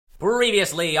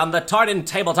Previously on the Tartan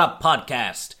Tabletop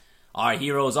Podcast, our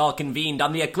heroes all convened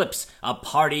on the Eclipse, a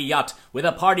party yacht with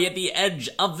a party at the edge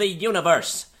of the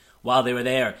universe. While they were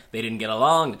there, they didn't get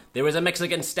along. There was a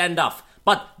Mexican standoff,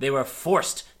 but they were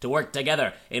forced to work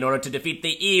together in order to defeat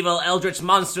the evil eldritch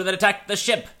monster that attacked the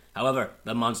ship. However,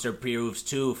 the monster proves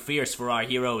too fierce for our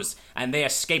heroes, and they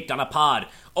escaped on a pod,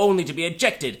 only to be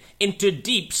ejected into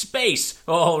deep space.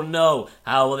 Oh no,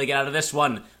 how will they get out of this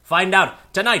one? Find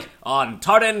out tonight on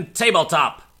Tartan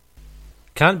Tabletop.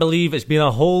 Can't believe it's been a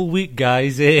whole week,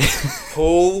 guys, eh?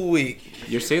 Whole week.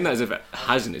 You're saying that as if it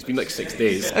hasn't. It's been like 6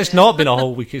 days. It's not been a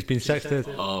whole week, it's been 6 days.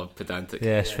 Oh, pedantic.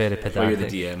 Yes, very pedantic. Well, you're the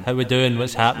DM. How we doing?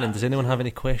 What's happening? Does anyone have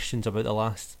any questions about the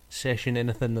last session?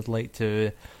 Anything they'd like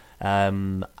to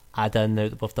add in now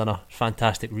that we've done a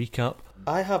fantastic recap?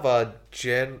 I have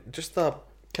just a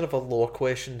kind of a lore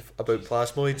question about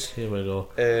plasmoids. Here we go.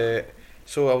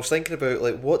 So I was thinking about,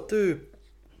 like, what do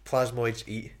plasmoids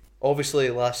eat? Obviously,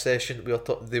 last session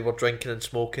they were drinking and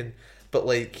smoking, but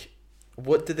like,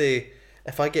 what do they?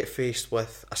 If I get faced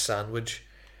with a sandwich,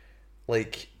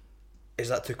 like, is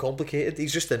that too complicated?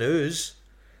 He's just an ooze.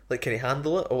 Like, can he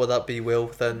handle it, or would that be well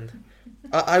within?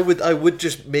 I would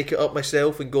just make it up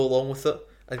myself and go along with it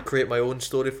and create my own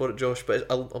story for it, Josh. But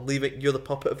I'm leaving. You're the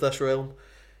puppet of this realm.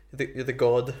 You're the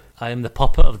god. I am the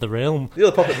puppet of the realm.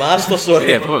 You're the puppet master,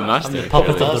 sorry. Yeah, puppet master. I'm the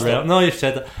puppet of the realm. No, you've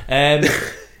said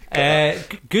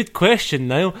that. Good question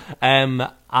now.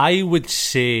 I would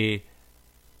say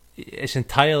it's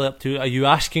entirely up to you. Are you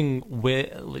asking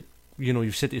where, like, you know,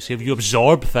 you've said to yourself, you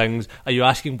absorb things. Are you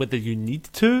asking whether you need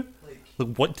to?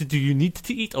 Like, what do you need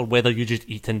to eat, or whether you just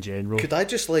eat in general? Could I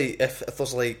just, like, if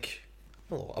there's like,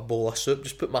 I don't know, a bowl of soup,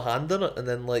 just put my hand in it and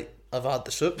then, like, I've had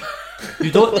the soup.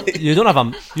 You don't. Like, you don't have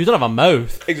a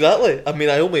mouth. Exactly. I mean,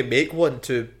 I only make one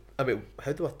to. I mean,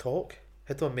 how do I talk?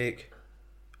 How do I make?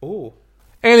 Oh.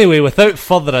 Anyway, without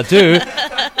further ado,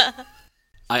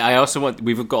 I also want.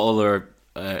 We've got all our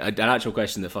an actual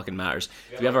question that fucking matters.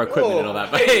 Do we have our equipment and all that?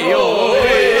 But hey, yo,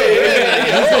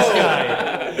 who's this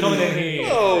guy coming in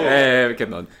here?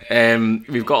 Come on.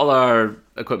 We've got all our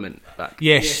equipment back.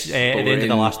 Yes, at the end of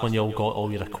the last one, you all got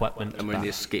all your equipment, and we're in the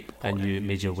escape pod. And you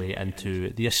made your way into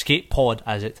the escape pod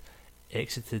as it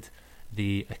exited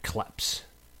the Eclipse.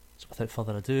 So, without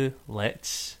further ado,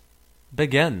 let's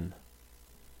begin.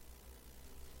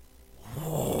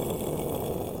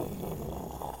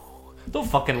 Don't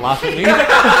fucking laugh at me.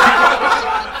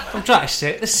 I'm trying to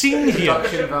set the scene here.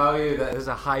 Production value. That is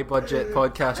a high budget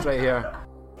podcast right here.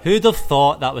 Who'd have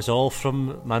thought that was all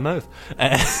from my mouth? What do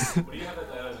you have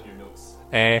it down as in your notes?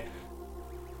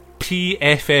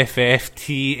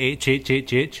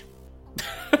 PFFFTHHHH.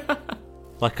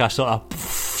 Like a sort of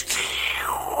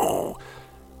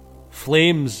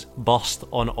flames burst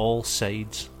on all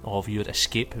sides of your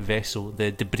escape vessel.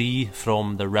 The debris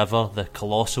from the river, the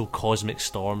colossal cosmic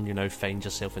storm you now find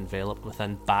yourself enveloped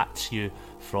within, bats you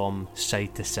from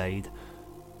side to side.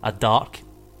 A dark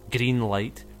green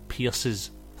light pierces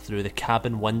through the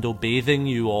cabin window, bathing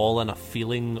you all in a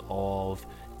feeling of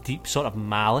deep sort of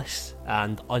malice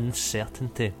and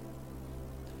uncertainty.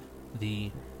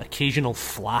 The occasional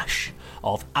flash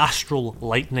of astral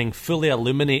lightning fully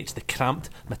illuminates the cramped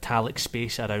metallic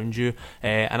space around you,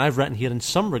 and I've written here, in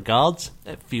some regards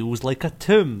it feels like a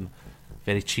tomb.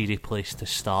 Very cheery place to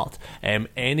start.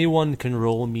 Anyone can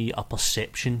roll me a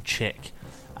perception check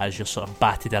as you're sort of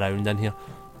batted around in here.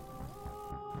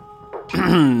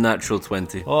 Natural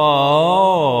 20.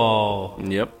 Oh.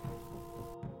 Yep.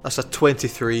 That's a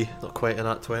 23. Not quite a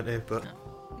nat 20, but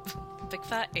Big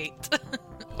fat 8.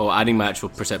 Oh, adding my actual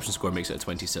perception score makes it a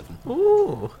 27.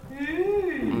 Ooh.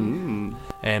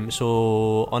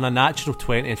 So on a natural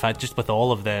 20, in fact, just with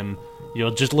all of them,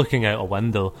 you're just looking out a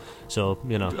window. So,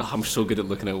 you know, I'm so good at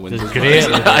looking out windows. Great.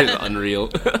 That's unreal.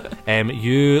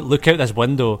 You look out this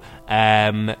window.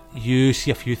 You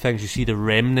see a few things. You see the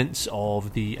remnants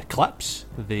of the Eclipse,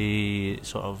 the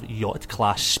sort of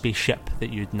yacht-class spaceship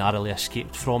that you'd narrowly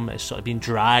escaped from. It's sort of been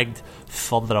dragged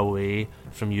further away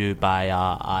from you by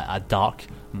a dark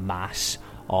mass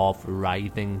of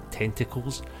writhing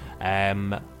tentacles.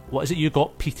 What is it you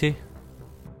got, Petey?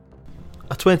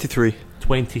 a 23.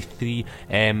 23.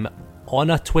 On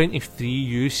a 23,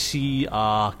 you see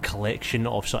a collection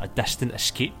of sort of distant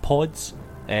escape pods,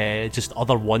 just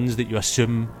other ones that you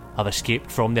assume have escaped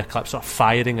from the Eclipse, sort of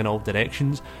firing in all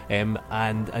directions.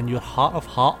 And in your heart of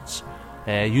hearts,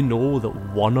 you know that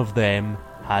one of them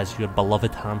has your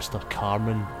beloved hamster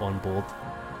Carmen on board.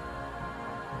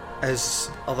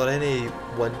 Are there any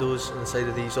windows on the side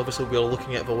of these? Obviously we're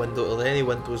looking at the window. Are there any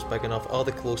windows big enough? Are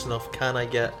they close enough? Can I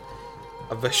get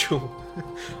a visual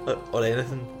or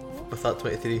anything with that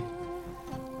 23?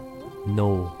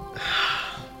 No.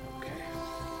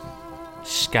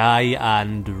 Sky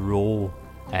and Ro,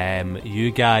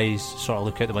 you guys sort of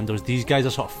look out the windows. These guys are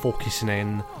sort of focusing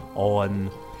in on,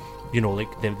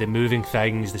 like the moving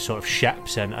things, the sort of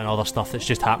ships and other stuff that's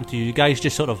just happened to you. You guys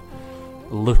just sort of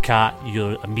look at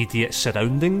your immediate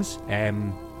surroundings.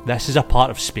 This is a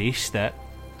part of space that,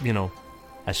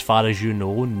 as far as you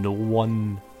know, no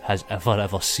one has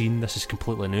ever seen. This is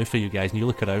completely new for you guys. And you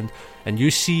look around and you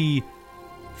see,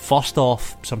 first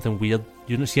off, something weird.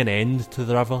 You don't see an end to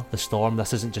the river, the storm.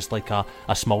 This isn't just like a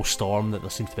small storm that there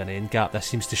seems to be an end gap. This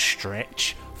seems to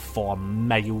stretch for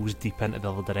miles deep into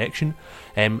the other direction.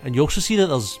 And you also see that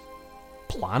there's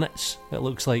planets, it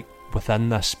looks like, within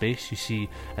this space. You see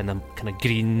in the kind of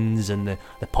greens and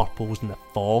the purples and the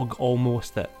fog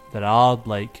almost that there are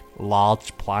like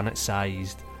large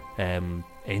planet-sized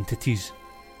entities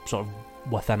sort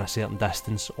of within a certain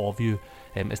distance of you.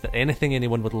 Is there anything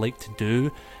anyone would like to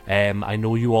do? I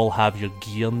know you all have your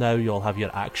gear now, you all have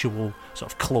your actual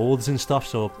sort of clothes and stuff,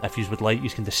 so if you would like, you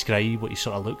can describe what you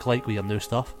sort of look like with your new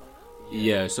stuff.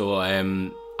 Yeah, so I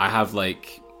have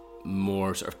like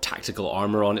more sort of tactical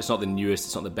armour on. It's not the newest,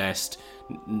 it's not the best,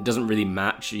 it doesn't really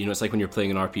match. It's like when you're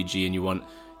playing an RPG and you want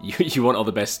all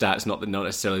the best stats, not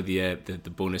necessarily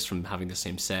the bonus from having the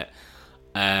same set.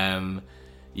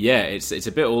 Yeah, it's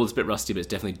a bit old, it's a bit rusty, but it's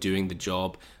definitely doing the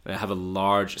job. I have a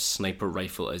large sniper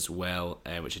rifle as well,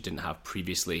 which I didn't have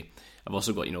previously. I've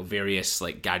also got various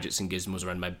like gadgets and gizmos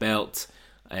around my belt,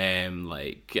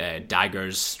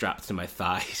 daggers strapped to my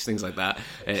thighs, things like that.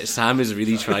 Sam is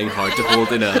really trying hard to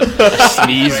hold in a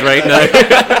sneeze right now,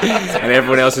 and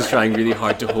everyone else is trying really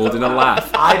hard to hold in a laugh.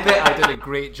 I bet I did a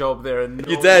great job there. And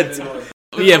You did.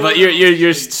 Yeah, but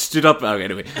you're stood up. Okay,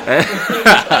 anyway,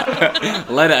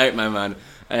 let it out, my man.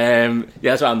 Yeah,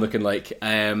 that's what I'm looking like.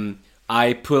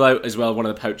 I pull out as well one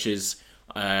of the pouches,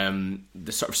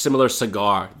 the sort of similar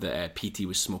cigar that PT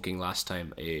was smoking last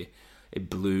time, a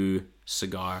blue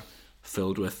cigar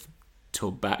filled with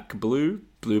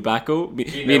blue bacco. Me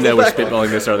and Nell were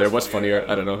spitballing this earlier. What's funnier?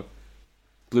 I don't know.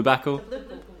 Blue bacco?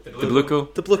 The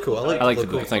bluco? The bluco. I like the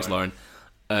bluco. Thanks, Lauren.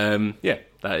 Yeah,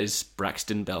 that is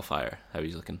Braxton Bellfire. How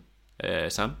he's looking.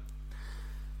 Sam?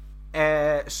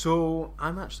 So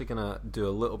I'm actually going to do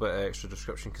a little bit of extra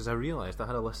description because I realised I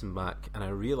had to listen back and I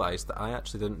realised that I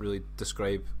actually didn't really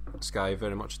describe Sky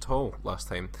very much at all last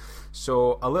time.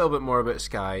 So a little bit more about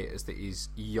Sky is that he's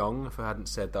young, if I hadn't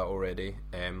said that already,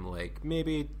 like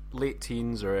maybe late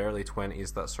teens or early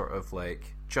 20s, that sort of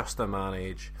like just a man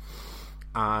age,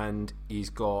 and he's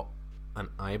got an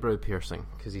eyebrow piercing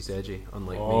because he's edgy,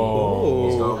 unlike me.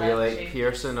 He's got a wee like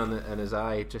piercing in his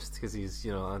eye just because he's, I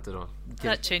don't know.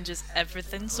 That changes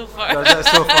everything so far. Does that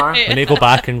so far? When they go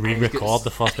back and re-record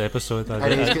the first episode,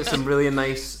 and he's got some really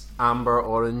nice amber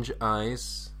orange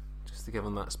eyes just to give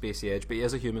him that spacey edge. But he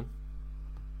is a human.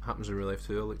 Happens in real life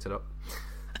too. I looked it up.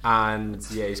 And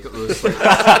yeah, he's got those.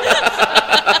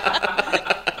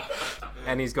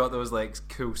 And he's got those like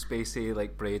cool spacey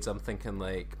like braids. I'm thinking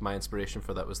like my inspiration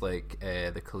for that was like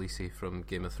the Khaleesi from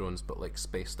Game of Thrones, but like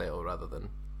space style rather than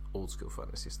old school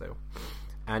fantasy style.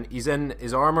 And he's in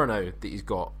his armour now that he's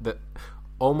got that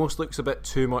almost looks a bit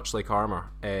too much like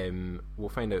armour. We'll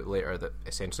find out later that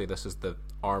essentially this is the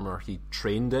armour he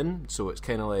trained in, so it's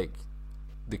kind of like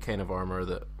the kind of armour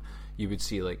that you would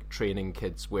see like training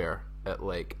kids wear at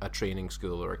like a training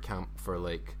school or a camp for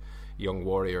like young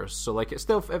warriors. So like it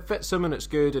fits him and it's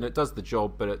good and it does the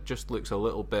job, but it just looks a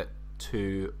little bit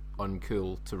too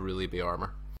uncool to really be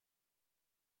armour.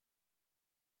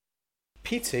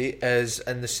 PT is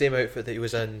in the same outfit that he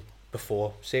was in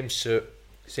before, same suit,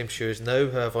 same shoes. Now,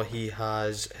 however, he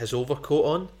has his overcoat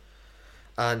on,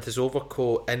 and his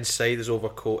overcoat, inside his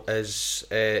overcoat is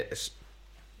it's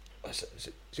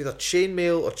either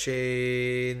chainmail or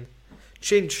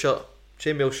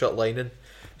chainmail shirt lining.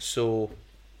 So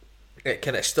it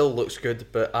kind of still looks good,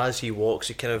 but as he walks,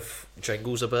 he kind of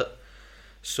jingles a bit.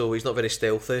 So he's not very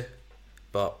stealthy,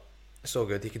 but it's all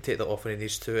good. He can take that off when he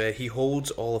needs to. He holds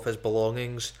all of his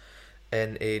belongings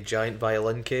in a giant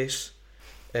violin case.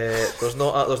 There's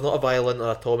not a violin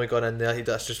or a Tommy gun in there.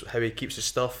 That's just how he keeps his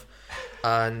stuff.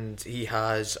 And he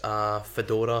has a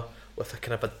fedora with a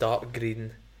kind of a dark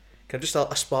green, kind of just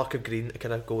a spark of green to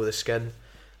kind of go with the skin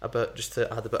a bit, just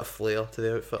to add a bit of flair to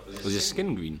the outfit. Was his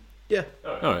skin green? Yeah.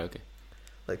 Alright, okay.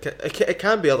 Like it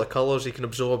can be other colours. He can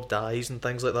absorb dyes and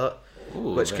things like that,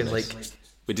 which can nice.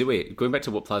 like. Wait, going back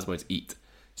to what plasmoids eat,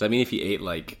 does that mean if he ate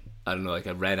like, I don't know, like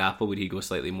a red apple, would he go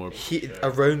slightly more...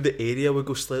 Around the area would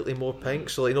go slightly more pink.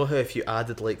 So like, you know how if you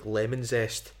added like lemon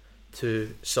zest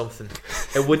to something,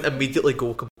 it wouldn't immediately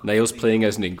go... Niall's playing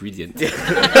as an ingredient.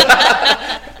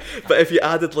 But if you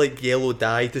added like yellow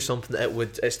dye to something,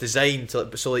 it's designed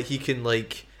to, so like he can,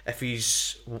 like, if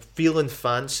he's feeling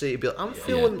fancy, he'd be like, I'm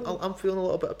feeling a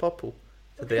little bit of purple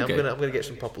today. Okay. I'm gonna get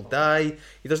some purple dye.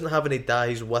 He doesn't have any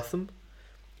dyes with him.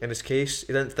 In his case, he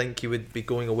didn't think he would be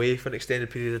going away for an extended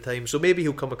period of time, so maybe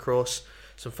he'll come across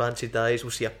some fancy dyes.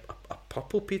 We'll see a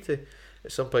purple Petey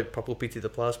at some point. Purple Petey the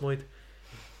Plasmoid.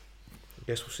 I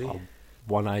guess we'll see.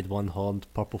 One-eyed, one-horned,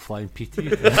 purple flying PT.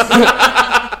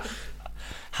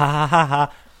 Ha ha ha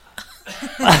ha.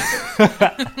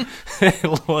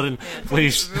 Lauren,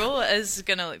 please. Ro is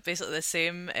gonna look basically the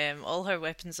same. All her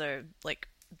weapons are like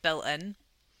built in,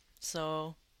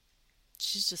 so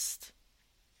she's just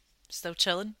still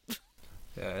chilling.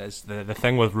 Yeah, it's the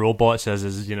thing with robots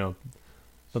is you know,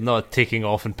 they're not taking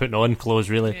off and putting on clothes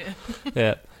really.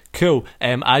 Yeah. Cool.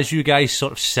 As you guys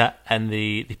sort of sit in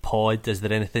the pod, is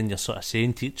there anything you're sort of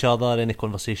saying to each other? Any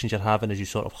conversations you're having as you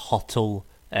sort of huddle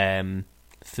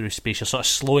through space? You're sort of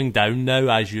slowing down now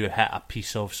as you hit a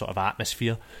piece of sort of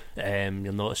atmosphere.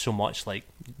 You'll notice so much, like,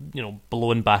 you know,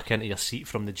 blowing back into your seat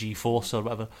from the G-force or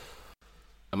whatever.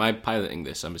 Am I piloting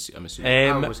this? I'm assuming.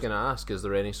 I was going to ask, is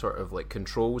there any sort of like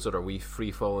controls, or are we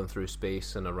free falling through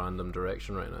space in a random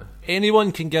direction right now?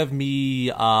 Anyone can give me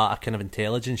a kind of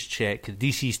intelligence check.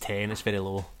 DC's 10, it's very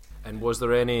low. And was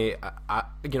there any, I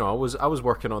was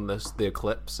working on the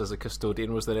Eclipse as a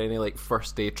custodian. Was there any like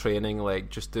first day training, like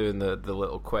just doing the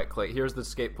little quick, like, here's the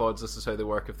escape pods, this is how they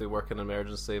work if they work in an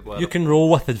emergency, blah. You can roll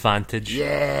with advantage.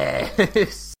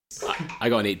 Yes. I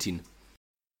got an 18.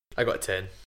 I got a 10.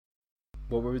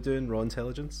 What were we doing? Raw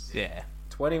intelligence? Yeah.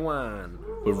 21.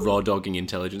 We're raw dogging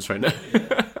intelligence right now.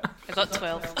 I got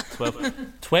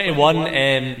 12. 21.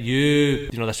 You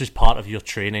know, this was part of your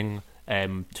training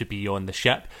to be on the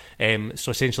ship.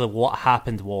 So essentially what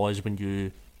happened was when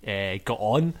you get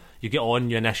on,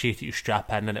 you initiate it, you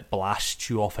strap in, and it blasts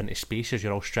you off into space as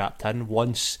you're all strapped in.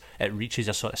 Once it reaches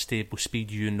a sort of stable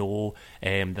speed, you know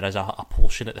there is a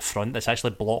portion at the front that's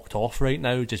actually blocked off right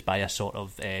now just by a sort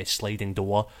of sliding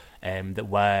door that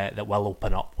will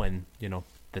open up when, you know,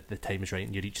 the time is right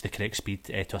and you reach the correct speed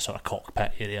to a sort of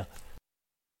cockpit area.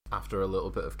 After a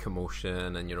little bit of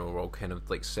commotion and, you know, we're all kind of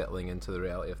like settling into the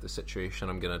reality of the situation,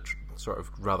 I'm going to sort of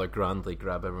rather grandly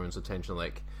grab everyone's attention,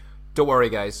 like, don't worry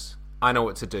guys, I know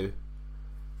what to do.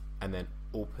 And then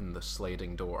open the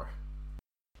sliding door.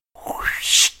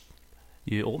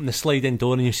 You open the sliding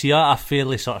door and you see a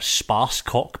fairly sort of sparse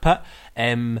cockpit.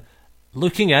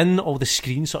 Looking in, all the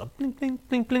screens sort of blink, blink,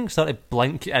 blink, blink, start to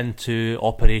blink into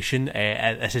operation.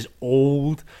 This is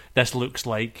old. This looks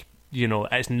like, you know,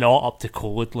 it's not up to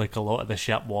code like a lot of the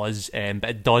ship was, but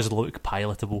it does look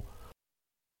pilotable.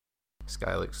 This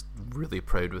guy looks really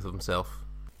proud with himself.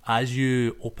 As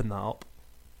you open that up,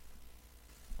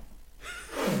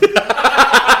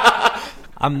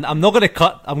 I'm not going to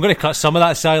cut. I'm going to cut some of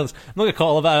that silence. I'm not going to cut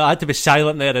all of it. I had to be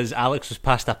silent there as Alex was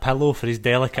passed a pillow for his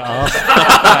delicate arse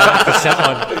to sit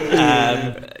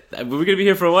on. We're going to be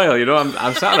here for a while, you know.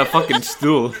 I'm sat on a fucking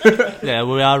stool. Yeah,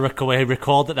 we are. We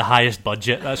record at the highest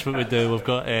budget. That's what we do. We've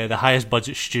got the highest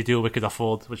budget studio we could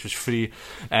afford, which was free.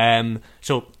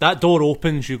 So that door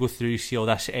opens. You go through. You see all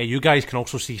this. You guys can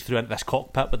also see through into this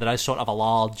cockpit, but there is sort of a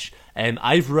large.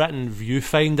 I've written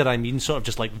viewfinder. I mean, sort of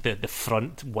just like the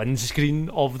front windscreen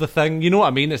of the thing. You know what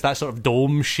I mean? It's that sort of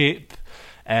dome shape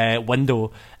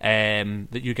window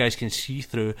that you guys can see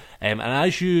through. And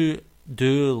as you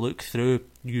do look through,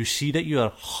 you see that you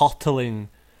are hurtling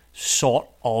sort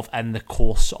of in the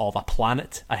course of a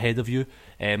planet ahead of you.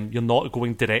 You're not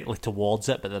going directly towards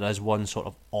it, but there is one sort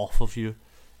of off of you.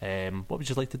 What would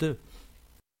you like to do?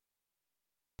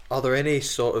 Are there any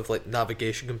sort of like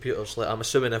navigation computers? Like, I'm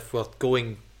assuming if we're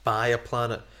going by a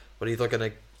planet, we're either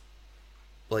gonna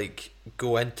like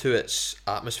go into its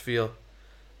atmosphere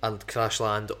and crash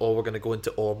land, or we're gonna go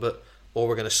into orbit, or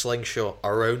we're gonna slingshot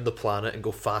around the planet and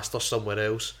go faster somewhere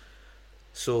else.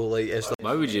 So like, it's like,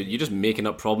 why would you? You're just making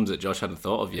up problems that Josh hadn't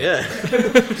thought of yet.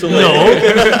 yeah. So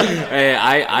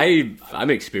I'm an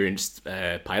experienced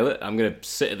pilot. I'm gonna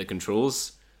sit at the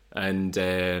controls and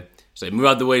say, "Move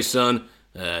out the way, son."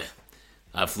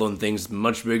 I've flown things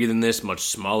much bigger than this, much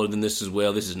smaller than this as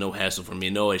well. This is no hassle for me,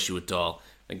 no issue at all.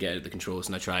 I get at the controls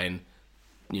and I try and,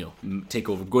 you know, take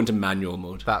over, go into manual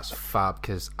mode. That's fab,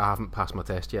 because I haven't passed my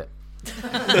test yet.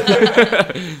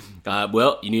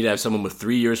 Well, you need to have someone with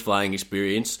 3 years flying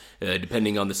experience,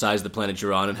 depending on the size of the planet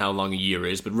you're on and how long a year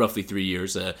is, but roughly 3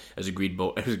 years, as agreed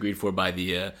for by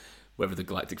the whatever the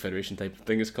Galactic Federation type of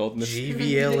thing is called. In this.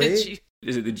 GVLA.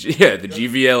 Is it the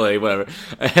GVLA, whatever.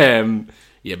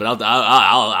 Yeah, but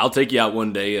I'll take you out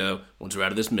one day once we're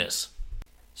out of this mess.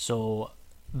 So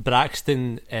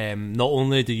Braxton, not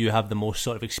only do you have the most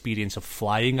sort of experience of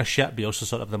flying a ship, but you also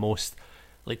sort of the most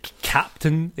like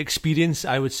captain experience,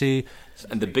 I would say,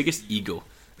 and the biggest ego.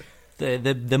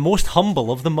 The most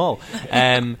humble of them all.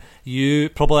 You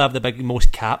probably have the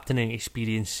most captaining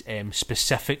experience,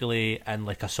 specifically in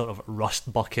like a sort of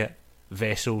rust bucket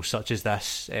vessel such as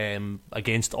this,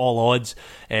 against all odds.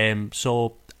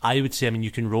 So I would say, I mean,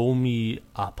 you can roll me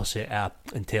a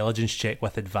intelligence check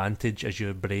with advantage as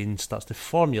your brain starts to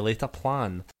formulate a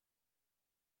plan.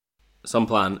 Some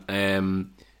plan.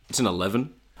 It's an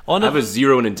 11. I have a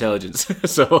 0 in intelligence,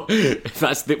 so if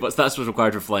that's what's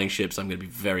required for flying ships, I'm going to be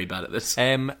very bad at this.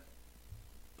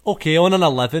 Okay, on an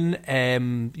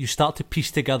 11, you start to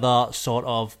piece together sort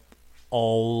of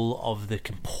all of the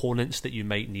components that you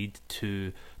might need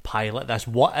to pilot this.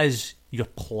 What is your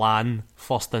plan,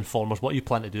 first and foremost? What are you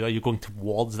planning to do? Are you going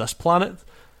towards this planet?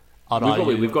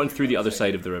 We've gone through the other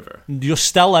side of the river. You're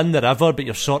still in the river, but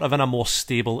you're sort of in a more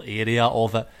stable area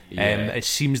of it. Yeah. It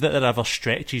seems that the river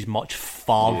stretches much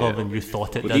farther than you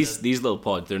thought it did. These little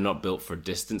pods, they're not built for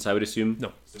distance, I would assume.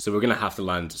 No. So we're going to have to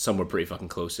land somewhere pretty fucking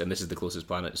close, and this is the closest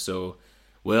planet. So,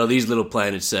 well, these little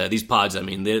planets, these pods, I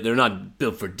mean, they're not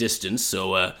built for distance,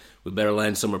 so we better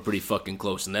land somewhere pretty fucking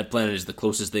close. And that planet is the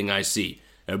closest thing I see.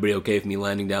 Everybody okay with me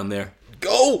landing down there?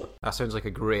 Go! That sounds like a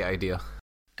great idea.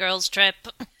 Girls trip.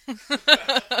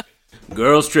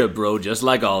 Girls trip, bro, just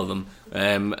like all of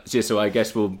them. So I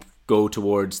guess we'll go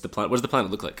towards the planet. What does the planet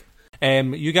look like?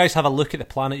 You guys have a look at the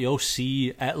planet. You'll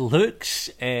see it looks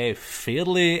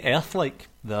fairly Earth-like.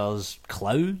 There's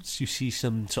clouds. You see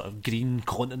some sort of green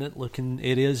continent-looking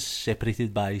areas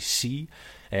separated by sea.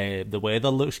 The weather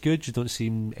looks good. You don't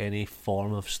see any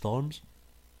form of storms.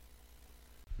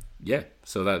 Yeah,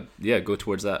 so go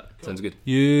towards that. Sounds good.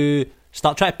 You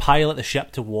start trying to pilot the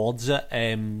ship towards it.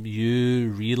 You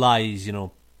realise,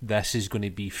 this is going to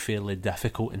be fairly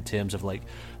difficult in terms of like,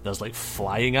 there's like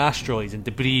flying asteroids and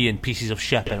debris and pieces of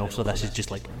ship, and also this is just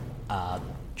like a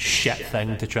shit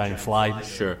thing to try and fly.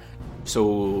 Sure.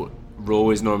 So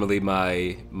Ro is normally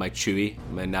my Chewie,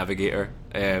 my navigator.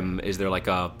 Is there like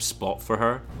a spot for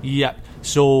her? Yeah.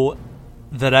 So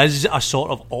there is a sort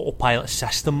of autopilot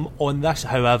system on this.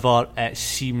 However, it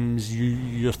seems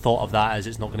your thought of that is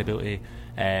it's not going to be able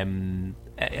to.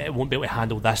 It won't be able to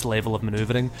handle this level of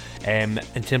manoeuvring. In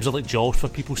terms of like jobs for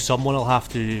people, someone will have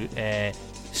to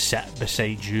sit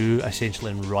beside you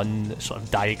essentially and run sort of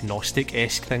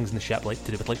diagnostic-esque things in the ship, like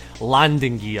to do with like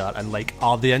landing gear and like,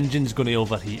 are the engines going to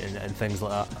overheat and things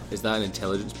like that. Is that an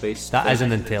intelligence base? That is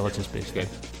an intelligence base. Okay.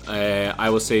 I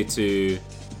will say to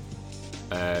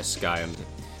Sky,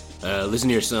 listen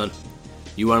here, son.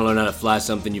 You want to learn how to fly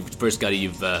something? You've first got to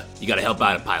help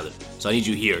out a pilot. So I need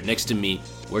you here next to me,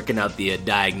 working out the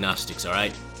diagnostics. All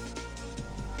right?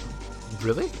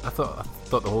 Really? I thought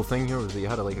the whole thing here was that you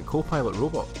had a co-pilot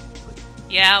robot.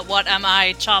 Yeah, what am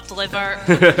I? Chopped liver?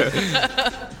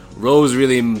 Ro's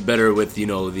really better with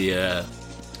the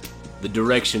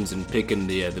directions and picking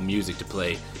the music to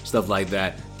play, stuff like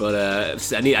that. But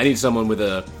I need someone with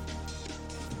a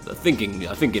thinking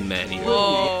man here.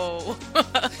 Whoa.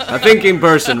 A thinking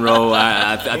person, Ro.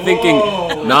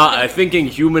 A thinking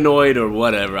humanoid or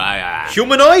whatever.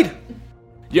 Humanoid?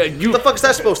 Yeah, What the fuck's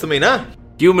that supposed to mean, huh?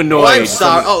 humanoid. Oh, I'm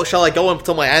sorry. Oh, shall I go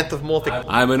until my anthropomorphic?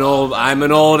 I'm an old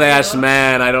ass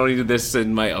man. I don't need this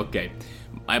in my. Okay,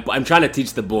 I'm trying to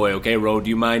teach the boy. Okay, Ro, do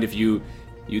you mind if you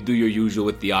do your usual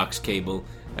with the aux cable,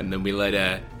 and then we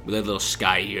let little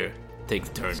Sky here take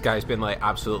the turn. This guy's been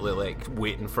absolutely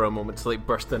waiting for a moment to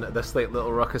burst into this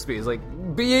little ruckus beat. He's like,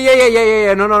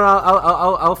 yeah, no,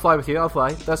 I'll fly with you. I'll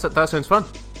fly. That sounds fun.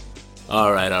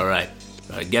 All right,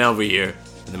 get over here,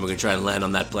 and then we're gonna try and land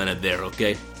on that planet there.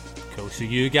 Okay. Cool. So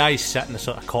you guys sit in the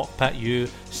sort of cockpit. You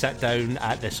sit down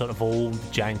at the sort of old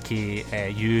janky.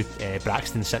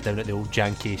 Braxton, sit down at the old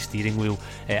janky steering wheel.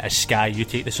 As Sky, you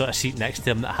take the sort of seat next to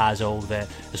him that has all the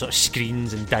sort of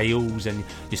screens and dials, and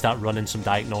you start running some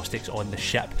diagnostics on the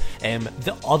ship.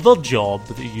 The other job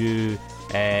that you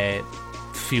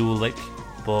feel like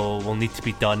will need to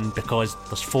be done, because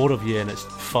there's 4 of you and it's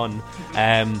fun.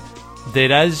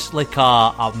 There is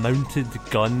a mounted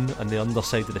gun on the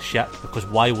underside of the ship, because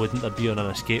why wouldn't there be on an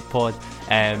escape pod?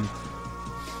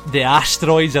 The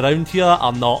asteroids around here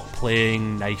are not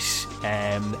playing nice,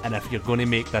 and if you're going to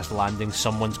make this landing,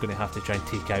 someone's going to have to try and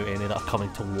take out any that are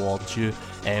coming towards you.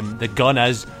 The gun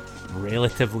is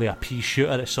relatively a pea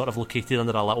shooter. It's sort of located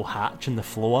under a little hatch in the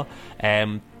floor.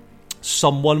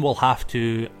 Someone will have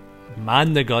to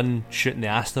man the gun shooting the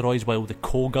asteroids while the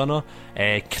co-gunner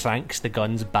cranks the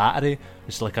gun's battery.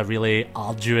 It's a really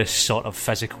arduous sort of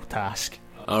physical task.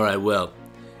 Alright, well,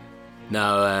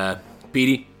 now,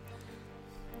 Petey,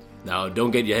 Now,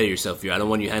 don't get ahead of yourself here. I don't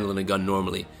want you handling a gun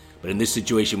normally. But in this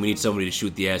situation, we need somebody to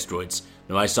shoot the asteroids.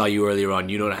 Now, I saw you earlier on.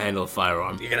 You know how to handle a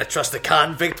firearm. You're gonna trust a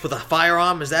convict with a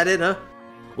firearm? Is that it, huh?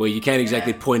 Well, you can't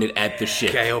exactly point it at the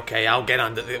ship. Okay, I'll get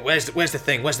on. Where's the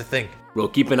thing? Bro,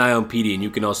 keep an eye on PD, and you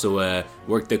can also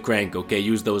work the crank, okay?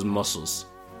 Use those muscles.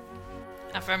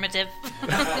 Affirmative.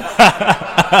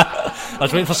 I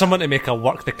was waiting for someone to make a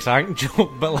work the crank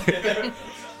joke, but like...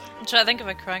 I'm trying to think of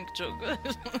a crank joke.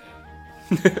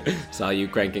 Saw you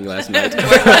cranking last night.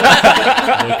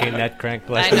 Working that crank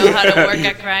I last know how to work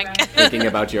a crank. Thinking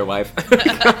about your wife.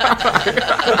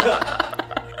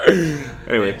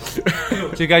 Anyway.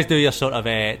 So you guys do your sort of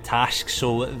tasks.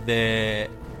 So the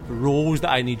roles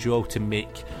that I need you all to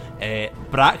make,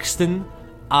 Braxton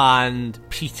and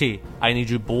Petey, I need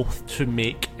you both to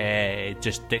make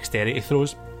just dexterity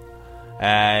throws.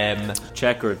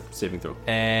 Check or saving throw?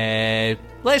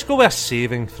 Let's go with a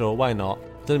saving throw. Why not?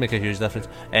 Doesn't make a huge difference.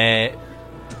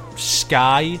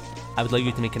 Sky, I would like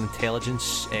you to make an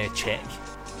intelligence check,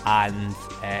 and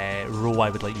Ro,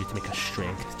 I would like you to make a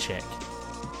strength check.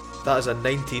 That is a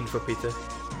 19 for Peter.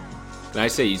 Can I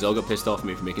say, he's all got pissed off at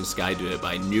me for making Sky do it, but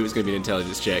I knew it was going to be an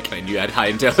intelligence check, and I knew I had high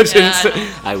intelligence.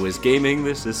 Yeah, I was gaming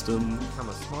the system. I'm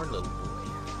a smart little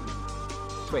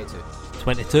boy.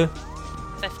 22.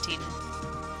 15.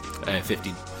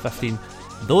 15. 15.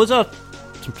 Those are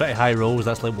some pretty high rolls.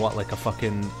 That's like a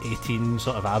fucking 18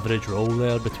 sort of average roll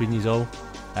there between you all.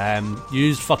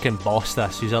 Yous fucking boss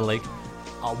this. Yous are like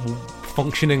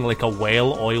functioning like a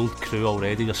well-oiled crew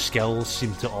already. Your skills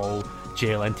seem to all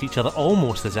gel into each other,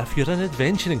 almost as if you're an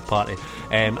adventuring party.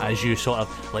 As you sort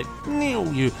of like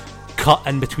you cut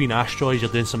in between asteroids,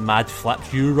 you're doing some mad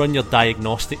flips. You run your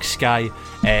diagnostic, Sky,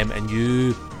 and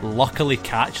you luckily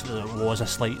catch that there was a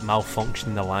slight malfunction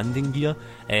in the landing gear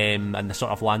and the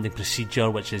sort of landing procedure,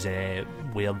 which is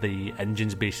where the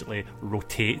engines basically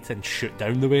rotate and shoot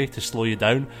down the way to slow you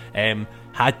down.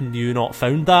 Hadn't you not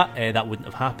found that, that wouldn't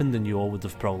have happened, and you all would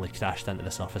have probably crashed into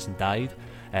the surface and died.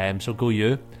 So go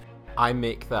you. I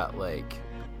make that like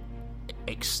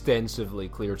extensively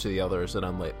clear to the others, and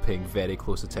I'm like paying very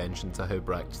close attention to how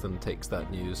Braxton takes that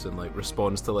news and like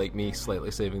responds to like me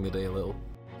slightly saving the day a little.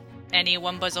 Any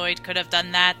Wumbazoid could have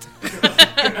done that.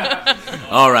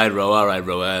 Alright, Ro.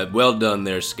 Well done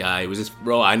there, Sky. Was this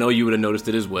Ro? I know you would have noticed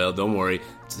it as well. Don't worry.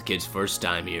 It's the kid's first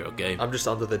time here, okay? I'm just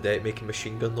under the deck making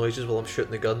machine gun noises while I'm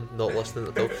shooting the gun, not listening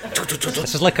at all.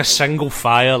 This is like a single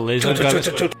fire laser gun.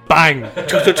 It's bang,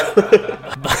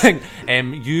 bang.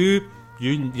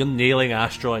 You're nailing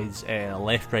asteroids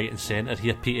left, right, and centre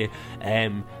here, Petey.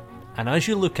 And as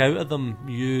you look out at them,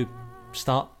 you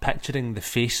start picturing the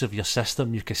face of your sister,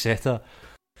 Mukaseta.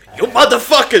 You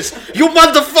motherfuckers!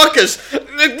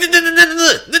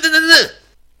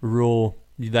 Ro,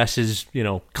 this is,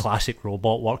 classic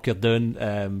robot work you're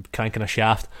doing, cranking a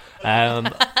shaft.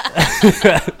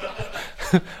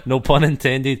 No pun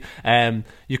intended.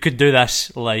 You could do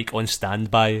this like on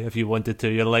standby if you wanted to.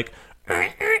 You're like,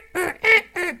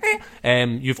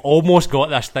 you've almost got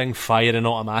this thing firing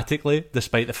automatically,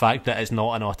 despite the fact that it's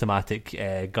not an automatic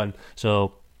gun.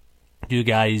 So you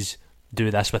guys do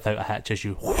this without a hitch as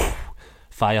you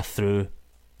fire through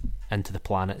into the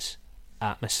planet's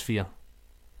atmosphere.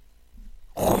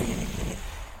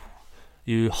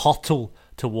 You hurtle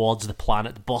towards the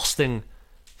planet, bursting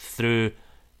through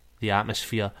the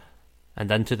atmosphere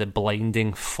and into the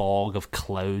blinding fog of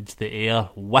clouds. The air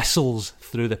whistles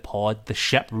through the pod, the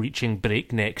ship reaching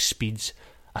breakneck speeds.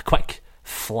 A quick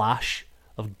flash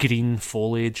of green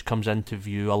foliage comes into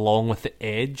view, along with the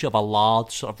edge of a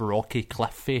large sort of rocky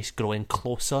cliff face growing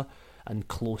closer and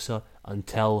closer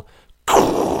until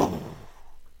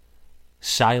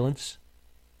silence,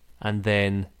 and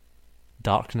then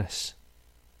darkness.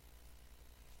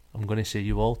 I'm going to say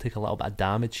you all take a little bit of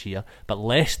damage here, but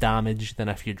less damage than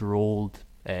if you'd rolled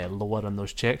lower on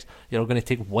those checks. You're going to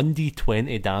take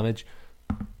 1d20 damage.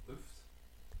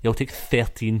 You'll take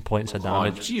 13 points of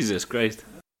damage. Oh, Jesus Christ.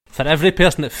 For every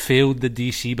person that failed the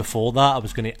DC before that, I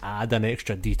was going to add an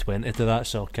extra d20 to that,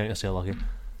 so count yourself lucky.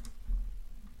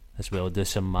 As well, do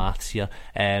some maths here.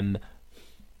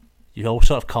 You all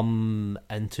sort of come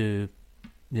into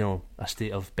a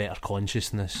state of better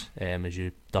consciousness as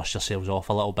you dust yourselves off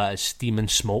a little bit, as steam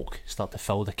and smoke start to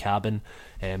fill the cabin.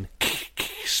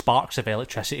 Sparks of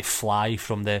electricity fly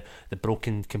from the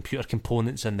broken computer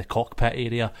components in the cockpit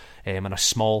area, and a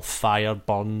small fire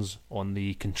burns on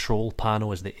the control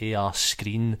panel as the AR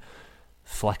screen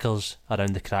flickers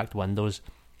around the cracked windows.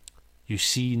 You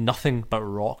see nothing but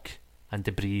rock and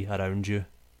debris around you.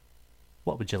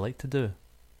 What would you like to do?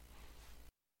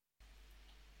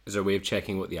 Is there a way of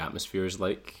checking what the atmosphere is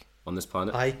like on this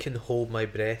planet? I can hold my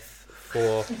breath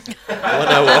for 1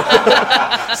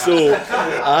 hour. So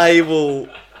I will.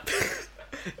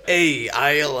 Hey,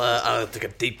 I'll take a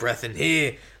deep breath in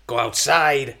here, go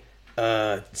outside,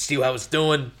 see how it's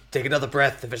doing, take another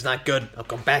breath. If it's not good, I'll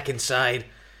come back inside,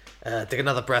 take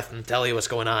another breath and tell you what's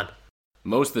going on.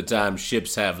 Most of the time,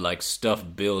 ships have like stuff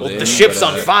built in. The ship's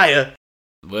but, on fire.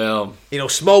 Well,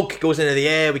 Smoke goes into the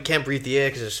air. We can't breathe the air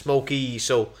because it's smoky.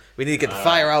 So we need to get the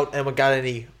fire out. And we got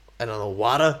any, I don't know,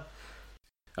 water?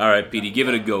 all right, Petey, give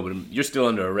it a go. But you're still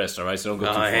under arrest, all right? So don't go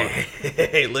too far.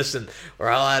 Hey, listen, we're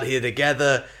all out here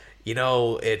together.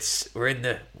 We're in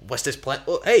the, what's this planet?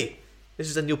 Oh, hey, this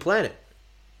is a new planet.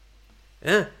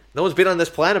 Yeah, no one's been on this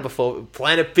planet before.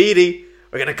 Planet Petey.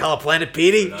 We're gonna call it Planet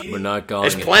Petey. We're not calling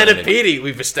It's it Planet Petey.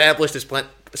 We've established this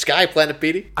Sky Planet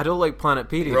Petey. I don't like Planet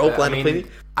Petey. Roll but, Planet Petey.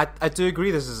 I do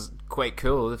agree this is quite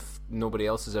cool if nobody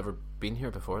else has ever been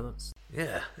here before. That's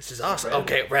Yeah, this is awesome.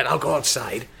 Okay, Red, I'll go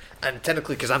outside. And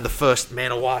technically, because I'm the first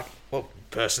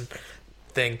person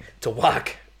to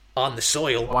walk on the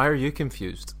soil. why are you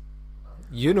confused?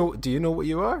 Do you know what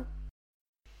you are?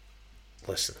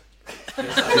 Listen,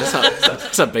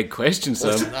 That's a big question,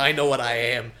 Sam. listen, I know what I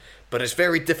am. But it's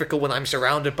very difficult when I'm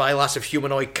surrounded by lots of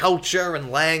humanoid culture and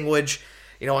language.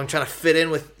 I'm trying to fit in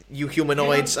with you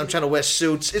humanoids. I'm trying to wear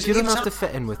suits. You don't have to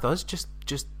fit in with us. Just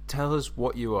tell us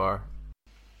what you are.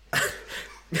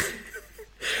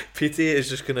 Petey is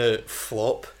just going to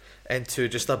flop into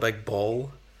just a big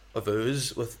ball of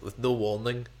ooze with no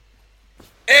warning.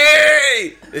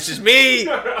 Hey! This is me!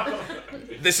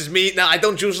 This is me. Now, I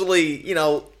don't usually,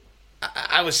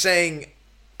 I was saying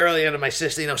earlier to my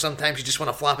sister, sometimes you just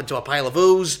want to flop into a pile of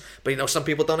ooze, but, some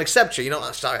people don't accept you.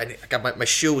 Sorry, I got my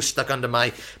shoe stuck under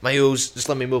my ooze. Just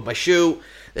let me move my shoe.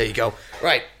 There you go.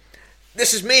 Right.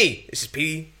 This is me. This is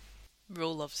Petey.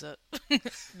 Ro loves it.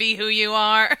 Be who you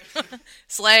are.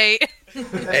 Slay.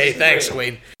 Hey, thanks,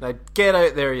 Queen. Now get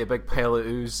out there, you big pile of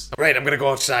ooze. Right, I'm going to go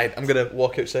outside. I'm going to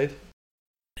walk outside.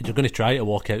 You're going to try to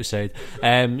walk outside.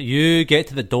 You get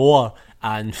to the door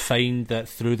and find that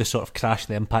through the sort of crash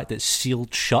and the impact, it's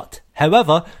sealed shut.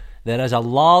 However, there is a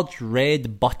large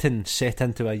red button set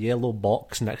into a yellow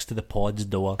box next to the pod's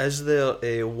door. Is there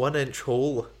a 1-inch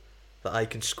hole that I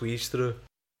can squeeze through?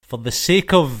 For the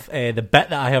sake of the bit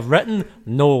that I have written,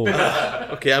 no.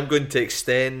 Okay, I'm going to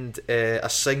extend a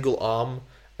single arm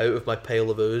out of my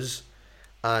pile of ooze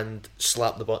and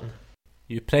slap the button.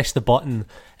 You press the button,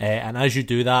 and as you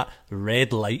do that,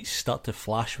 red lights start to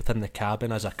flash within the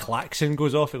cabin as a klaxon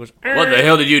goes off. It goes, What the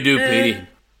hell did you do, Petey?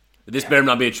 This better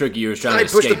not be a trick of yours trying I to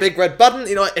push escape. the big red button.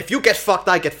 If you get fucked,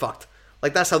 I get fucked.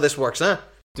 Like, that's how this works, huh?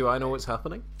 Do I know what's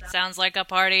happening? Sounds like a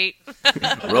party.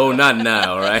 Ro, not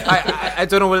now, alright? I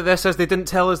don't know what this is. They didn't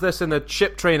tell us this in the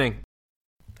ship training.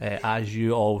 as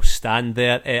you all stand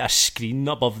there, a screen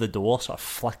above the door sort of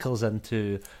flickers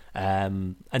into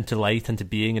light, into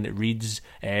being, and it reads,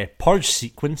 "Purge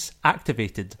sequence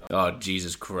activated." Oh,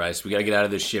 Jesus Christ. We gotta get out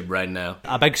of this ship right now.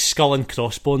 A big skull and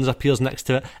crossbones appears next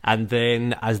to it, and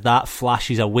then as that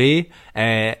flashes away,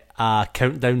 a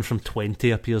countdown from 20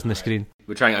 appears on the screen.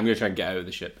 I'm gonna try and get out of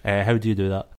the ship. How do you do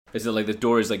that? Is it like the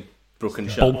door is like broken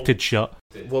shut? Bolted shut.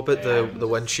 What about the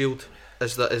windshield?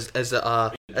 Was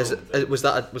that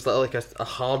like a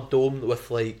hard dome with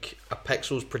like a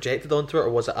pixels projected onto it, or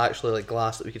was it actually like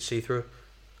glass that we could see through?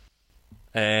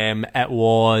 It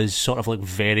was sort of like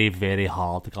very, very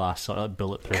hard glass, sort of like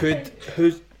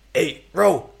bulletproof. Hey,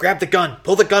 Ro, grab the gun,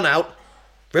 pull the gun out,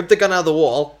 rip the gun out of the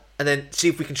wall, and then see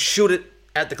if we can shoot it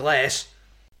at the glass.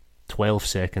 12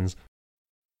 seconds.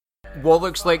 What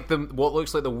looks like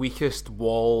the weakest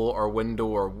wall or window,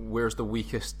 or where's the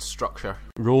weakest structure?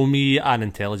 Roll me an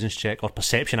intelligence check, or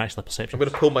perception, actually, perception. I'm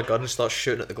going to pull my gun and start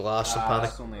shooting at the glass and panic.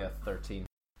 It's only a 13.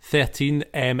 13.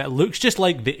 It looks just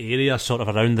like the area sort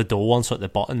of around the door and sort of the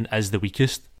button is the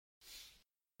weakest.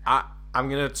 I'm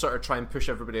going to sort of try and push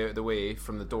everybody out of the way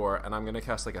from the door, and I'm going to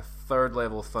cast like a 3rd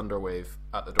level thunder wave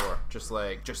at the door. Just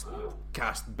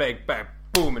cast big, bang,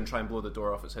 boom, and try and blow the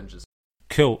door off its hinges.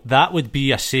 Cool. That would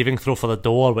be a saving throw for the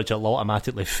door, which it'll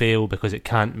automatically fail because it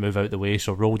can't move out the way,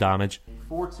 so roll damage.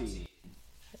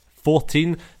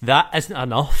 14. That isn't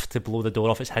enough to blow the door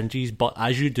off its hinges, but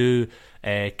as you do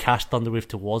cast Thunderwave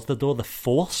towards the door, the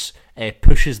force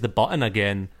pushes the button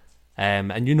again,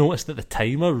 and you notice that the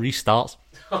timer restarts.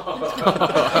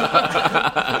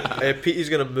 Petey's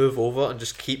going to move over and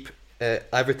just keep,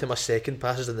 every time a second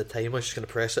passes in the timer, he's just going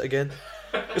to press it again.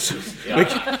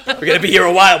 We're going to be here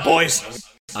a while, boys.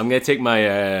 I'm going to take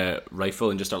my rifle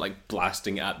and just start like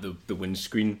blasting at the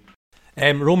windscreen.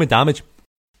 Roll me damage.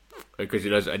 Because it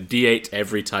does a D8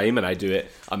 every time, and I do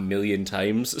it a million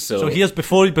times. So here's,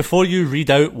 before you read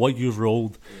out what you've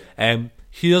rolled,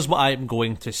 here's what I'm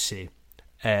going to say.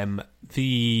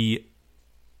 The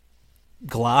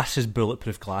glass is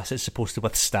bulletproof glass. It's supposed to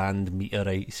withstand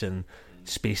meteorites and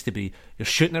space debris. You're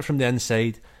shooting it from the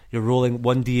inside. You're rolling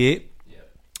 1d8.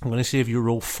 I'm going to say if you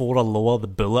roll 4 or lower, the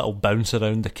bullet will bounce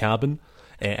around the cabin.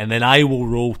 And then I will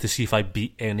roll to see if I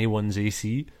beat anyone's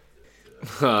AC.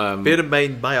 Bear in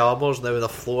mind, my armour's now in the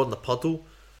floor in the puddle.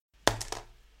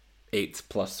 8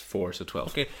 plus 4, so 12.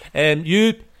 Okay.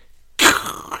 You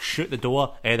shoot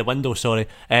the window, sorry.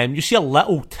 You see a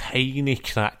little tiny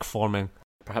crack forming.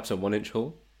 Perhaps a 1-inch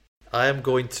hole? I am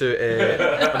going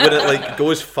to, I'm going to like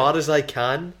go as far as I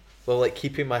can while like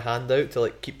keeping my hand out to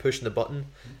like keep pushing the button.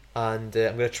 And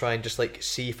I'm going to try and just like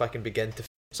see if I can begin to...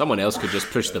 Someone else could just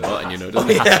push the button, you know. Oh,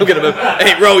 yeah, I'm going to move.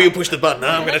 Hey, Ro, you push the button.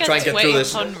 I'm going to try and get through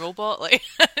this. Like a 20-ton robot, like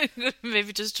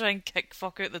maybe just try and kick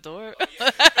fuck out the door.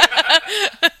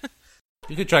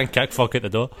 You could try and kick fuck out the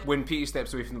door. When Petey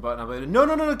steps away from the button, I'm like,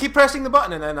 no, keep pressing the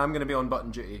button, and then I'm going to be on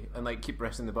button duty and like keep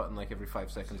pressing the button like every 5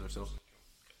 seconds or so.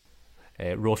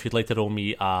 Ro, if you'd like to roll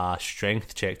me a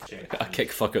strength check. A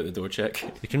kick fuck out the door check.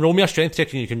 You can roll me a strength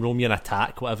check and you can roll me an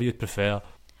attack, whatever you'd prefer.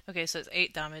 Okay, so it's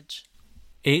 8 damage.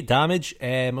 8 damage.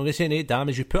 I'm going to say 8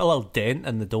 damage. You put a little dent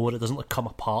in the door. It doesn't like come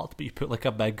apart, but you put like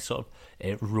a big sort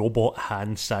of robot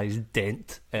hand-sized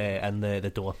dent in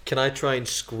the door. Can I try and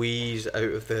squeeze out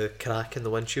of the crack in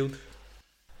the windshield?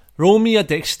 Roll me a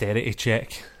dexterity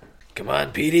check. Come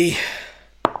on, Petey.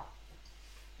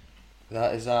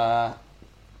 That is a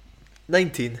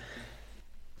 19.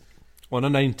 On a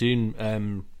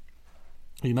 19,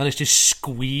 you manage to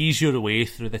squeeze your way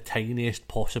through the tiniest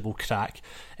possible crack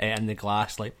in the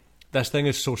glass. Like, this thing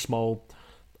is so small,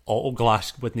 auto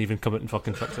glass wouldn't even come out and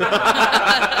fucking fix it.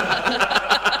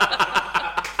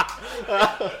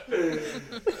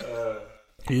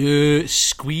 You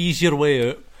squeeze your way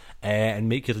out and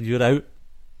make you're out.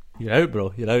 You're out,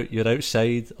 bro. You're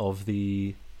outside of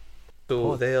the...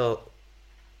 So they are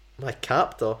my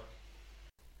captor.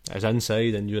 It's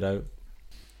inside and you're out.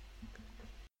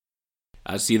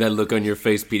 I see that look on your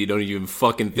face, Petey. Don't even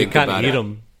fucking think about it. You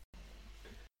can't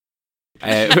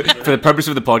hear him. For the purpose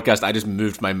of the podcast, I just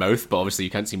moved my mouth, but obviously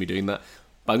you can't see me doing that.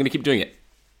 But I'm going to keep doing it.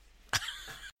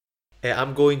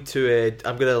 I'm going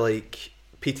to like...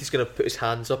 Petey's going to put his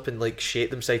hands up and like shake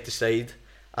them side to side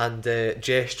and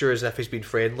gesture as if he's been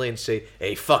friendly and say,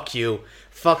 hey, fuck you,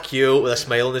 with a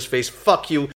smile on his face, fuck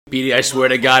you. Petey, I swear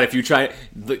to God, if you try...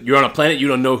 You're on a planet, you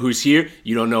don't know who's here,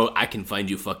 you don't know, I can find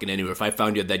you fucking anywhere. If I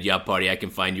found you at that yacht party, I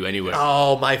can find you anywhere.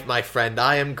 Oh, my friend,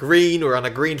 I am green, we're on a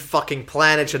green fucking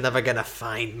planet, you're never gonna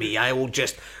find me. I will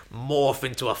just morph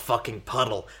into a fucking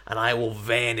puddle, and I will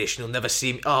vanish, and you'll never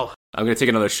see me. Oh. I'm going to take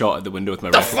another shot at the window with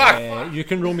my rifle. Fuck! You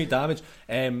can roll me damage.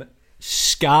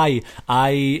 Sky,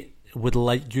 I would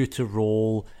like you to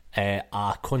roll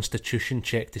a constitution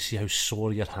check to see how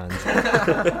sore your hands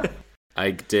are.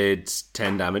 I did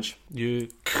 10 damage.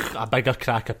 A bigger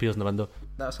crack appears in the window.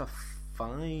 That's a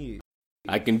 5.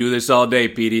 I can do this all day,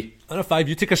 Petey. On a 5,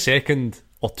 you take a second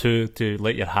or two to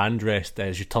let your hand rest.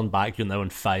 As you turn back, you're now in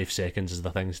 5 seconds as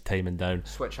the thing's timing down.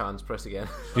 Switch hands, press again.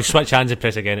 You switch hands and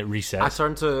press again, it resets. I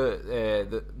turn to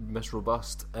the Miss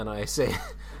Robust and I say...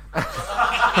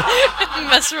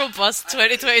 Miss Robust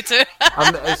 2022.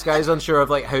 This guy's unsure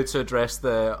of like how to address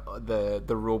the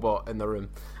robot in the room.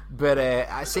 But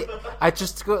I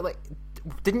just go like,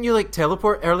 didn't you like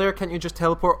teleport earlier? Can't you just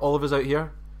teleport all of us out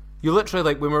here? You literally,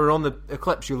 like, when we were on the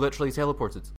eclipse, you literally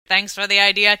teleported. Thanks for the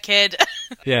idea, kid.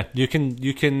 Yeah, you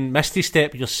can Misty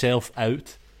Step yourself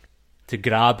out to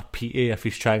grab Petey if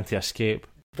he's trying to escape.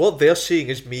 What they're seeing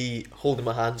is me holding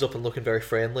my hands up and looking very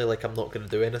friendly, like I'm not going to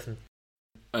do anything.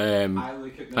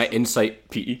 I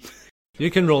insight Petey. You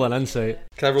can roll an insight.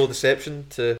 Can I roll deception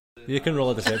to... You can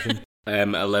roll a deception.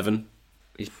 11.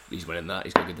 He's winning that.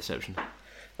 He's got good deception.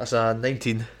 That's a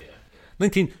 19.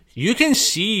 19. You can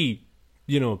see,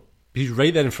 he's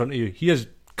right there in front of you. He is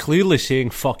clearly saying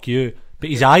fuck you, but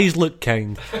his eyes look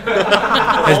kind. His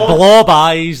blob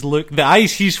eyes look... The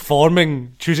eyes he's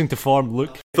choosing to form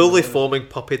look... Fully forming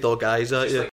puppy dog eyes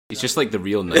at you. He's just like the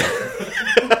real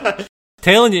knight.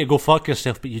 Telling you to go fuck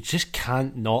yourself, but you just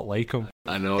can't not like him.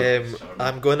 I know.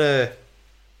 I'm gonna...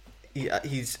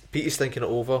 Petey's thinking it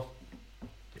over.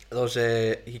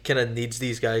 He kind of needs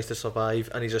these guys to survive,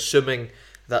 and he's assuming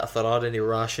that if there are any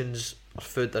rations or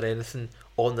food or anything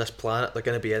on this planet, they're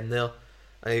going to be in there.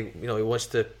 And he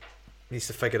needs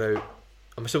to figure out.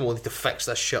 I'm assuming we'll need to fix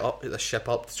this ship up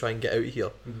to try and get out of here.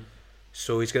 Mm-hmm.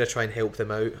 So he's going to try and help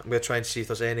them out. I'm going to try and see if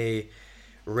there's any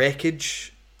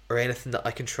wreckage or anything that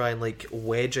I can try and like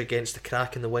wedge against the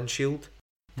crack in the windshield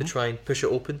to try and push it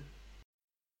open.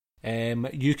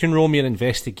 You can roll me an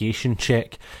investigation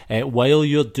check. While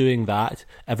you're doing that,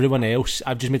 everyone else,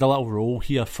 I've just made a little roll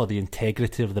here for the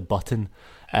integrity of the button.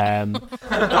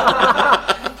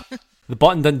 The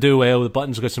button didn't do well. The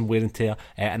button's got some wear and tear.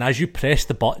 And as you press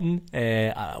the button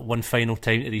one final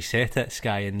time to reset it,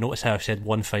 Sky, and notice how I said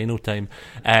one final time,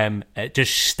 it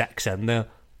just sticks in there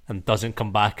and doesn't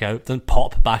come back out, doesn't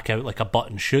pop back out like a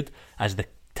button should, as the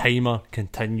timer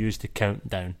continues to count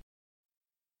down.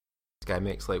 This guy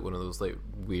makes like one of those like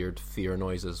weird fear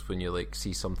noises when you like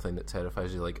see something that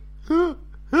terrifies you, like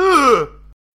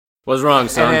What's wrong,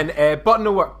 son? and then button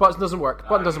no work, button doesn't work.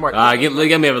 Let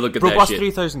me have a look at that Robust shit.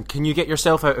 3000, can you get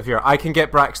yourself out of here? I can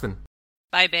get Braxton.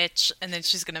 Bye, bitch. And then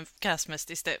she's gonna cast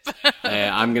Misty Step.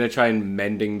 I'm going to try and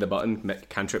mending the button,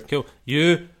 cantrip. Cool.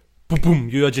 You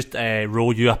just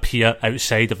roll, you appear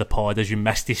outside of the pod as you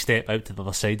misty step out to the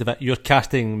other side of it. You're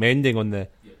casting mending on the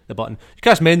button. You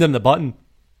cast mending on the button.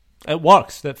 It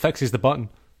works. It fixes the button.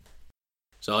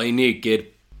 That's all you need, kid.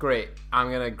 Great. I'm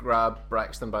going to grab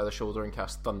Braxton by the shoulder and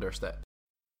cast Thunderstep.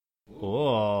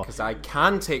 Oh. Because I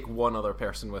can take one other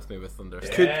person with me with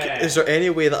Thunderstep. Is there any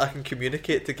way that I can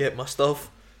communicate to get my stuff?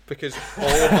 Because all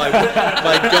of my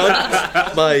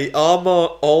guns, my armour,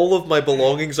 all of my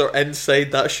belongings are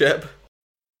inside that ship.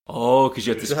 Oh, because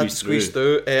you have to So I have to squeeze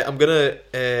through. I'm gonna,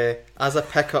 as I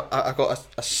pick up, I got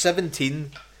a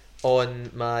 17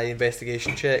 on my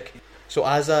investigation check. So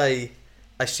as I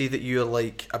see that you're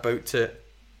like about to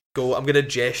go, I'm gonna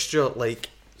gesture like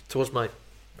towards my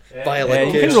violin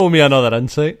You case. can roll me another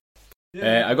insight.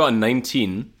 I got a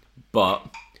 19, but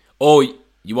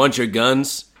you want your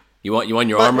guns? You want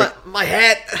your armor? My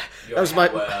hat. That was my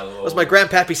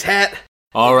grandpappy's hat.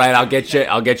 All right, I'll get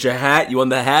your hat. You want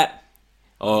the hat?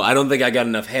 Oh, I don't think I got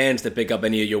enough hands to pick up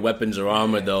any of your weapons or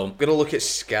armor, though. I'm gonna look at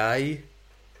Sky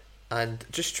and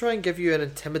just try and give you an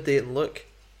intimidating look.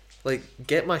 Like,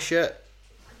 get my shit.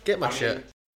 Shit.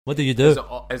 What do you do?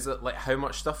 Is it like, how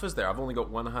much stuff is there? I've only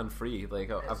got one hand free. Like,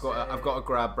 I've got to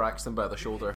grab Braxton by the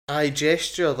shoulder. I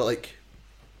gesture that, like,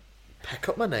 pick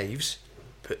up my knives,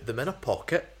 put them in a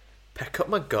pocket, pick up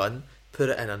my gun, put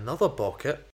it in another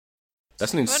pocket.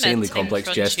 That's an insanely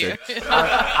complex gesture.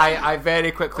 I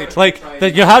very quickly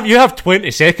you have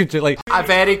 20 seconds to I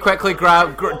very quickly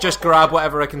grab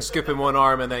whatever I can scoop in one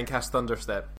arm and then cast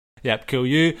Thunderstep. Yep, cool.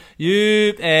 You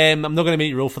I'm not going to make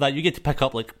you roll for that. You get to pick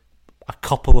up like a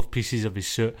couple of pieces of his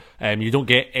suit. You don't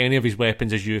get any of his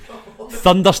weapons as you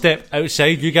thunderstep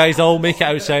outside. You guys all make it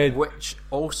outside. Which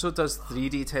also does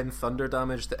 3d10 thunder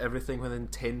damage to everything within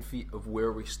 10 feet of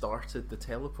where we started the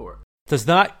teleport. Does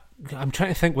that... I'm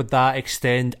trying to think, would that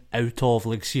extend out of,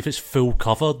 like, see if it's full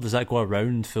cover? Does that go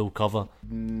around full cover?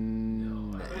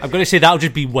 No. I'm going to say that'll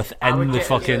just be within the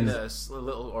fucking... A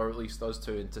little, or at least us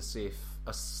two, into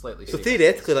a slightly So safe.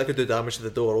 theoretically, that could do damage to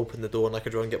the door, open the door, and I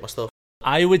could run and get my stuff.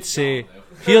 I would say...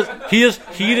 Here is...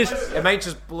 It might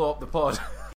just blow up the pod.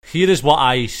 Here is what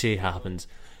I say happens.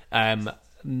 Okay,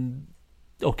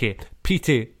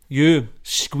 Petey, you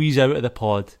squeeze out of the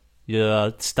pod.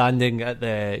 You're standing at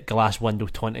the glass window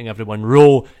taunting everyone.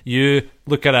 Ro, you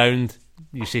look around,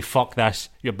 you say fuck this,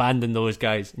 you abandon those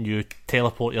guys, and you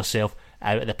teleport yourself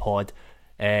out of the pod.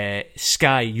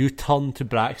 Sky, you turn to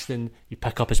Braxton, you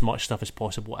pick up as much stuff as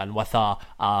possible, and with a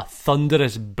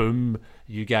thunderous boom,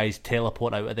 you guys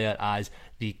teleport out of there as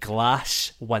the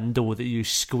glass window that you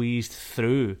squeezed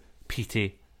through,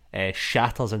 Petey,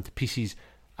 shatters into pieces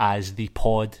as the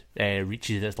pod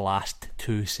reaches its last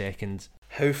 2 seconds.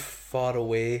 How far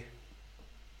away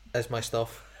is my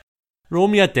stuff? Roll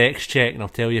me a dex check and I'll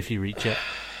tell you if you reach it.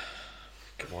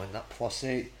 Come on, that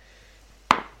 +8.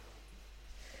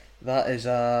 That is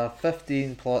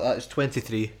 15 plus... That is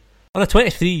 23. On a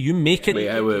 23, you make it...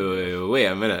 Wait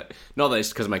a minute. Not that it's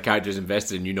because my character is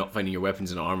invested in you not finding your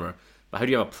weapons and armour, but how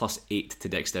do you have a +8 to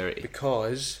dexterity?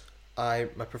 Because my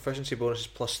proficiency bonus is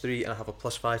 +3 and I have a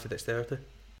 +5 to dexterity.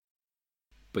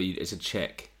 But it's a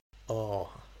check. Oh...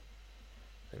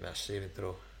 I think that's saving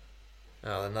throw.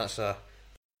 Oh, then that's a...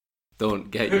 Don't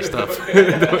get your stuff.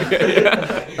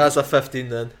 That's a 15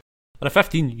 then. On a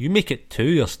 15, you make it to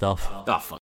your stuff. Oh,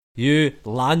 fuck. You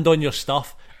land on your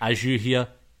stuff as you hear...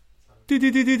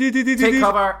 Take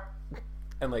cover!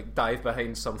 And like dive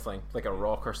behind something, like a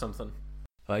rock or something.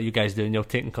 What are you guys doing? You're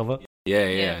taking cover?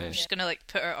 Yeah. She's gonna like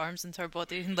put her arms into her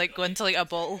body and like go into like a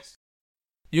bottle.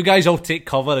 You guys all take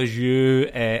cover as you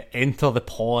enter the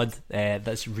pod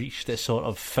that's reached its sort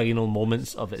of final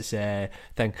moments of its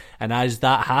thing. And as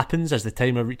that happens, as the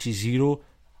timer reaches 0,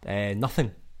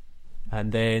 nothing.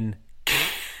 And then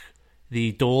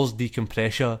the doors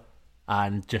decompressor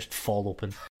and just fall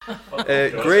open.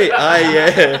 Great.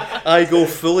 I go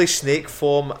fully snake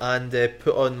form and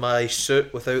put on my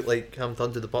suit without like having to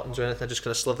undo the buttons or anything. I just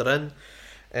kind of slither in,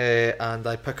 and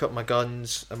I pick up my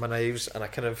guns and my knives, and I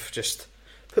kind of just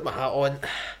put my hat on.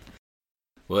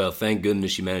 Well, thank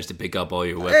goodness you managed to pick up all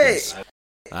your weapons. Hey!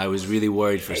 I was really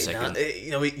worried for a second.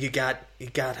 You got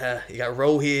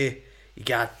Ro here. You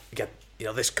got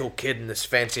this cool kid in this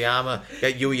fancy armor. You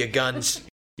got your guns.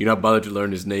 You're not bothered to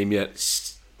learn his name yet.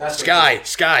 Sky.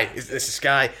 This is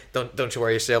Sky. Don't you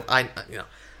worry yourself.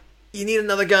 You need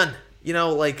another gun.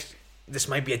 This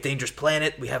might be a dangerous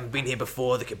planet. We haven't been here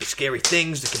before. There could be scary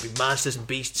things. There could be monsters and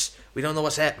beasts. We don't know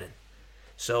what's happening.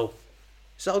 So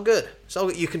it's all good. It's all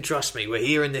good. You can trust me. We're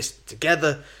here in this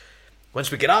together. Once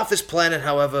we get off this planet,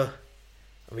 however,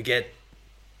 and we get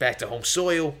back to home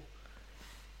soil,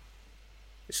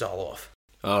 it's all off.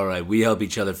 All right, we help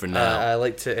each other for now. I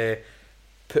like to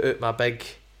put out my big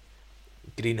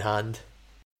green hand.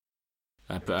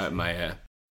 I put out my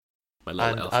little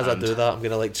And elf as hand. I do that, I'm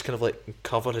gonna just kind of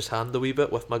cover his hand a wee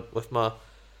bit with my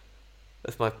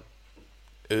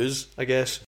ooze, I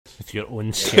guess. With your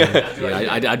own skin. Yeah,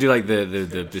 I do like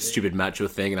the stupid macho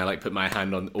thing, and I put my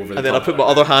hand on over the And then I top. put my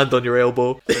other hand on your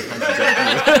elbow.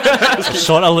 It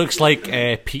sort of looks like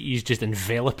Petey's just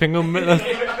enveloping him.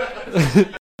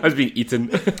 I was being eaten.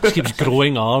 Just keeps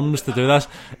growing arms to do this.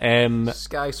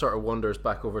 Sky sort of wanders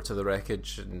back over to the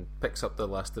wreckage and picks up the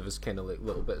last of his kind of like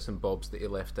little bits and bobs that he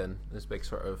left in his big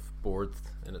sort of board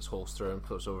in its holster and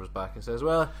puts it over his back and says,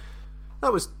 "Well,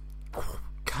 that was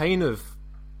kind of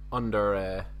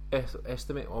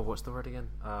underestimate. Oh, what's the word again?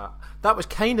 That was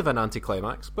kind of an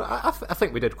anticlimax, but I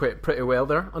think we did pretty well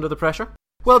there under the pressure.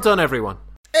 Well done, everyone."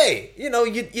 Hey, you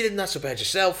did not so bad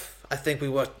yourself. I think we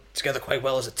worked together quite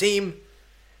well as a team.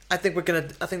 I think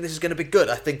this is gonna be good.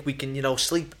 I think we can,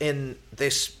 sleep in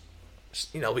this.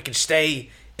 We can stay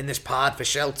in this pod for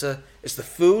shelter. It's the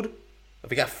food. Have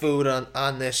we got food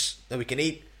on this that we can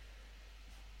eat?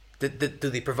 Do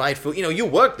they provide food? You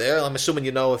work there. I'm assuming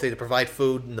you know if they provide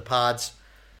food in the pods.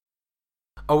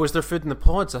 Oh, is there food in the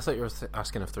pods? I thought you were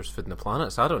asking if there's food in the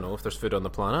planets. I don't know if there's food on the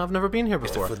planet. I've never been here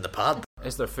Is there before. food in the pod?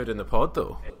 Is there food in the pod,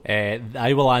 though?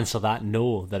 I will answer that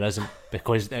no, there isn't,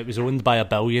 because it was owned by a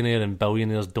billionaire and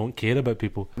billionaires don't care about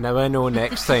people. Now I know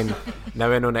next time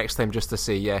just to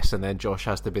say yes, and then Josh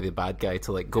has to be the bad guy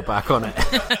to go back on it.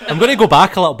 I'm going to go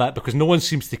back a little bit because no one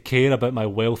seems to care about my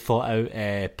well thought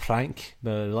out prank,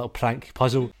 the little prank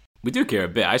puzzle. We do care a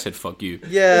bit. I said fuck you.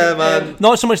 Yeah, man.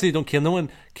 Not so much that they don't care, no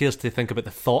one cares to think about the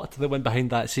thought that went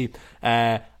behind that. See,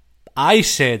 I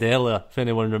said earlier, if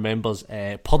anyone remembers,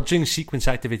 purging sequence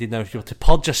activated. Now, if you were to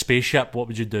purge a spaceship, what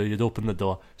would you do? You'd open the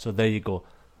door. So there you go.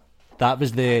 That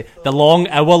was the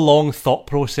hour-long thought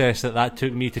process that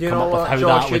took me to come up with how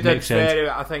Josh, that would make sense.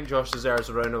 I think Josh deserves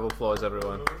a round of applause,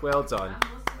 everyone. Well done.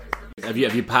 Have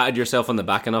you patted yourself on the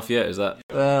back enough yet? Is that?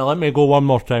 Let me go one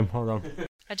more time. Hold on.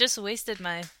 I just wasted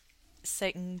my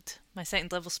second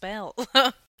level spell.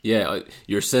 Yeah,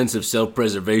 your sense of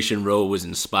self-preservation, Ro, was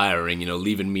inspiring.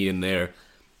 Leaving me in there.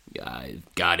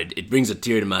 God, it brings a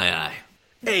tear to my eye.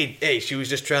 Hey, she was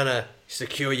just trying to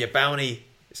secure your bounty.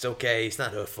 It's okay. It's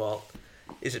not her fault.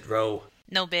 Is it, Ro?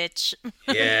 No, bitch.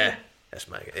 Yeah, that's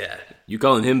yeah. You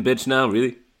calling him bitch now?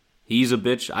 Really? He's a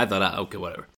bitch? I thought okay,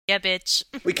 whatever. Yeah, bitch.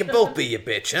 We can both be your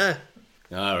bitch, huh?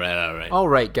 All right. All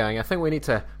right, gang. I think we need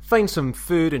to find some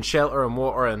food and shelter and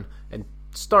water and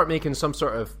start making some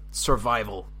sort of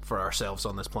survival for ourselves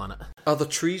on this planet. Are there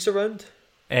trees around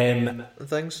and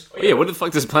things? Oh, yeah, what the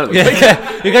fuck does the planet look like?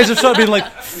 Yeah, you guys have sort of been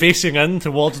facing in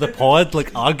towards the pod,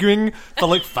 arguing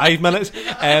for 5 minutes.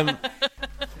 And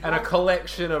a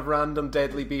collection of random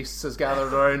deadly beasts is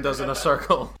gathered around us in a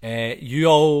circle. You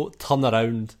all turn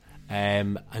around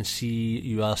and see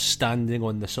you are standing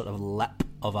on the sort of lip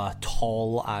of a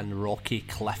tall and rocky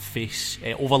cliff face,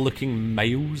 overlooking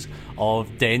miles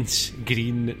of dense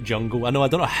green jungle. I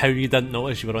don't know how you didn't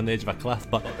notice you were on the edge of a cliff,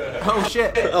 but Oh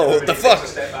shit! Oh, what the fuck?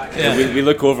 Yeah, we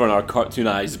look over and our cartoon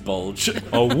eyes bulge.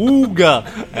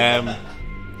 awooga.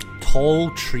 Tall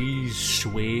trees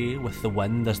sway with the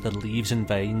wind as their leaves and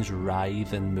vines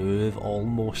writhe and move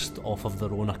almost off of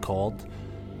their own accord.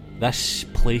 This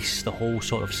place, the whole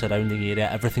sort of surrounding area,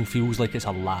 everything feels like it's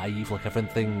alive,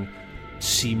 everything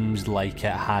seems like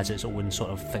it has its own sort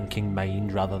of thinking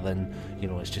mind rather than,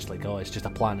 it's just it's just a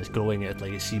plant that's growing.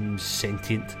 It seems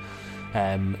sentient.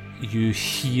 You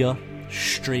hear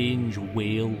strange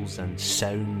wails and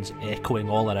sounds echoing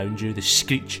all around you, the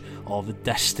screech of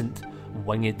distant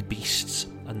winged beasts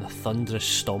and the thunderous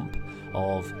stomp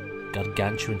of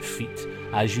gargantuan feet.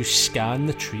 As you scan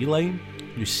the tree line,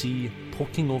 you see,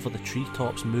 poking over the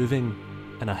treetops, moving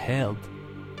in a herd,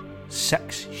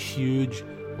 6 huge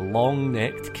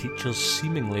long-necked creatures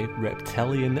seemingly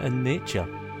reptilian in nature.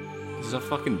 This is a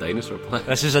fucking dinosaur planet.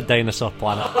 This is a dinosaur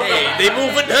planet. Hey, they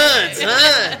move in herds,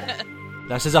 huh?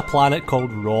 This is a planet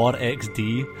called RAWR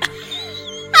XD.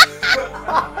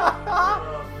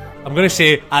 I'm going to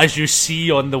say, as you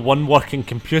see on the one working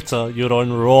computer, you're on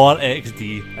RAWR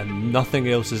XD, and nothing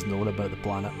else is known about the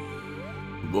planet.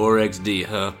 RAWR XD,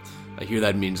 huh? I hear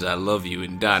that means I love you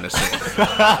in dinosaur.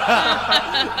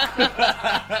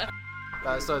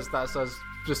 That's us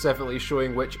specifically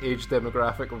showing which age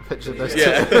demographic we're pitching this to.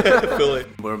 Yeah, fully.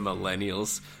 We're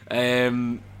millennials.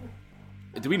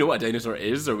 Do we know what a dinosaur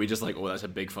is, or are we just like, oh, that's a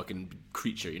big fucking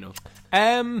creature, you know?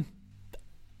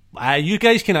 You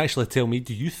guys can actually tell me,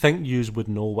 do you think yous would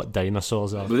know what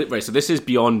dinosaurs are? Right, so this is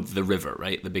beyond the river,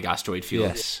 right? The big asteroid field.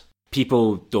 Yes.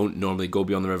 People don't normally go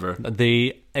beyond the river.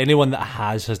 Anyone that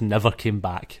has never came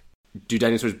back. Do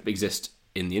dinosaurs exist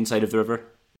in the inside of the river?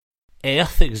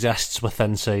 Earth exists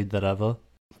within inside the river.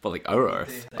 But like our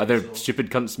Earth? Are there stupid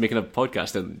cunts making a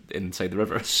podcast inside the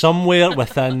river? Somewhere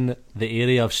within the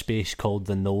area of space called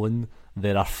the known,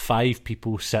 there are 5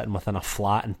 people sitting within a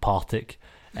flat in Partick,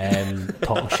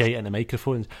 talking shit into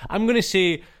microphones. I'm going to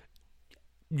say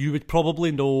you would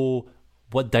probably know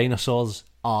what dinosaurs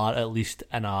are, at least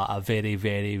in a very,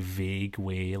 very vague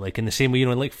way. Like in the same way, you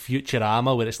know, like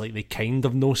Futurama, where it's like they kind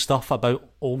of know stuff about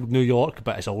old New York,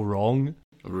 but it's all wrong.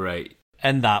 Right.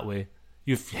 In that way.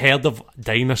 You've heard of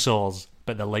dinosaurs,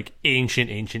 but they're like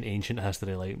ancient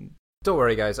history. Like, Don't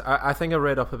worry, guys. I think I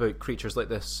read up about creatures like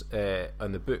this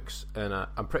in the books, and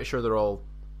I'm pretty sure they're all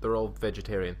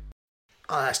vegetarian.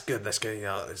 Oh, that's good. You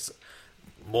know, it's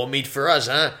more meat for us,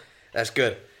 huh? That's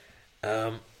good.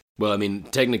 Well, I mean,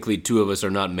 technically 2 of us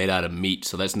are not made out of meat,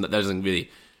 so that doesn't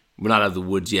really... We're not out of the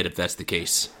woods yet, if that's the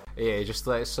case. Yeah, just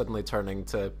like suddenly turning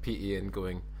to Petey and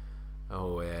going,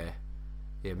 oh,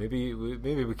 yeah, maybe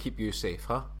we keep you safe,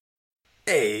 huh?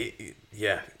 Hey,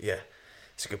 yeah,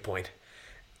 it's a good point.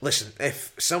 Listen,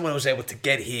 if someone was able to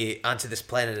get here onto this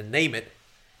planet and name it,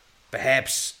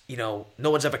 perhaps, you know, no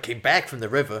one's ever came back from the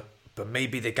river, but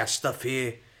maybe they got stuff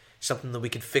here, something that we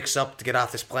can fix up to get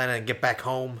off this planet and get back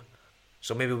home.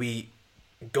 So maybe we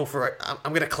go for it.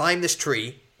 I'm going to climb this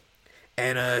tree,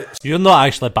 and you're not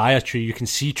actually by a tree. You can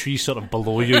see trees sort of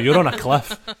below you. You're on a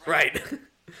cliff. Right.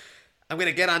 I'm going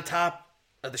to get on top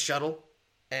of the shuttle,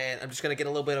 and I'm just going to get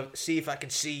a little bit of... See if I can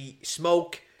see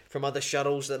smoke from other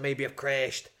shuttles that maybe have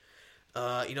crashed.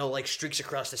 You know, like streaks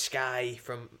across the sky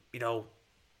from, you know,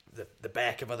 the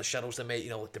back of other shuttles that may,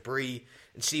 you know, with debris.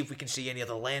 And see if we can see any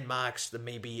other landmarks that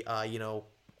may be, you know,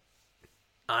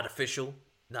 artificial,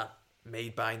 not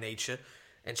made by nature.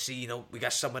 And see, you know, we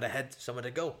got somewhere to head, somewhere to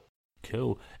go.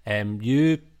 Cool.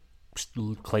 You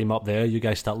climb up there, you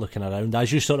guys start looking around.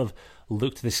 As you sort of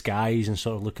look to the skies and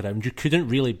sort of look around, you couldn't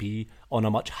really be on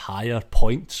a much higher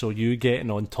point, so you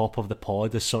getting on top of the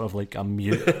pod is sort of like a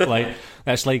mute. Like,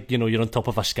 that's like, you know, you're on top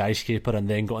of a skyscraper and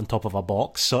then got on top of a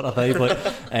box sort of thing.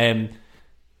 Like,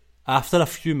 after a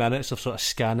few minutes of sort of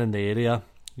scanning the area,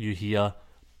 you hear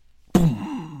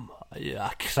boom,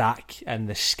 a crack in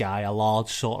the sky, a large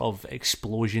sort of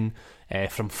explosion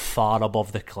from far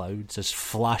above the clouds as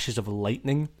flashes of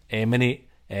lightning emanate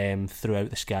throughout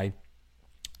the sky.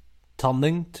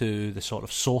 Turning to the sort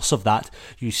of source of that,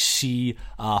 you see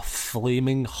a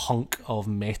flaming hunk of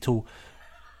metal.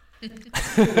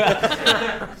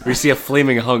 We see a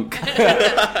flaming hunk.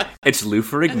 It's Lou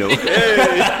Ferrigno.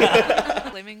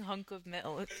 Flaming hunk of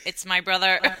metal. It's my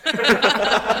brother.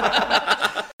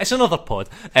 It's another pod,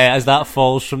 as that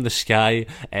falls from the sky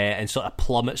and sort of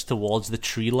plummets towards the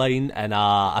tree line in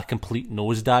a complete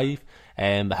nosedive.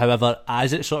 However,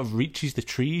 as it sort of reaches the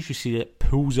trees, you see it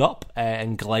pulls up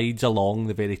and glides along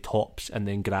the very tops and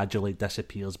then gradually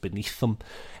disappears beneath them.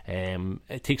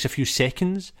 It takes a few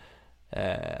seconds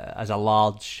as a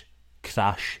large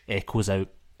crash echoes out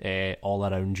all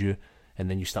around you, and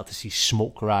then you start to see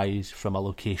smoke rise from a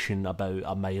location about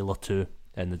a mile or 2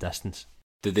 in the distance.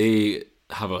 Did they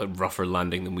have a rougher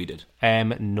landing than we did?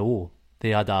 No, they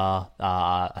had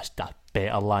a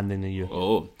better landing than you.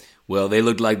 Oh, well, they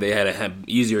looked like they had an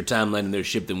easier time landing their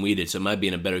ship than we did, so it might be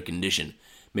in a better condition.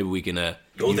 Maybe we can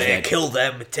go there, kill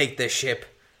them, and take their ship.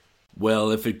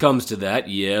 Well, if it comes to that,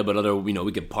 yeah, but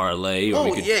we could parlay, or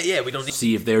we could we don't need...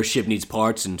 see if their ship needs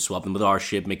parts and swap them with our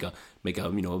ship, make a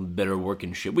better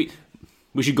working ship.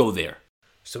 We should go there.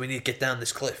 So we need to get down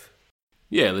this cliff.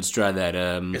 Yeah, let's try that.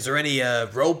 Is there any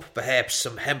rope, perhaps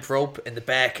some hemp rope in the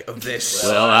back of this?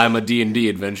 Well, I'm a D&D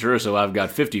adventurer, so I've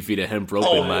got 50 feet of hemp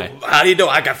rope in my... How do you know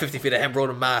I got 50 feet of hemp rope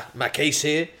in my case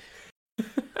here?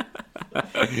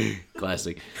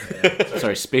 Classic.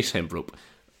 Sorry, space hemp rope.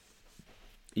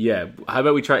 Yeah, how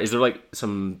about we try... Is there, like,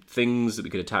 some things that we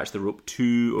could attach the rope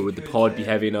to, or would the pod be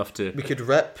heavy enough to... We could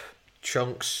rip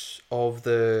chunks of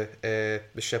the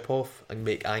ship off and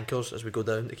make anchors as we go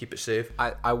down to keep it safe.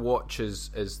 I watch as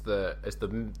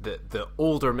the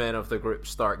older men of the group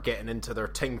start getting into their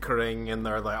tinkering, and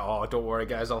they're like, "Oh, don't worry,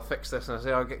 guys, I'll fix this." And I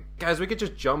say, "Oh, guys, we could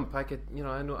just jump. I could,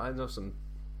 I know some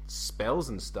spells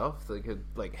and stuff that could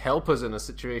like help us in a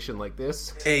situation like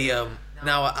this." Hey,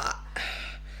 now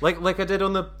like I did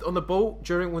on the boat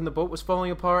when the boat was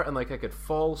falling apart, and like I could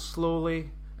fall slowly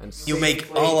and you make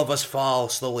all of us fall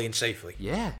slowly and safely.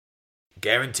 Yeah.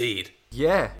 Guaranteed.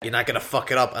 Yeah. You're not going to fuck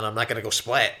it up and I'm not going to go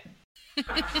splat.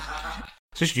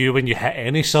 It's just you when you hit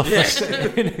any surface.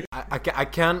 I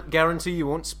can't guarantee you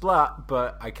won't splat,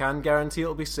 but I can guarantee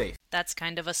it'll be safe. That's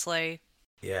kind of a sleigh.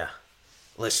 Yeah.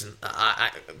 Listen,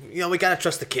 I we got to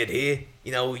trust the kid here.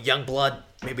 Young blood,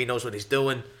 maybe he knows what he's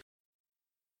doing.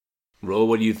 Ro,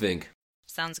 what do you think?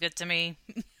 Sounds good to me.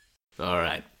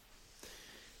 Alright.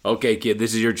 Okay, kid,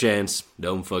 this is your chance.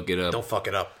 Don't fuck it up. Don't fuck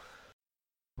it up.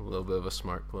 A little bit of a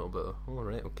smirk, a little bit of, all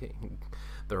right, okay.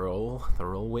 They're all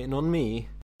waiting on me.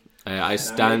 I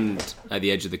stand at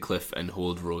the edge of the cliff and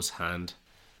hold Ro's hand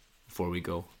before we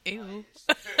go. Ew.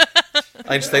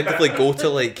 I instinctively go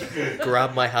to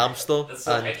grab my hamster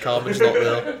and Carmen's not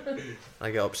there. I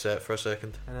get upset for a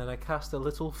second. And then I cast a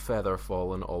little feather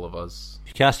fall on all of us.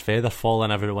 You cast Featherfall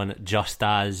on everyone just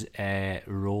as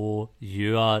Ro,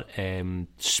 your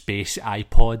space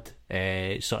iPod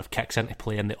sort of kicks into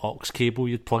play, and the aux cable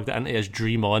you'd plugged it into as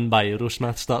Dream On by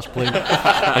Aerosmith starts playing.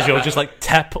 As you'll just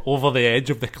tip over the edge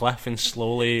of the cliff and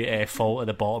slowly fall to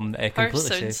the bottom. Her Completely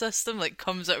sound safe. system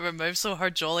comes out of her mouth, so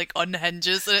her jaw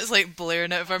unhinges and it's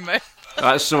blaring out of her mouth.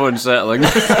 That's so unsettling.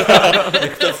 What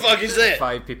the fuck is that?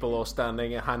 5 people all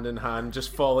standing hand in hand,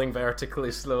 just falling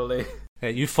vertically slowly.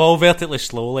 You fall vertically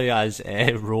slowly as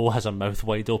Ro has her mouth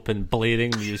wide open,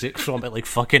 blaring music from it like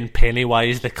fucking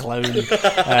Pennywise the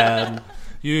Clown.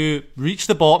 You reach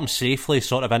the bottom safely,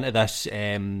 sort of into this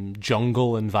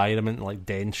jungle environment, like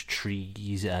dense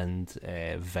trees and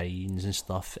vines and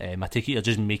stuff. I take it you're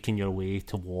just making your way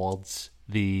towards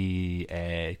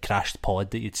the crashed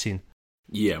pod that you'd seen.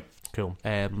 Yeah. Cool.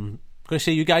 I'm going to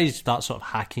say you guys start sort of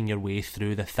hacking your way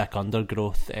through the thick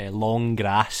undergrowth. Long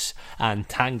grass and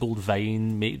tangled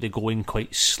vine make the going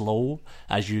quite slow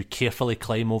as you carefully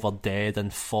climb over dead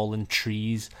and fallen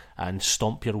trees and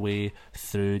stomp your way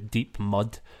through deep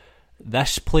mud.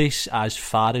 This place, as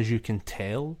far as you can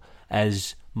tell,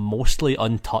 is mostly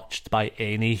untouched by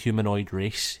any humanoid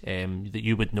race that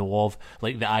you would know of.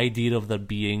 Like, the idea of there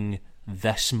being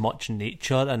this much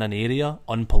nature in an area,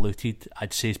 unpolluted,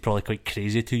 I'd say is probably quite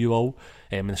crazy to you all.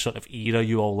 In the sort of era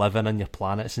you all live in your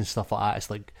planets and stuff like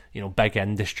that, it's big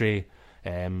industry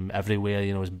everywhere,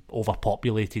 is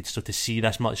overpopulated. So to see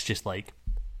this much just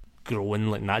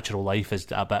growing natural life is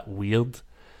a bit weird.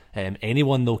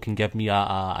 Anyone though can give me a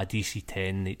DC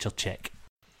 10 nature check.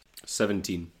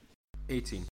 17.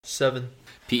 18. 7.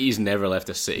 Pete's never left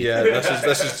a city. Yeah,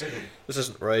 this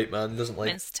isn't right, man. It doesn't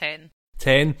Mine's 10.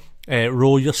 10.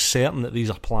 Ro, you're certain that these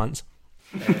are plants.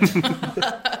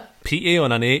 Petey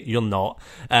on an 8, you're not.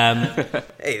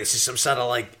 Hey, this is some sort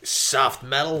of soft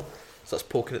metal. Starts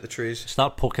poking at the trees.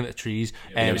 Start poking at the trees.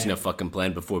 I've never seen a fucking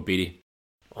plant before, Petey.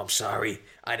 I'm sorry,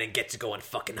 I didn't get to go on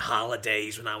fucking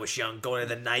holidays when I was young, going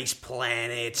to the nice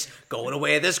planets, going to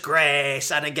where there's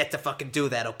grass. I didn't get to fucking do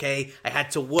that, okay? I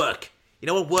had to work. You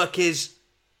know what work is?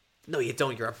 No, you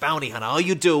don't. You're a bounty hunter. All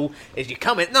you do is you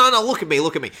come in. No, look at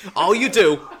me. All you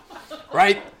do,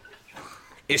 right,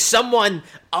 is someone,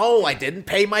 I didn't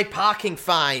pay my parking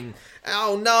fine.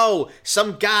 Oh no,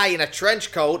 some guy in a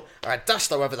trench coat or a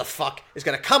duster, whatever the fuck, is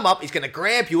going to come up, he's going to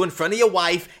grab you in front of your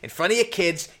wife, in front of your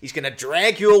kids, he's going to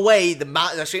drag you away,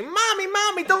 they're saying,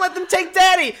 Mommy, don't let them take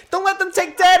Daddy,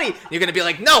 and you're going to be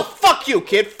like, no, fuck you,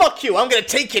 kid, fuck you, I'm going to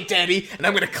take your Daddy, and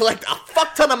I'm going to collect a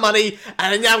fuck ton of money,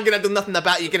 and then I'm going to do nothing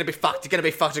about it, you're going to be fucked,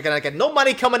 you're going to get no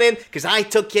money coming in, because I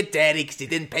took your Daddy, because he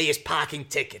didn't pay his parking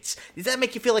tickets. Does that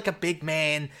make you feel like a big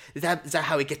man? Is that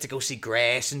how we get to go see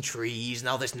grass and trees and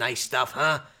all this nice stuff,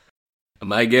 huh?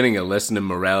 Am I getting a lesson in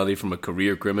morality from a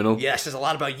career criminal? Yes, says a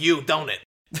lot about you, don't it?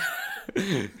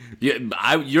 Yeah,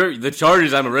 the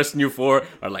charges I'm arresting you for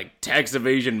are tax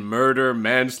evasion, murder,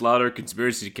 manslaughter,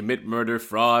 conspiracy to commit murder,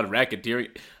 fraud,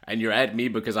 racketeering, and you're at me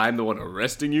because I'm the one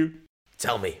arresting you?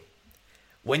 Tell me,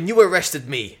 when you arrested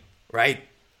me, right,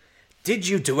 did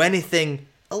you do anything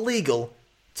illegal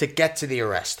to get to the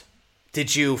arrest?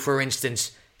 Did you, for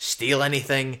instance, steal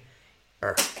anything?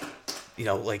 Or,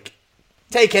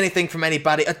 take anything from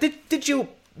anybody? Or did you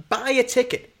buy a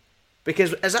ticket?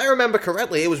 Because as I remember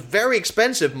correctly, it was very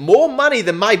expensive, more money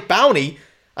than my bounty,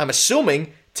 I'm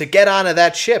assuming, to get onto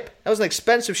that ship. That was an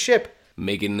expensive ship.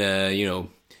 Making,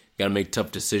 gotta make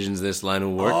tough decisions in this line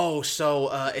of work. Oh, so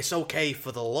it's okay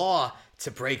for the law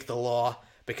to break the law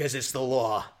because it's the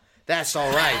law. That's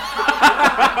all right.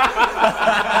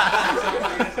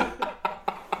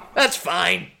 That's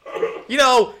fine.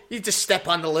 You just step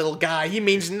on the little guy. He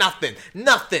means nothing.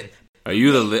 Nothing. Are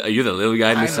you the little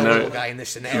guy in this I'm the scenario? little guy in this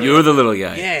scenario. You're the little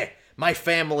guy. Yeah. My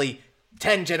family,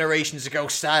 10 generations ago,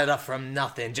 started up from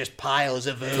nothing. Just piles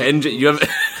of... 10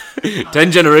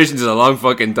 generations is a long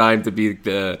fucking time to be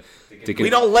We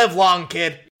don't live long,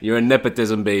 kid. You're a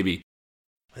nepotism baby.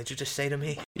 What did you just say to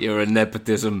me? You're a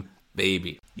nepotism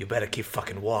baby. You better keep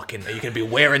fucking walking, or you're gonna be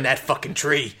wearing that fucking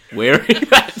tree. Wearing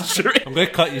that tree? I'm going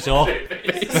to cut you off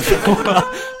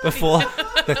before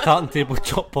the Tartan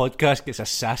Tabletop podcast gets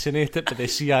assassinated by the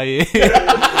CIA.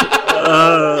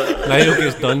 Niall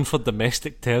gets done for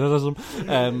domestic terrorism.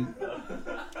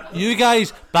 You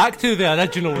guys, back to the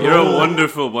original role. You're a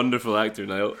wonderful, wonderful actor,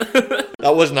 Niall.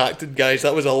 That wasn't acted, guys.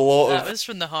 That was a lot That was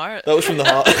from the heart. That was from the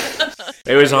heart.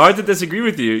 It was hard to disagree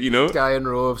with you, Guy and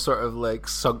Ro have sort of like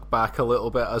sunk back a little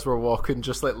bit as we're walking,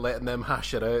 just like letting them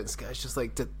hash it out. This guy's just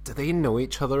like, do they know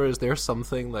each other? Is there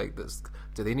something like this?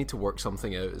 Do they need to work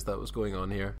something out? Is that what's going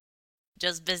on here?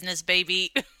 Just business,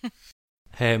 baby.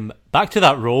 Back to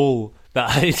that role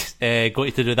that I got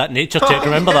you to do that nature check.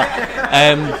 Remember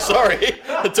that? Sorry,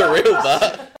 I derailed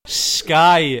that.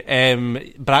 Sky,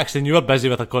 Braxton, you were busy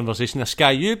with a conversation. Now, Sky,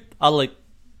 you are like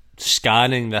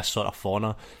scanning this sort of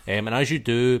fauna, and as you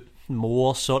do,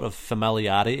 more sort of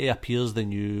familiarity appears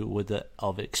than you would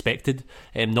have expected.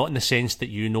 Not in the sense that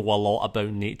you know a lot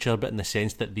about nature, but in the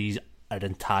sense that these are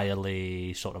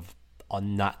entirely sort of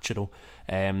unnatural.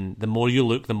 The more you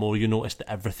look, the more you notice that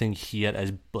everything here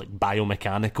is like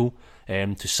biomechanical.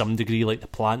 To some degree, like the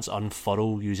plants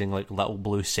unfurl using like little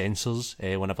blue sensors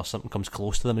whenever something comes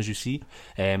close to them, as you see.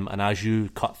 And as you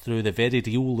cut through the very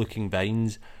real looking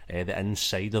vines, the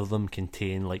inside of them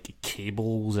contain like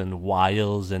cables and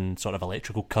wires and sort of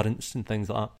electrical currents and things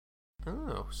like that.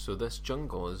 Oh, so this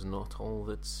jungle is not all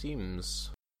that seems.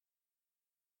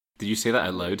 Did you say that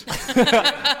out loud?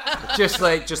 just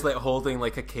like holding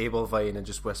like a cable vine and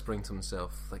just whispering to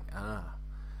himself, like,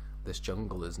 this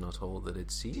jungle is not all that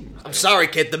it seems. I'm sorry,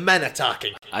 kid. The men are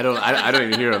talking. I don't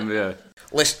even hear him. Yeah.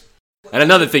 Listen. And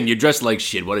another thing, you're dressed like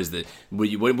shit. What is this? What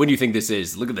do you think this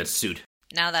is? Look at that suit.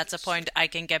 Now that's a point I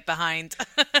can get behind.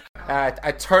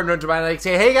 I turn around to my and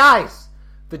say, "Hey guys,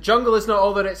 the jungle is not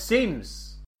all that it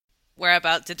seems." We're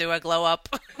about to do a glow up.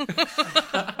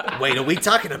 Wait, are we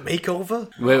talking a makeover?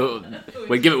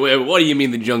 Wait, what do you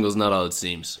mean the jungle's not all it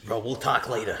seems? Bro, we'll talk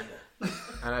later.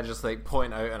 And I just like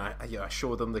point out, and I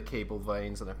show them the cable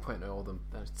vines, and I point out all them.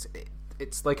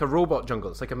 It's like a robot jungle.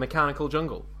 It's like a mechanical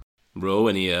jungle. Ro,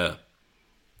 any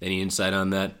insight on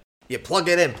that? You plug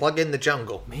it in. Plug in the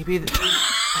jungle. Maybe. Plug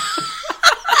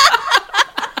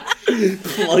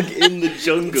in the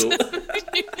jungle.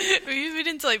 Are you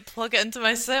meaning to like plug it into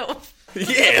myself?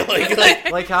 Yeah,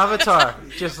 like Avatar,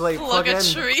 just like Plug a in.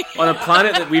 tree. On a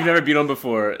planet that we've never been on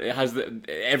before, it has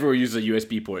everyone uses a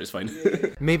USB port. It's fine.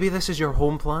 Maybe this is your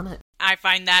home planet. I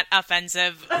find that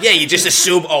offensive. Yeah, you just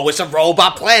assume, it's a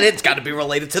robot planet. It's got to be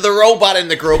related to the robot in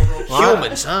the group.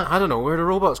 Humans, huh? I don't know where do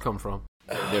robots come from.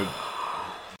 They're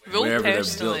Roll wherever they're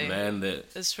personally built, man.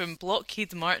 is from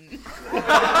Blockheed Martin.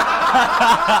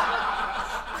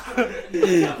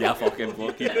 Yeah, fucking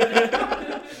blocky.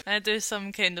 I do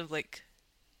some kind of like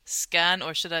scan,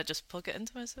 or should I just plug it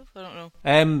into myself? I don't know.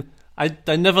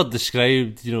 I never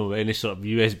described any sort of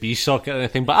USB socket or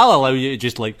anything, but I'll allow you to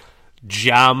just like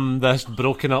jam this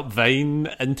broken up vine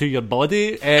into your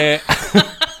body.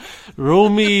 Roll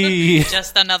me.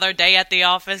 Just another day at the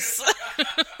office.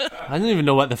 I don't even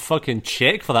know what the fucking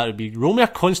check for that would be. Roll me a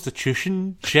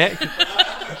constitution check.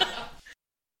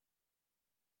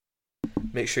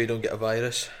 Make sure you don't get a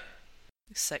virus.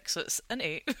 6, so it's an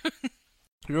 8.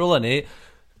 Roll an 8.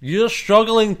 You're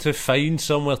struggling to find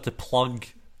somewhere to plug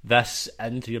this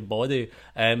into your body.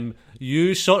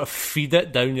 You sort of feed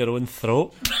it down your own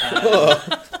throat.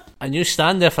 And you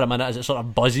stand there for a minute as it sort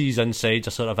of buzzes inside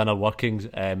your sort of inner workings,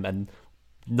 and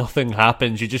nothing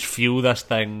happens. You just feel this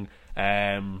thing.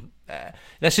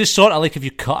 This is sort of like if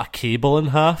you cut a cable in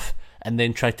half and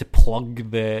then try to plug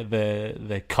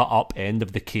the cut up end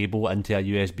of the cable into a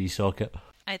USB socket.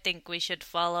 I think we should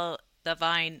follow the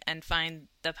vine and find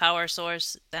the power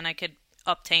source. Then I could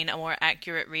obtain a more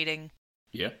accurate reading.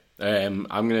 Yeah. I'm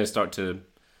gonna start to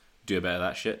do a bit of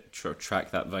that shit.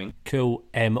 Track that vine. Cool.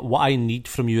 What I need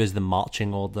from you is the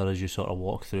marching order as you sort of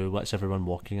walk through. What's everyone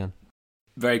walking in?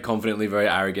 Very confidently, very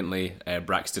arrogantly,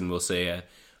 Braxton will say,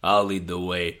 "I'll lead the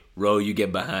way. Ro, you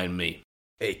get behind me."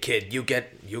 Hey kid, you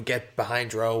get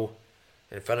behind row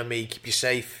in front of me, keep you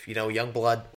safe, young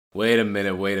blood. Wait a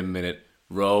minute.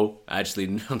 Ro,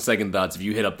 actually, on second thoughts, if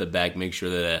you hit up the back, make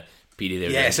sure that Petey there.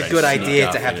 Yeah, it's a good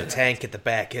idea to have the tank at the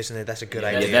back, isn't it? That's a good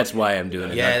idea. Yeah, that's why I'm doing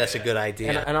it. Yeah, that's a good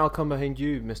idea. And I'll come behind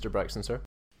you, Mr. Braxton, sir.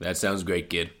 That sounds great,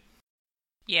 kid.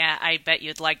 Yeah, I bet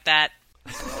you'd like that.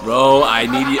 Ro, I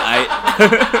need you.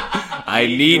 I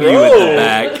need you at the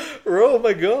back. Oh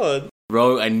my god.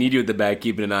 Ro, I need you at the back,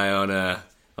 keeping an eye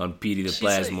on Petey the She's,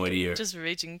 Plasmoid here. just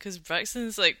raging because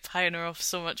Braxton's like pieing her off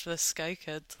so much for this Sky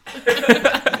Kid.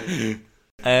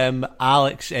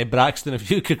 Alex, Braxton,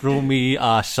 if you could roll me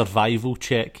a survival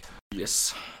check.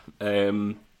 Yes.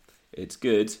 It's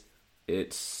good.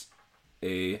 It's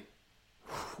a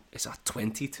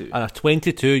 22. And a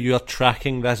 22, you are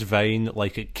tracking this vine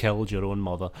like it killed your own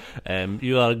mother.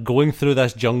 You are going through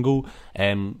this jungle,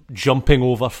 jumping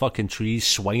over fucking trees,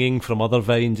 swinging from other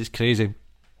vines. It's crazy.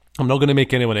 I'm not going to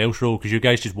make anyone else roll because you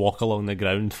guys just walk along the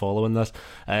ground following this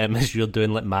as you're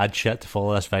doing like mad shit to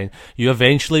follow this vine. You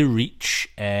eventually reach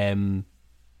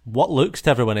what looks to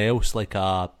everyone else like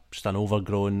just an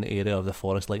overgrown area of the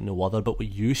forest like no other, but what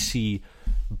you see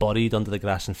buried under the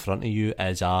grass in front of you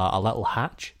is a little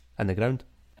hatch in the ground.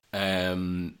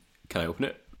 Can I open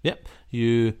it? Yep.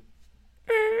 You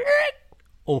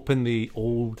open the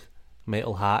old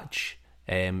metal hatch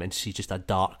and see just a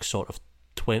dark sort of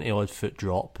 20-odd foot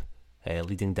drop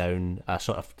leading down a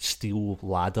sort of steel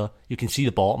ladder. You can see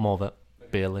the bottom of it,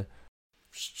 barely.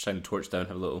 Shine a torch down,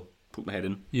 have a little poke my head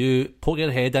in. You poke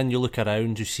your head in, you look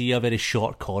around, you see a very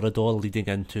short corridor leading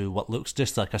into what looks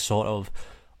just like a sort of,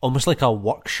 almost like a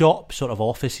workshop, sort of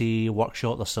office-y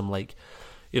workshop. There's some like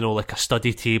a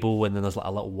study table, and then there's like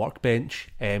a little workbench.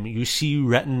 You see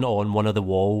written on one of the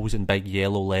walls in big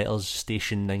yellow letters,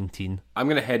 Station 19. I'm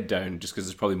going to head down just because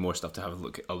there's probably more stuff to have a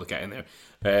look at in there.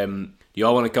 You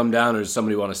all want to come down, or does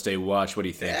somebody want to stay watch? What do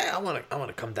you think? Yeah, I want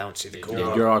to come down and see the cool.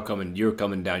 Yeah, you're coming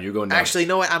down. You're going down. Actually,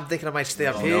 no, I'm thinking I might stay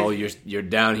up here. No, you're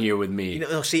down here with me.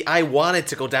 See, I wanted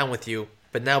to go down with you,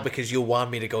 but now because you want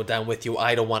me to go down with you,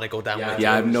 I don't want to go down with you.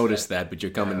 Yeah, I've noticed that, but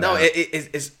you're coming down. No,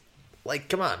 it's like,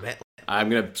 come on, man. I'm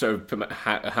going to sort of put my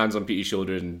hands on Petey's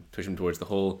shoulders and push him towards the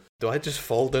hole. Do I just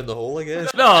fall down the hole, I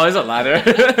guess? No, there's a ladder.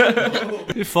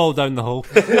 You fall down the hole.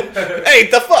 Hey,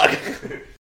 the fuck!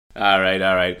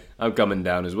 Alright. I'm coming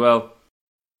down as well.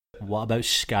 What about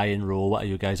Sky and Ro? What are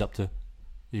you guys up to?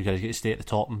 You guys get to stay at the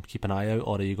top and keep an eye out,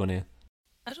 or are you going to...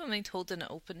 I don't mind holding it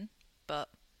open, but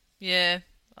yeah.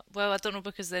 Well, I don't know,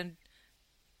 because then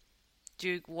do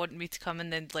you want me to come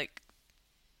and then, like,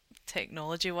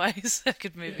 technology-wise, I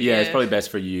could maybe... Yeah, it's probably best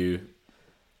for you.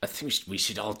 I think we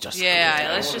should all just go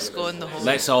down. Let's just go in the hole.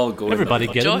 Let's all go Everybody in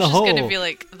the get Josh in the hole. is going to be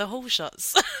like, the hole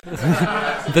shuts.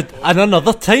 And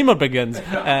another timer begins.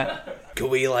 Could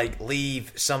we,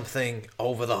 leave something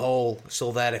over the hole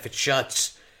so that if it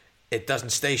shuts, it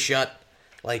doesn't stay shut?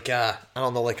 Like, I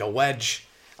don't know, like a wedge.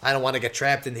 I don't want to get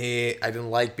trapped in here. I didn't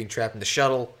like being trapped in the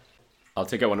shuttle. I'll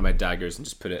take out one of my daggers and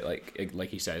just put it, like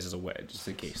he says, as a wedge, just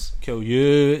in case. Cool,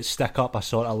 you stick up a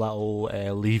sort of little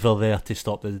lever there to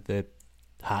stop the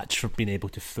hatch from being able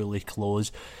to fully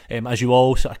close. As you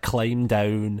all sort of climb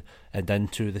down and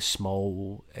into the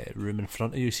small room in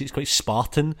front of you, see it's quite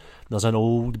Spartan. There's an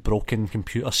old broken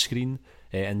computer screen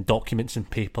and documents and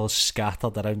papers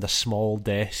scattered around a small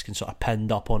desk and sort of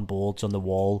pinned up on boards on the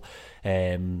wall,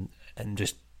 and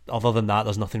just other than that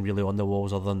there's nothing really on the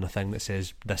walls other than the thing that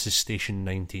says this is Station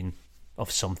 19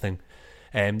 of something.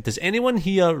 Does anyone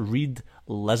here read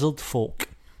lizard folk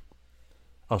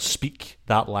or speak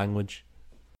that language?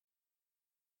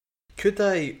 Could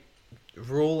I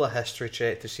roll a history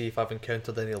check to see if I've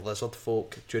encountered any lizard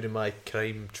folk during my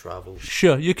crime travels?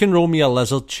 Sure, you can roll me a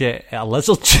lizard check. Roll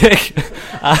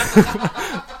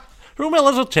me a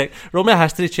lizard check. Roll me a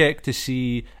history check to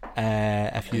see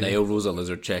if you... Niall rolls a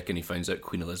lizard check and he finds out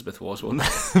Queen Elizabeth was one.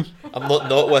 I'm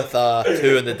not with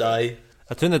 2 in the die.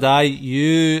 A 2 in the die.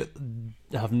 You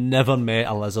have never met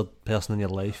a lizard person in your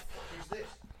life.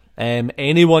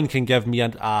 Anyone can give me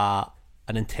an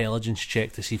intelligence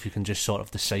check to see if you can just sort of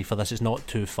decipher this. It's not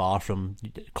too far from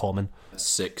common.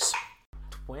 6.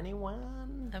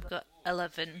 21. I've got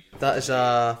 11. That is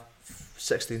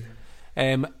 16.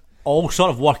 All sort